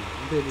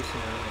 50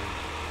 Cent.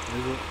 The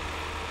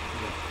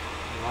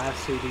last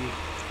CD.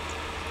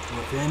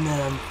 Within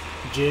them,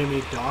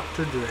 Jimmy,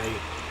 Dr. Dre,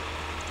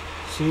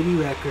 CD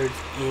Records,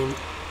 in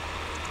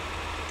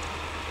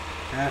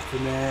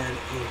Aftermath,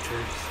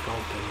 Enter,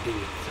 Scope, and D.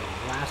 So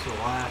last of the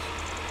last.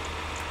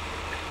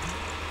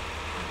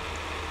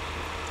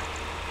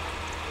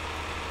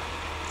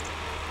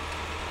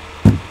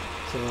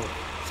 So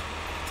it's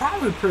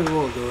probably pretty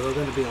well though.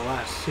 Going to be the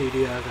last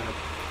CD I'm going to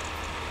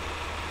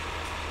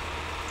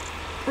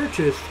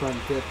purchase from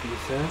 50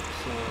 Cent.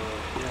 So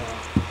yeah.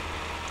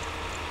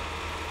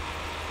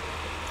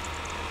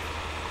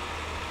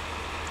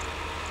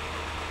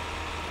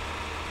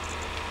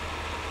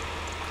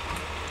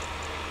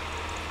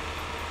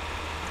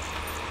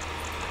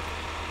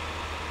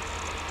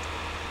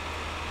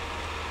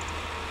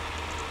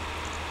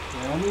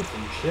 I need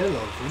some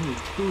cellos. We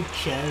need 2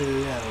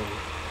 cellos.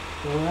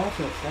 Well, that's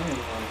the thing.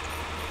 Like,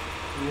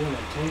 you're gonna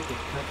take it,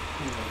 cut,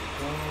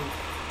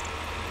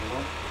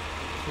 what?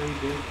 3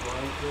 big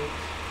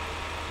blankets.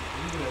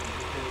 You're gonna be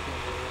taking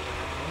whatever the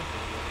hell else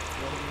is.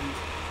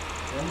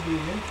 That'll be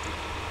interesting.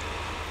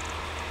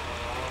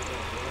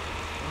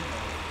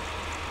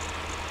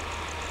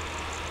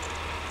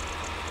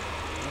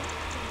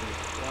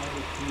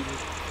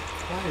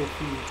 Quite a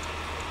few.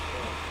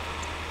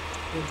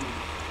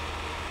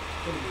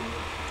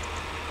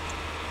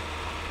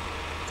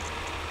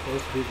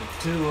 Supposed to be the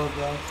 2 of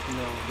us,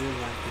 did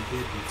like we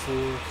did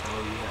before, so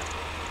yeah.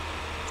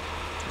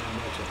 Not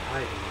much of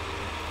hiding over there.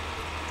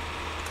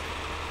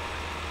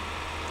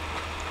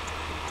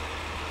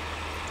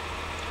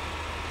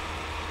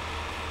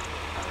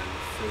 I'm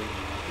afraid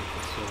I'll get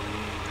the story and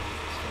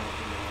stuff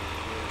and all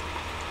that.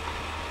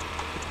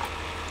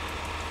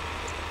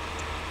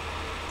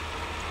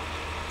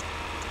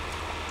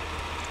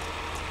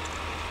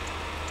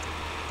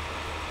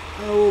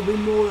 I will be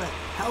more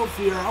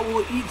healthier. I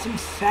will eat some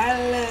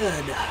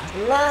salad,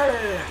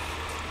 lettuce,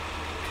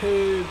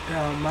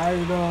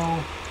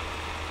 tomato,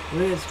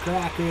 Ritz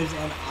crackers,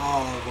 and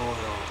olive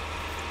oil.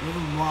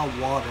 Little more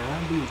water.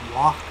 I'll be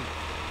walking,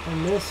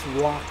 and this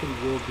walking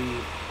will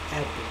be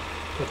epic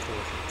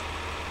proportion.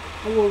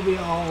 I will be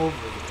all over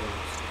the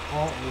place.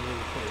 All over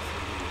the place.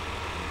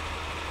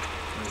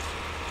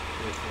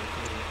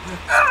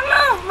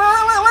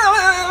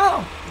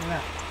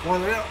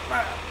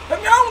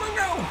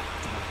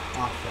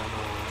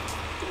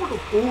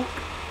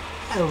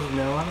 Hell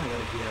no, I'm not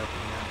gonna get up in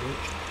that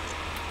bitch.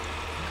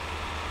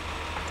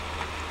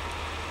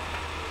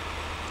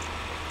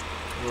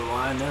 Well,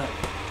 why not?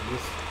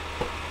 Just,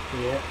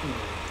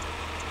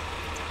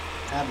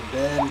 have a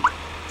bed,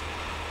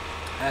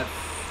 have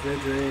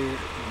refrigerator,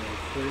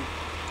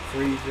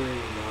 freezer,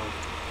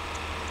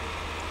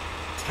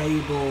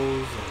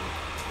 tables,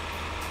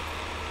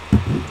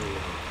 and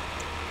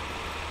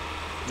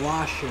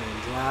washer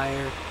and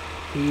dryer,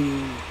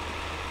 heating,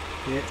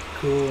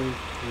 cooling.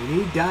 We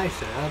need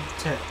Dyson, I'll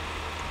tell you.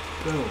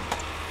 Boom.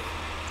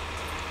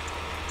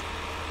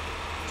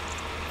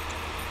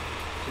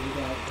 So you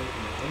gotta take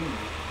the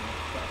hangers.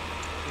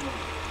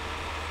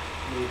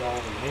 Need all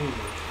the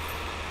hangers.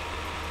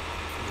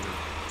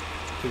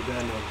 Too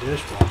bad no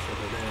dishwasher,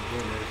 but then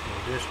again there's no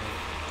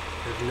dishwasher.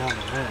 There's none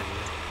of that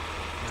yet.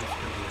 That's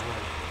gonna be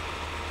hard.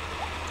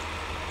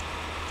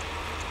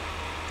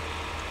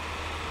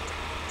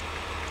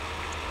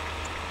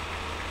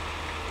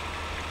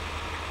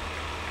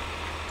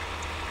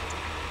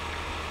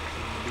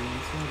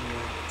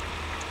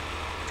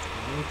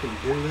 We can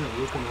do that,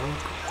 we can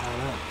hook that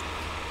up.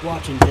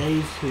 Watching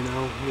Days,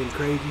 getting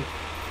crazy.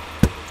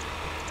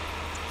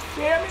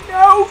 Sammy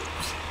knows!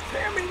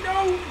 Sammy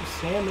knows!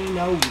 Sammy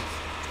knows.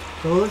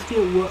 So let's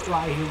get what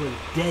right here with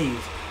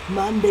Days.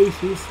 Monday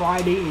through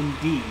Friday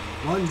indeed.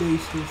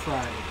 Mondays through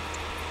Friday.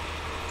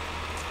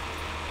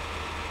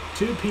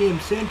 2 p.m.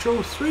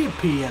 Central, 3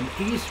 p.m.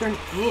 Eastern,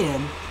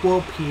 and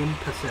 12 p.m.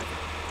 Pacific.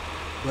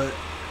 But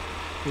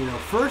You know,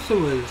 first it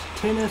was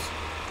tennis,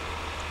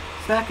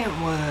 second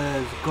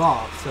was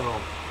golf.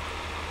 So,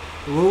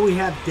 will we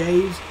have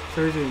days,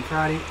 Thursday and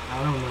Friday?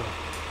 I don't know.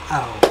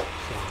 Oh,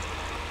 so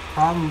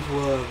problems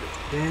with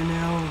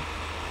Danielle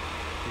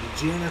and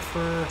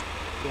Jennifer.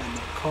 We got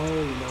Nicole,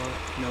 you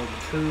know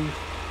the truth.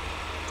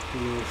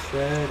 You know,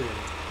 Fred and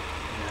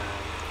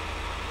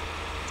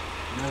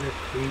another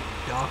creep,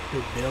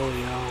 Dr.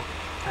 Billio,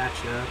 catch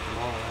up and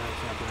all that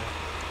stuff.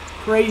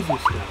 Crazy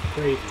stuff.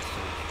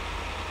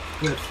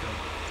 Good stuff.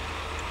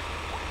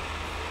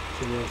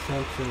 So there's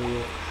something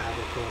with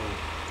avocado.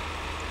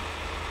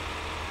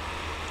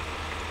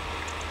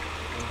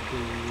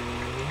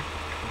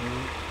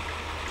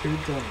 Two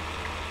drunk.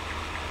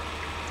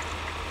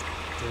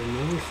 The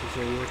nurses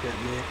are working at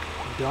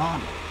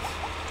McDonald's.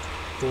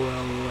 4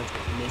 Illinois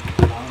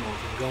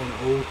McDonald's and going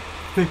old.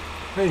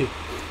 Hey,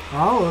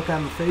 I'll look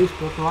on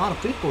Facebook. A lot of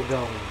people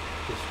going.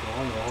 Just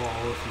going to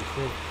all this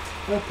things.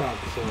 That's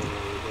probably so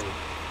really good.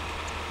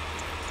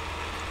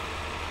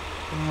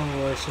 Oh,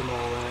 there's some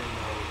all that, you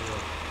know,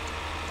 good.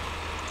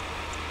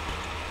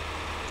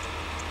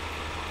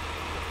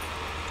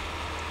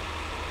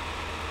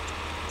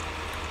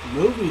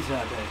 Movie's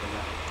not taking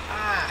that.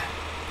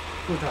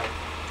 Good talk.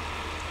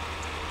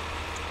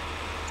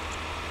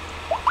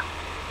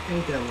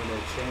 Ain't that when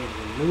they're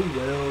changing? New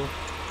Will,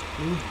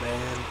 new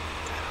band.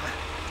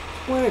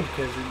 It's weird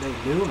because they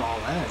do all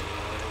that, you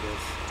know,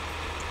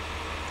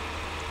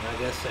 I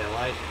guess they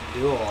like to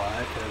do all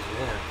that because,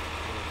 yeah.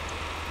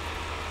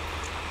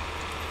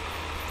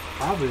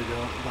 Probably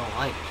don't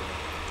like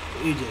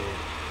it. We did.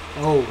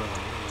 Oh, well,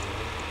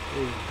 it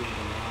was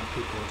beating on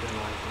people who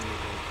didn't like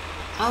anything.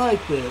 I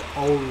like the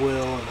old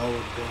Will and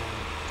old Ben,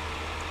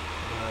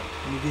 but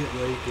when you get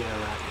Will, you get a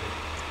record.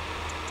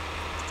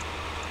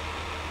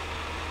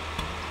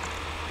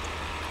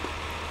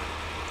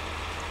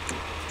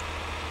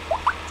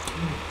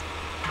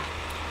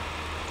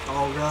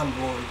 All around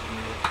boys,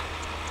 man.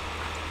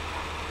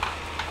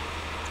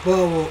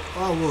 But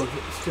we'll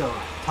still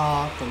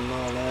talk and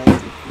all that.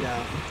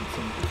 Yeah,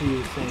 some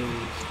few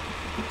things.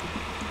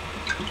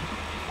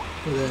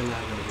 But they're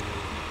not gonna be good.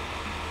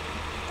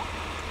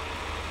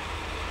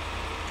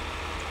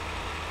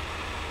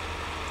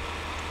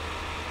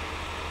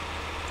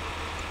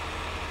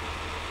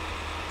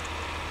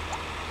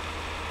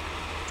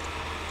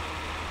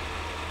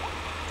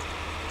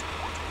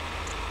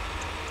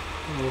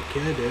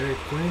 Okay, Dairy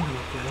Queen,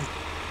 okay.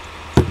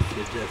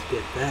 Should just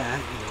get that,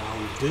 you know, how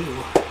we do.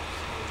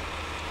 So,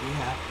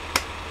 yeah.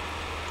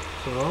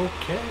 So,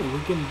 okay, we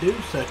can do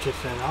such a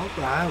thing.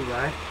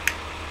 Alright.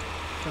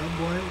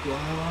 Subway,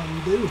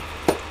 what do?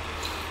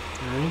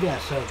 And we got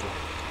Subway.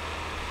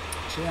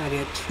 So I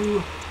get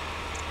 2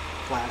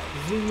 flat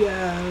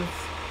Zias.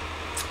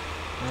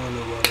 I don't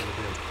know what I'm gonna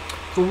do.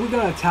 But we're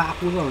gonna talk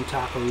a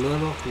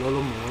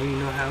little more, you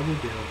know how we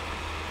do.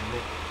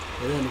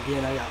 And then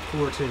again, I got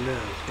 14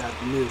 minutes. Got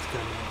the news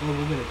coming up. Well,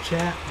 we're gonna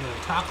chat. We're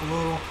gonna talk a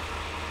little,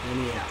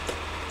 and yeah.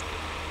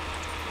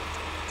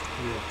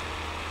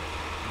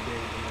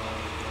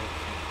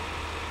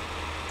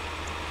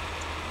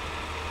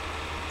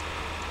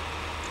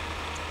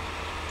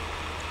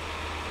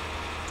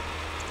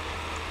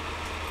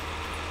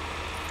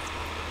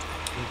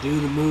 We do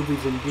the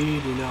movies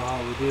indeed. You know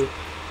how we do.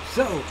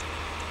 So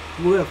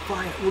we're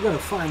gonna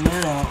find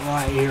that out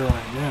right here,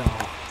 right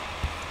now.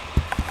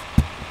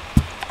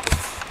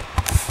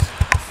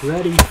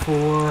 Ready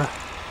for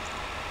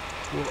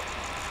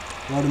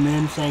what a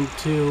man sang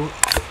 2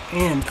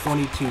 and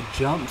 22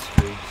 jump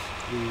streaks.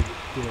 We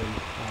did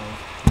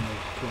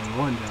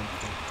 21 jump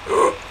streaks.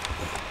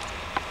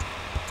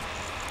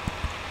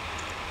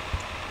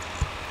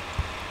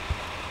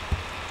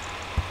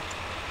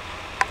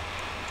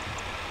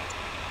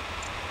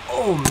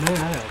 Oh man,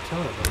 I gotta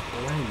tell you about the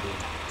landing.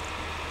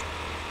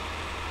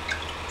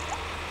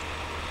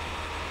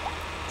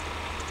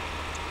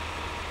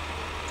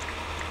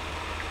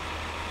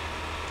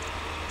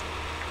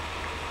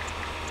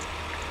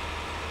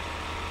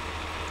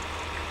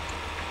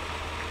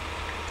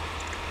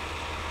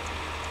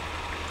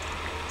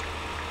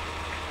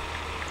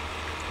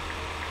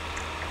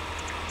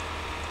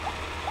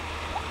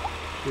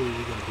 You're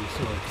going to be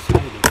so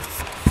excited.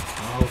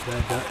 I hope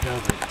that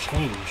doesn't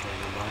change,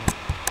 everybody.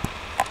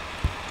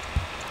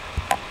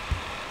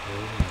 I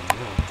don't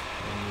know.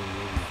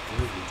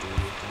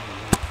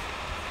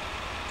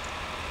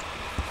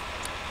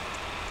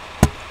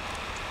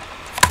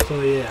 So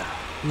yeah,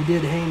 we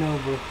did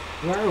Hangover.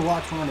 We already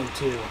watched 1 and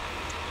 2.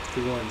 If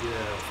we want to do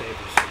our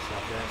favorites and stuff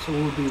like that. So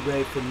we'll be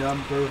ready for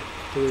number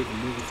 3. The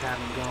movies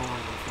haven't gone.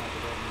 It's not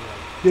what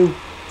we do.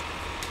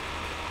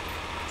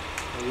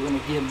 We're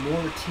going to get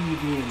more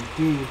TV and D.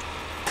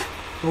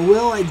 But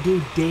will I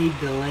do Dave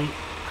Delaney?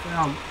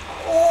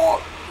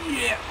 Oh,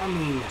 yeah. I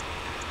mean,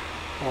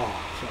 oh,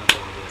 sorry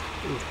about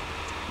this.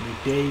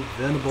 Dave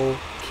Venable,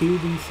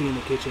 QVC in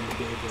the kitchen to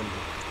Dave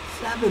Venable.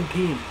 7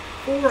 p.m.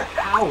 4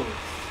 hours.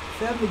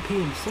 7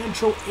 p.m.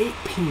 Central, 8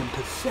 p.m.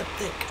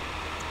 Pacific.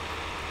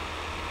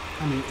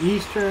 I mean,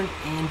 Eastern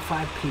and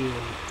 5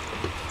 p.m.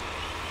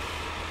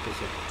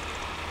 Pacific.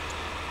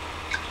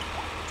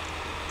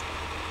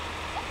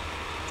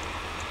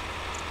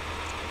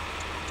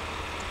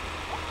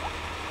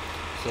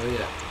 So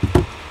yeah.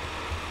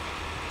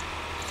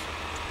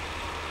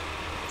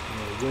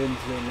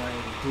 Wednesday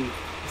night indeed.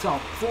 It's on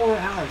 4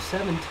 hours,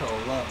 7 till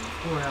 11.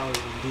 4 hours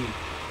indeed.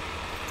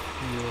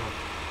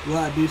 Will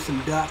I do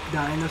some Duck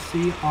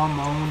Dynasty on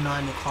my own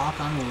 9 o'clock?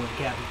 I don't know when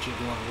Captain Chick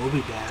 1 will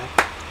be back.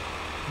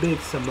 Big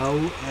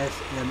Samo,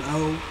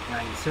 SMO,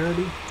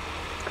 9:30.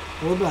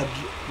 What about,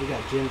 we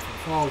got Jennifer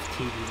Falls,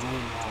 TV Lane,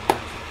 and all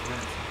that.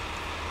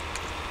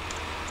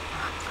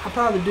 I'll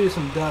probably do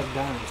some Duck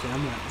Dynasty.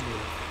 I'm not doing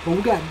it. But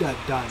we got Duck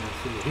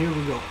Dynasty. Here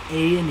we go.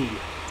 A&E.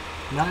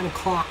 9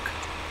 o'clock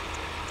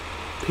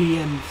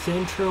p.m.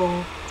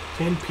 Central,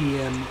 10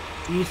 p.m.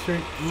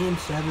 Eastern, and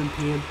 7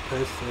 p.m.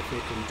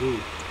 Pacific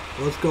indeed.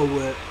 Let's go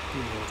with,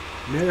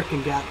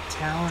 American Got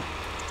Talent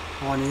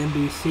on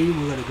NBC.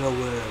 We're going to go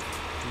with,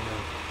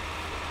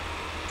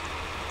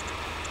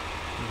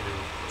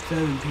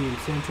 7 p.m.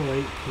 Central,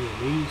 8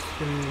 p.m.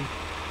 Eastern,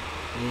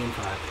 and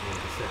 5 p.m.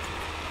 Pacific.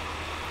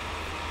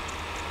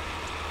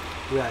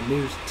 We got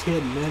news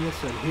 10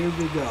 minutes, and here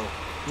we go.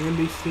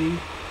 NBC,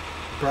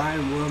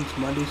 Brian Williams,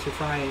 Mondays to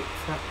Friday.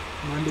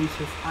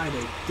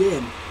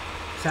 Then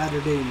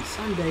Saturday and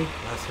Sunday,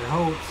 Lester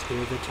Holtz.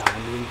 Here's the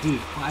time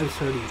indeed: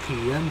 5:30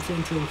 p.m.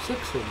 Central,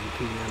 6:30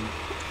 p.m.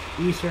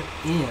 Eastern,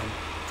 and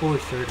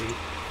 4:30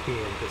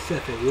 p.m.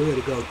 Pacific. We're going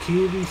to go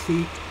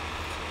QVC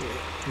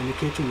in the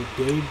kitchen with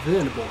Dave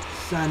Venable.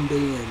 Sunday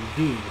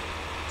indeed.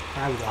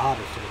 Probably the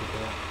hottest show,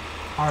 but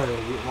harder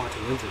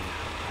watching Wednesday now.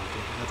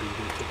 That'd be a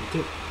good ticket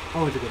too.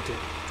 Always a good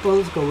ticket. But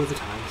let's go with the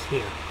times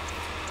here.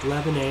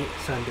 11 a.m.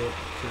 Sunday in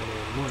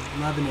the morning.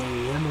 11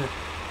 a.m. in the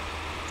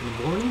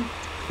morning.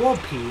 12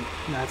 p.m.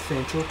 not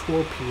Central.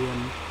 12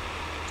 p.m.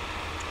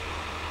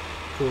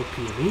 4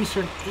 p.m.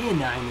 Eastern, and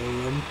 9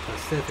 a.m.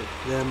 Pacific.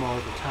 Them are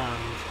the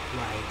times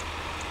right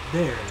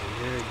there. And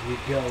there you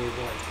go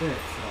right there.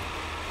 So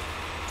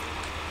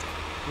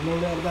I know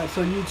that about it.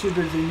 So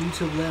YouTubers and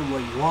YouTube land,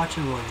 what you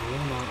watching, what you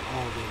want on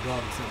all the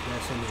above and stuff.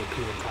 That, send me a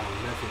PM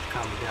comment message,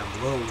 comment down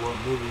below what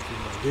movies you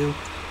want to do.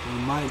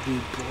 We might do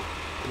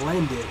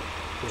blended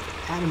with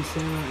Adam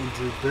Sandler and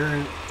Drew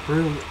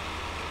Barrymore.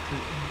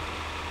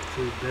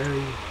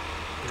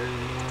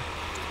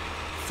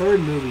 Third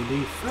movie,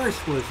 the first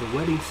was The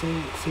Wedding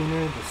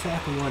Singer, the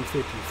second one,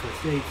 50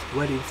 First Dates.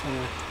 Wedding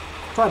Singer,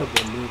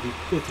 incredible movie.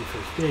 50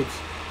 First Dates,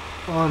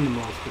 one of the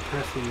most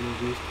depressing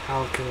movies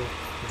out there.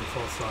 And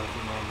full size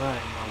and all that,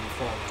 and on the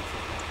fall and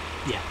stuff like that.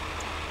 Yeah,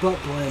 but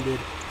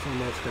blended, so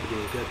that's going to be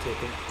a good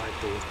ticket, like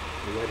the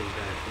Wedding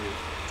Bashers.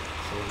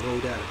 So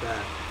no doubt about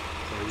it.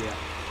 So yeah.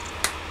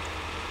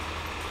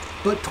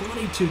 But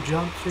 22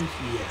 Jump Streets,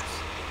 yes.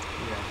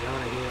 Yeah,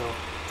 Johnny Hill,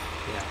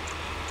 yeah.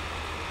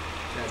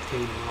 That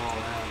team and all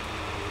that,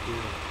 we're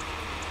doing.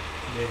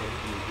 There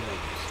you go.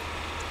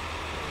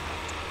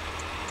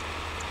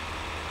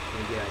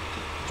 We got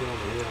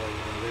Johnny Hill,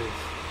 there's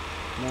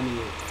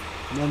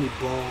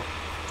Moneyball.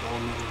 All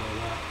movie like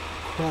that.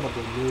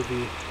 Incredible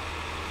movie.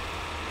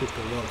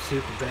 People love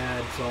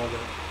Superbad, all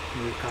the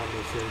new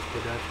comedy series,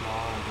 production,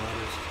 all the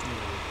others,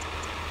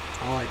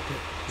 I like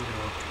it,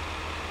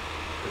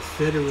 The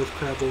Sitter was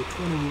incredible.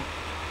 21,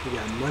 we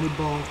got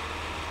Moneyball,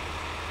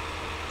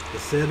 The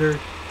Sitter,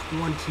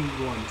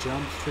 21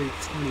 Jump Street,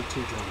 22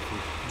 Jump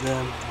Street.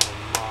 Them are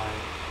my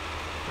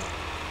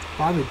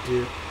probably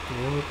do,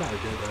 we probably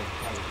do that,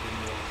 probably do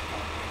more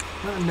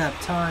stuff. Not enough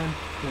time.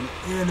 Gonna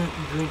in it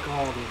and drink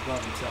all the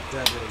above and stuff.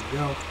 There we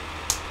go.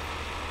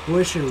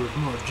 Wish it was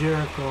more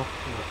Jericho.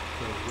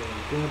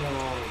 Really good on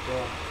all the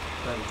above.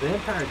 But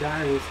Vampire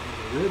Diaries is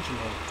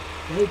original.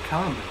 They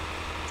coming.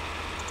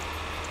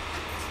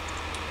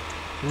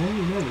 Man,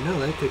 you never know.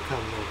 They could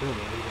come in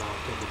November.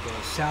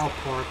 South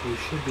Park, we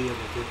should be able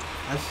to do.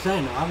 I was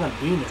saying, I'm gonna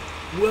be in there.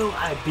 Will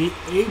I be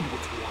able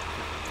to watch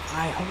it?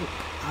 I hope.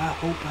 I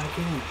hope I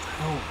can. I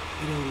hope.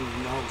 You don't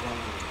even know what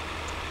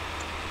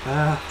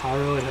I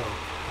really hope.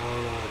 I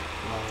don't know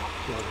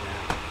what's going to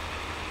happen.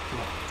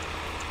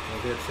 Well,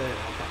 good saying,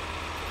 okay.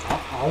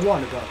 I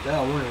want to go up there.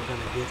 I wasn't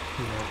going to get,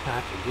 I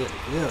could get a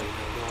deal,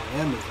 go on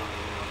Amazon,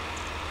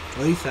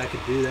 At least I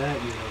could do that,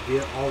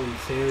 get all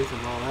these series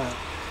and all that,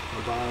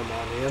 and buy them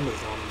on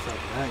Amazon and stuff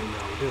like that,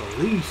 do.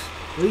 At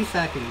least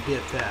I can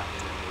get that,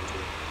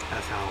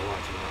 That's how I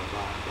watch it. I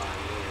buy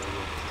them,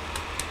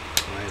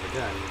 I ever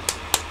got,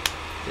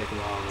 take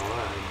them all and all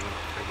that,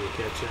 I can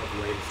catch up,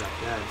 wait and stuff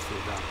like that, and see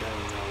about that,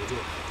 we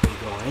do.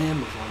 Go on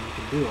Amazon, you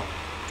can do it.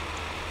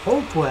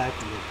 Hopefully I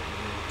can get that.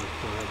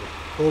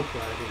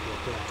 Hopefully I can get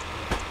that.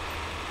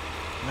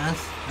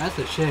 That's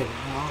a shame.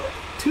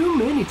 Too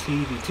many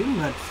TV, too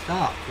much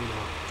stuff,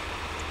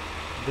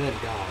 Good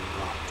God.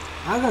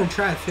 I'm gonna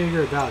try to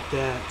figure about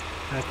that.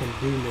 I can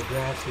do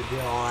Nebraska, do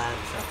all that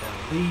and stuff.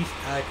 At least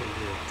I can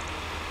do.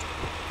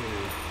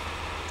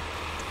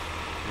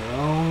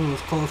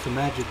 Almost close to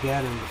Magic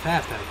Gathering the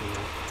Fat Pack,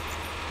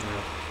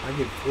 I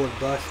get $4,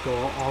 go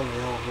on the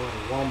Illinois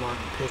to Walmart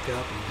and pick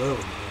up, and boom,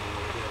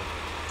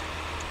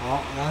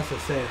 that's the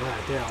saying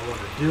right there. I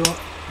want to do it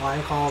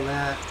like all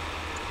that,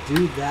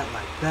 do that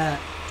like that.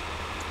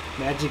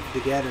 Magic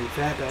the Gathering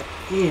Fat Pack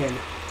in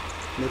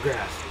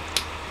Nebraska.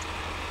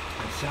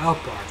 at South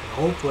Park, and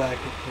hopefully I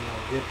can,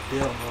 get the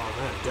deal and all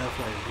that.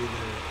 Definitely be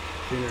there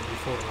sooner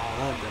before and all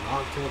that. Then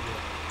October,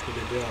 get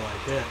a deal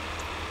like that.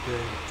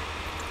 Then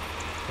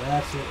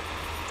that's it.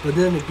 But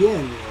then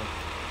again,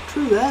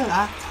 true that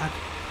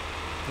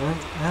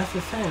that's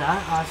the thing.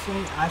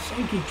 I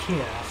think he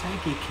can. I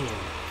think he can.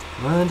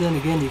 Well, then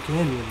again, you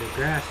can when the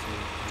grass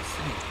is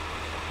safe.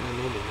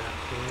 Maybe not.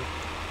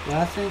 But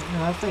I think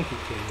he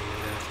can when the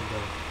grass is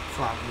done.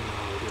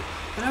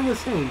 But I was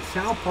saying,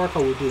 South Park I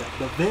would do that.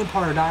 But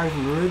Vampire Diaries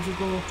and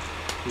original,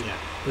 yeah.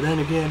 But then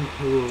again,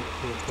 we'll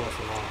plus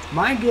it off.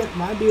 Might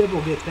be able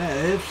to get that.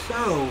 If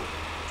so,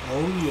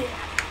 oh yeah.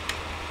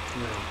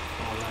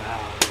 All that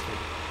out.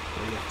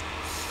 But yeah.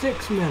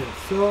 6 minutes.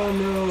 So I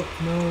know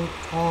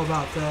all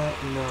about that.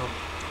 I'm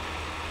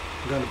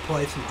gonna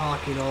play some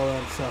hockey and all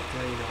that stuff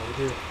that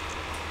we do.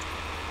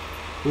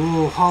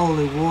 Ooh,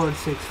 Hollywood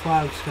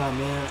 65 just got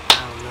man. I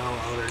don't know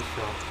others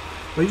so.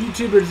 But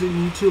YouTubers and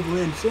YouTube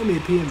land, send me a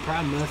PM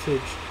private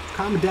message.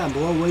 Comment down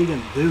below what you're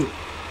gonna do.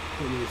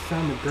 Your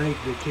summer break,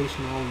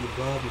 vacation, all of the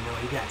above.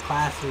 You got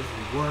classes,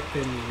 you're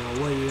working.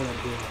 What are you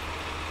gonna do?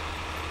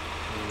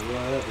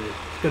 Whatever.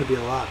 It's gonna be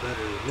a lot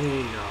better than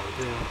me.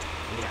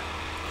 Yeah.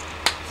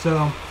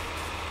 So,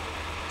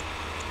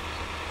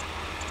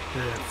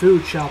 the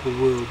food shop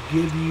will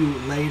give you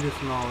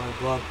latest and all that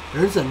above.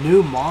 There's a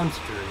new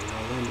monster,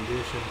 limited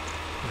edition.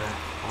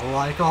 I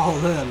like all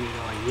of them.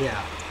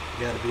 Yeah.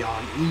 You gotta be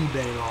on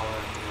eBay and all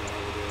that,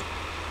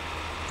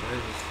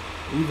 There's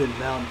even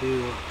Mountain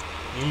Dew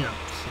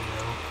amps,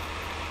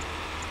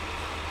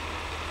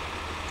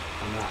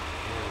 I'm not,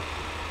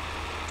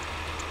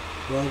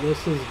 Well,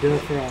 this is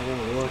different. I'm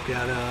gonna look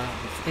at it. I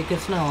think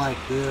it's not like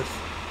this.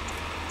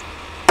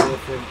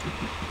 Different.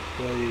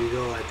 Whether you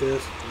go like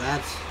this,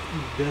 that's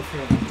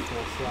different.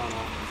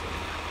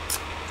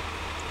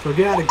 So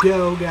gotta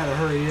go, gotta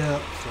hurry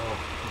up. So,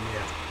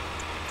 yeah.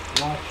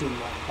 Watching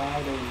my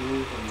Bible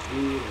news and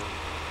food and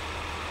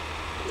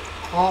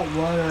hot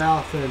weather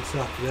out there and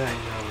stuff like that,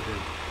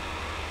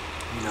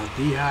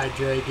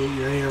 dehydrate, get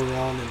your air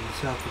running and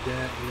stuff like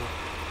that,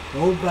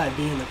 nobody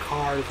be in the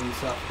cars and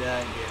stuff like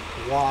that and get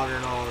water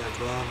and all that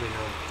above,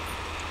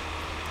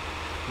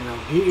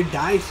 get your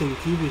Dyson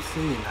QVC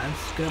and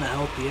that's gonna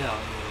help you out,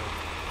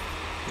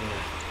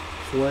 yeah,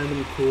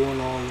 swimming pool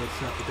and all that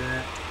stuff like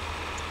that,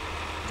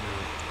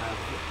 have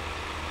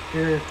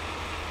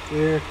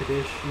air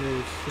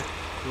conditioners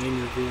in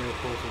your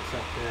vehicles and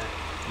stuff like that.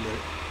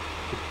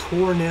 The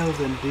tornadoes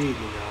indeed,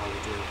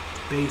 the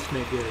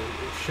basement, the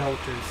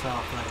shelter and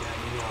stuff like that,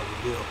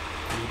 the deal.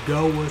 You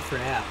go with for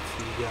apps.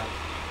 You got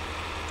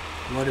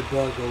Weather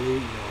Bug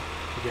Elite,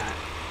 you got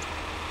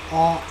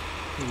all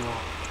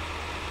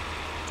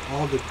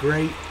the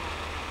great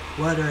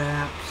weather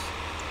apps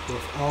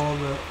with all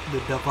the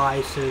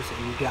devices,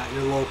 and you got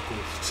your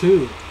locals.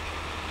 2,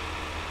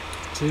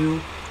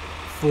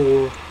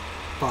 4,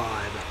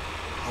 5,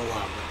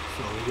 11.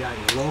 So we got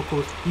your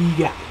locals. You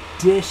got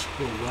Dish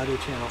with Weather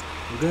Channel.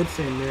 I'm good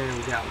saying there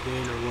we got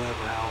wind or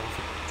whatever else.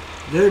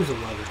 There's a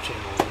weather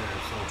channel in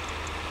there, so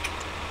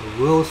we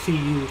will see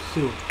you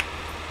soon.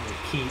 And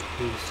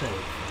be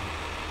safe.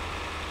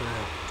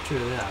 True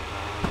that, I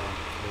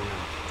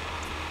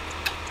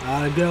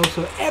don't know. Go.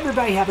 So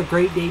everybody have a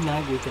great day,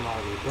 night, weekend,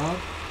 all the above.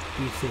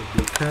 Be safe,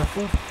 be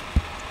careful.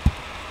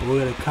 We're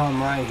gonna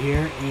come right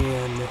here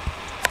and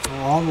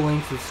all the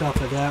links and stuff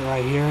like that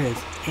right here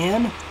is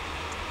NOS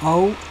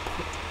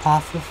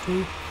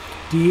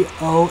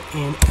DONAL.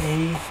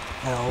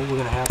 We're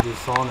gonna have this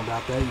song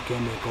about that. You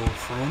can make old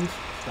friends.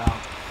 It's about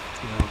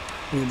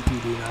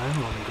MTDs,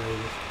 one of the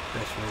greatest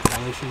best friends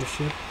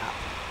relationship.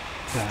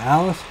 Got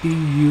Alice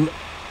BUSSEAULT.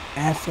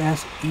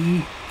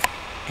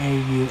 Yeah,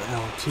 you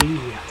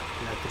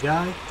got the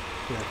guy,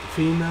 you got the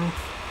female.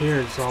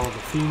 Here's all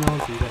the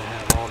females. You're gonna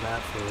have all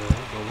that for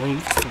the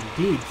links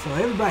indeed. So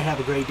everybody have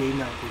a great day,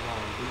 night,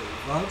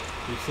 love.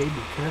 Be safe,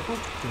 be careful.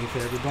 Thanks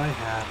everybody.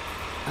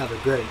 Have a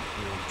great,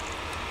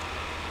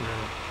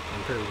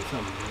 I'm pretty with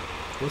something.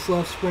 What's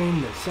love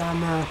spring, the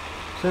summer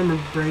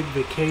break,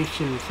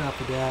 vacation, and stuff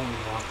like that,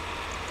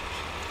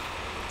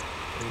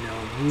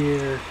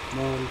 year,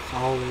 months,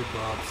 all the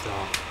above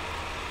stuff.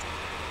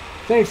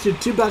 Thanks to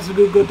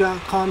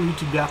 2botsofgoodgood.com,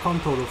 youtube.com,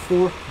 total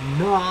 4,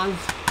 NOS,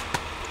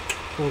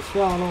 full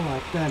throttle,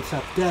 like that,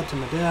 stuff like that, to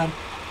my dad,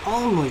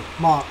 only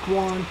Mach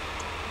 1,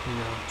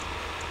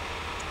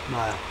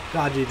 my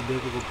God, you the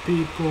biblical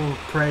people,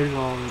 praise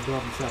all the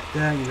above and stuff like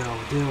that, we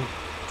do.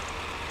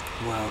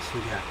 What else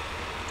we got?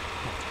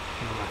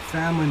 My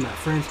family, my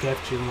friends,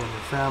 capture one of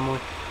your family.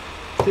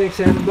 Thanks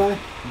everybody.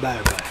 Bye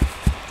everybody.